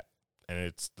Save the Cat. And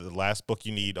it's the last book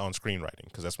you need on screenwriting,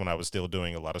 because that's when I was still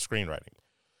doing a lot of screenwriting.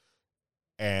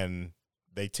 And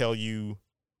they tell you,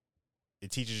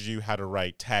 it teaches you how to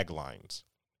write taglines.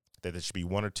 That there should be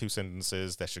one or two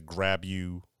sentences that should grab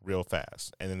you real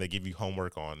fast. And then they give you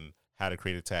homework on how to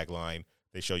create a tagline.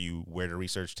 They show you where to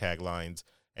research taglines.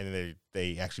 And then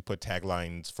they actually put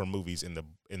taglines for movies in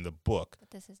the book. But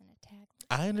this isn't a tag.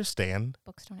 I understand.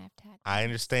 Books don't have tags. I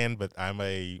understand, but I'm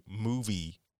a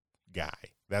movie guy.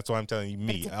 That's why I'm telling you, But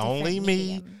me. it's a Only different me.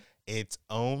 medium. It's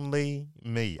only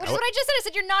me. Which is what I just said. I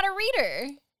said you're not a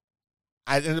reader.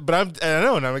 I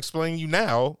know, and I'm explaining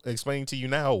to you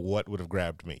now what would have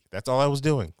grabbed me. That's all I was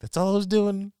doing. That's all I was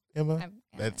doing, Emma.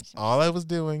 That's all I was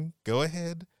doing. Go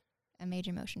ahead. A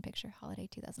major motion picture, holiday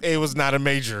 2000. It was not a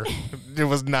major. It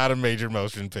was not a major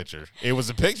motion picture. It was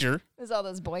a picture. It was all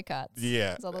those boycotts.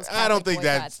 Yeah. It was all those I don't Catholic think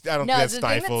boycotts. that the thing that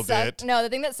stifled sucked- it. No, the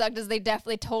thing that sucked is they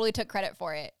definitely totally took credit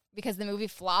for it because the movie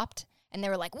flopped and they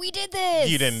were like, "We did this."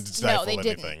 You didn't No, stifle they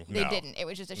anything. didn't. They No. didn't. It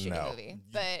was just a shitty No. movie.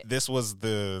 But This was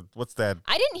what's that?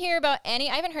 I didn't hear about any.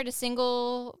 I haven't heard a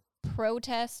single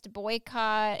protest,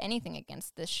 boycott, anything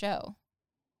against this show.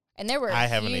 And there were I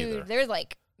haven't huge, either. There was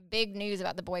like big news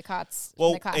about the boycotts.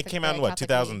 Well, the Catholic, it came out in what, Catholic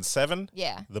 2007? League.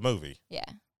 Yeah, The movie. yeah.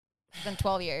 It's been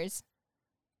 12 years.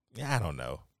 Yeah, I don't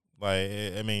know. Like,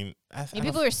 I mean,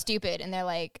 People are stupid and they're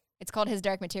like, it's called His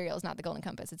Dark Materials, not The Golden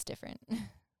Compass. It's different.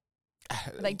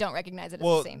 Like, don't recognize it as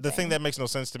well, the same the thing that makes no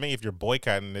sense to me, if you're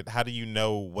boycotting it, how do you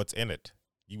know what's in it?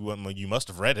 You must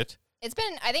have read it. It's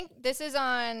been, I think this is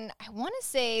on, I want to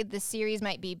say the series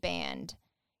might be banned.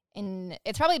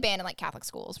 It's probably banned in like Catholic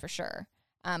schools for sure.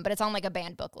 But it's on like a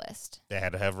banned book list. They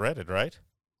had to have read it, right?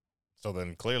 So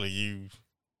then clearly you...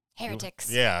 Heretics.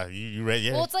 You read,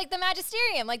 yeah. Well, it's like the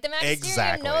magisterium. Like the magisterium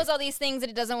Exactly. knows all these things that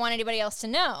it doesn't want anybody else to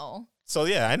know. So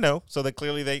yeah, I know. So that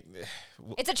clearly they...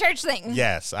 It's a church thing.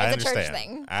 Yes, I It's a understand. church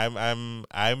thing.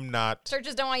 I'm not...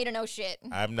 Churches don't want you to know shit.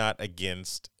 I'm not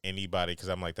against anybody, because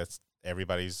I'm like, that's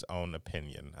everybody's own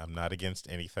opinion. I'm not against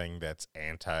anything that's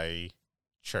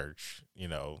anti-church. You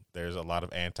know, there's a lot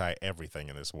of anti-everything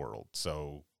in this world.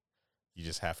 So you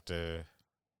just have to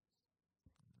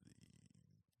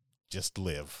just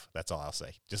live. That's all I'll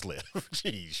say. Just live.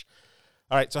 Jeez.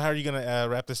 All right, so how are you going to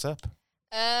wrap this up?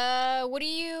 What do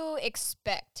you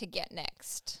expect to get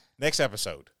next? Next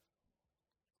episode.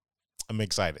 I'm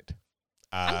excited.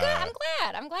 I'm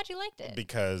good. I'm glad you liked it.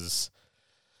 Because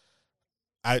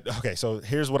so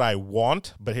here's what I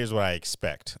want, but here's what I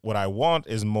expect. What I want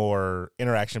is more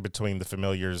interaction between the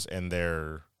familiars and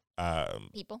their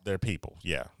people. Their people,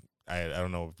 yeah. I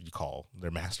don't know if you call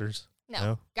their masters.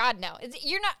 No. God, no.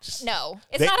 You're not. It's not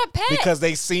a pet. Because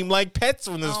they seem like pets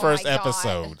from this first my God.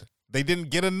 episode. They didn't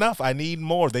get enough. I need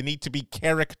more. They need to be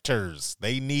characters.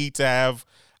 I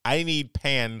need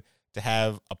Pan to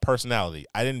have a personality.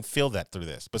 I didn't feel that through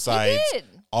this. Besides,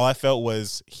 all I felt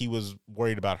was he was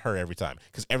worried about her every time.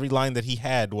 Because every line that he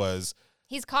had was,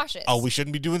 he's cautious. oh, we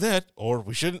shouldn't be doing that. Or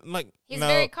we shouldn't, He's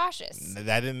very cautious.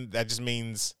 That just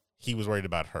means he was worried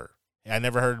about her. I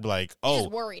never heard He's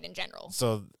just worried in general.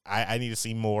 So I need to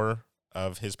see more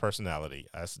of his personality.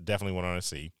 That's definitely what I want to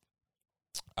see.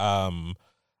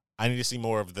 I need to see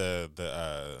more of the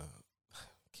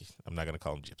I'm not going to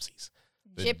call them gypsies.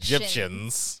 The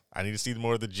Egyptians. I need to see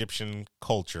more of the Egyptian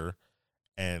culture,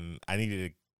 and I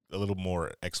needed a little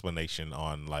more explanation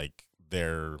on like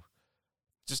their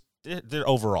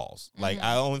overalls. Mm-hmm. Like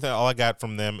all I got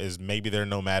from them is maybe they're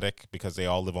nomadic because they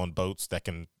all live on boats that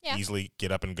can easily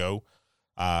get up and go,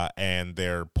 and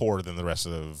they're poorer than the rest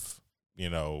of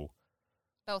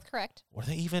Both correct. Were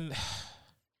they even?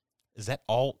 Is that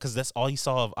all? Because that's all you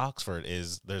saw of Oxford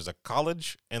is there's a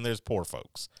college and there's poor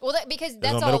folks. Well,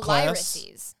 that's all Lyra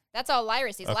sees. That's all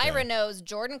Lyra sees. Okay. Lyra knows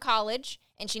Jordan College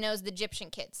and she knows the Egyptian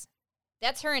kids.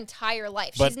 That's her entire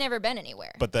life. She's never been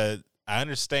anywhere. But I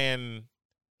understand,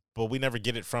 but we never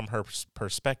get it from her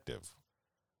perspective.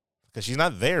 Because she's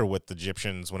not there with the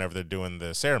Egyptians whenever they're doing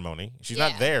the ceremony. She's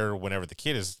not there whenever the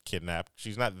kid is kidnapped.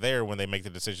 She's not there when they make the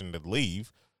decision to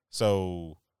leave.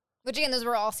 So... Which, again, those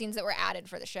were all scenes that were added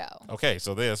for the show. Okay,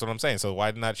 so that's what I'm saying. So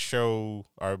why not show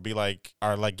or be like,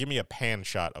 or like give me a pan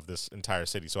shot of this entire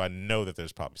city so I know that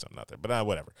there's probably something out there. But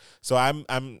whatever. So I'm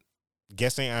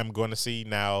guessing I'm going to see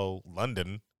now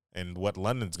London and what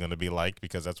London's going to be like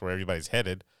because that's where everybody's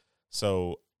headed.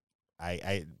 So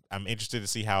I'm interested to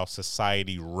see how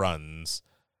society runs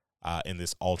in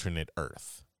this alternate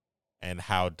Earth. And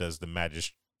how does the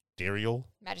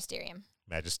Magisterium.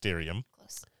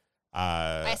 Close.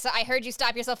 I heard you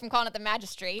stop yourself from calling it the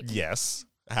magistrate. Yes.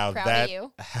 How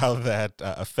that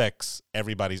affects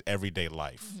everybody's everyday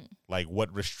life. Mm-hmm. Like,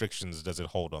 what restrictions does it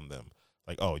hold on them?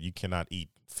 Like, oh, you cannot eat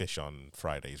fish on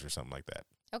Fridays or something like that.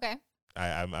 Okay.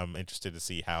 I'm interested to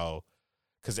see how,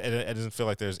 because it doesn't feel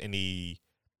like there's any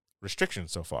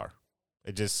restrictions so far.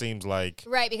 It just seems like...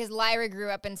 Right, because Lyra grew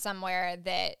up in somewhere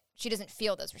that she doesn't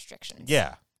feel those restrictions.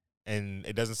 Yeah. And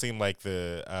it doesn't seem like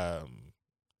the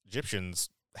Egyptians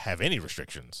have any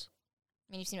restrictions.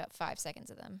 I mean, you've seen about 5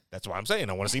 seconds of them. That's why I'm saying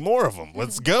I want to see more of them.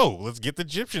 Let's go. Let's get the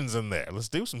Egyptians in there. Let's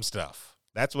do some stuff.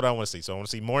 That's what I want to see. So I want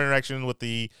to see more interaction with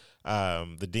the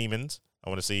demons. I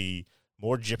want to see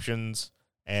more Egyptians,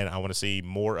 and I want to see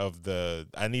more of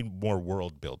I need more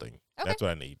world building. Okay. That's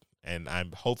what I need. And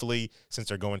I'm hopefully, since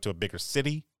they're going to a bigger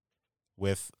city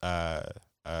with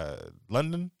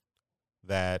London,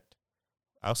 that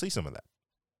I'll see some of that.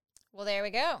 Well, there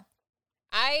we go.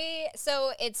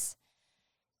 So it's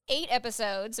 8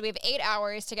 episodes, so we have 8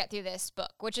 hours to get through this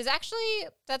book, which is actually,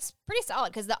 that's pretty solid,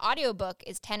 because the audiobook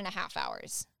is 10.5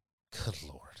 hours. Good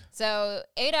Lord. So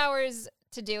 8 hours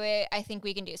to do it, I think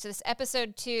we can do. So this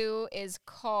episode 2 is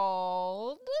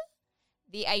called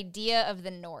The Idea of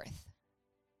the North.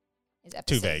 Is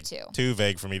episode 2. Too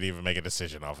vague for me to even make a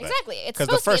decision off that. Exactly. It's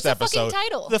supposed to be a fucking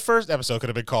title. The first episode could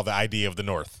have been called The Idea of the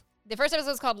North. The first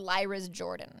episode is called Lyra's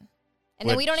Jordan. And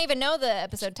then we don't even know the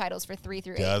episode titles for 3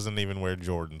 through 8. Doesn't even wear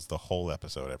Jordans the whole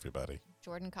episode, everybody.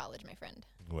 Jordan College, my friend.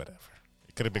 Whatever.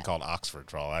 It could have been called Oxford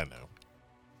for all I know.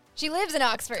 She lives in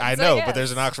Oxford. I know, but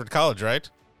there's an Oxford College, right?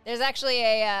 There's actually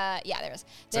there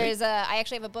is. I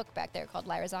actually have a book back there called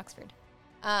Lyra's Oxford.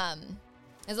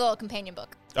 It's a little companion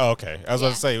book. Oh, okay. I was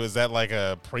about to say, was that like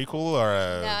a prequel or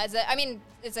a... No,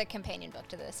 it's a companion book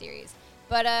to the series.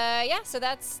 But so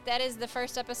that is the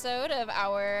first episode of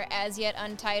our as yet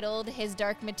untitled His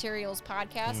Dark Materials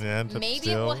podcast. Yeah,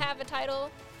 maybe we'll have a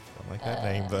title. I don't like that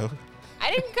name though.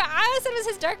 I said it was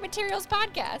His Dark Materials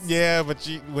podcast. Yeah, but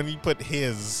when you put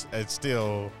his, it's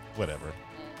still whatever.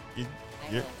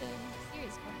 You're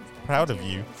proud of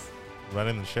you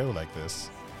running the show like this.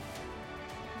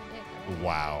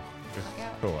 Wow.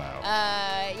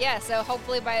 Wow. So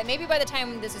hopefully by the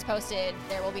time this is posted,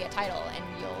 there will be a title, and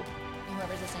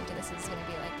whoever's listening to this is going to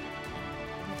be like,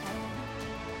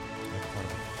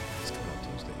 it's coming on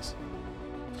Tuesdays.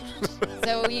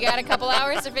 So you got a couple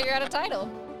hours to figure out a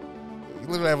title. You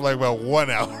literally have like about 1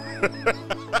 hour.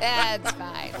 That's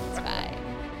fine. It's fine.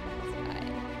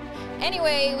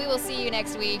 Anyway, we will see you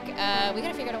next week. We got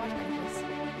to figure out a watch party.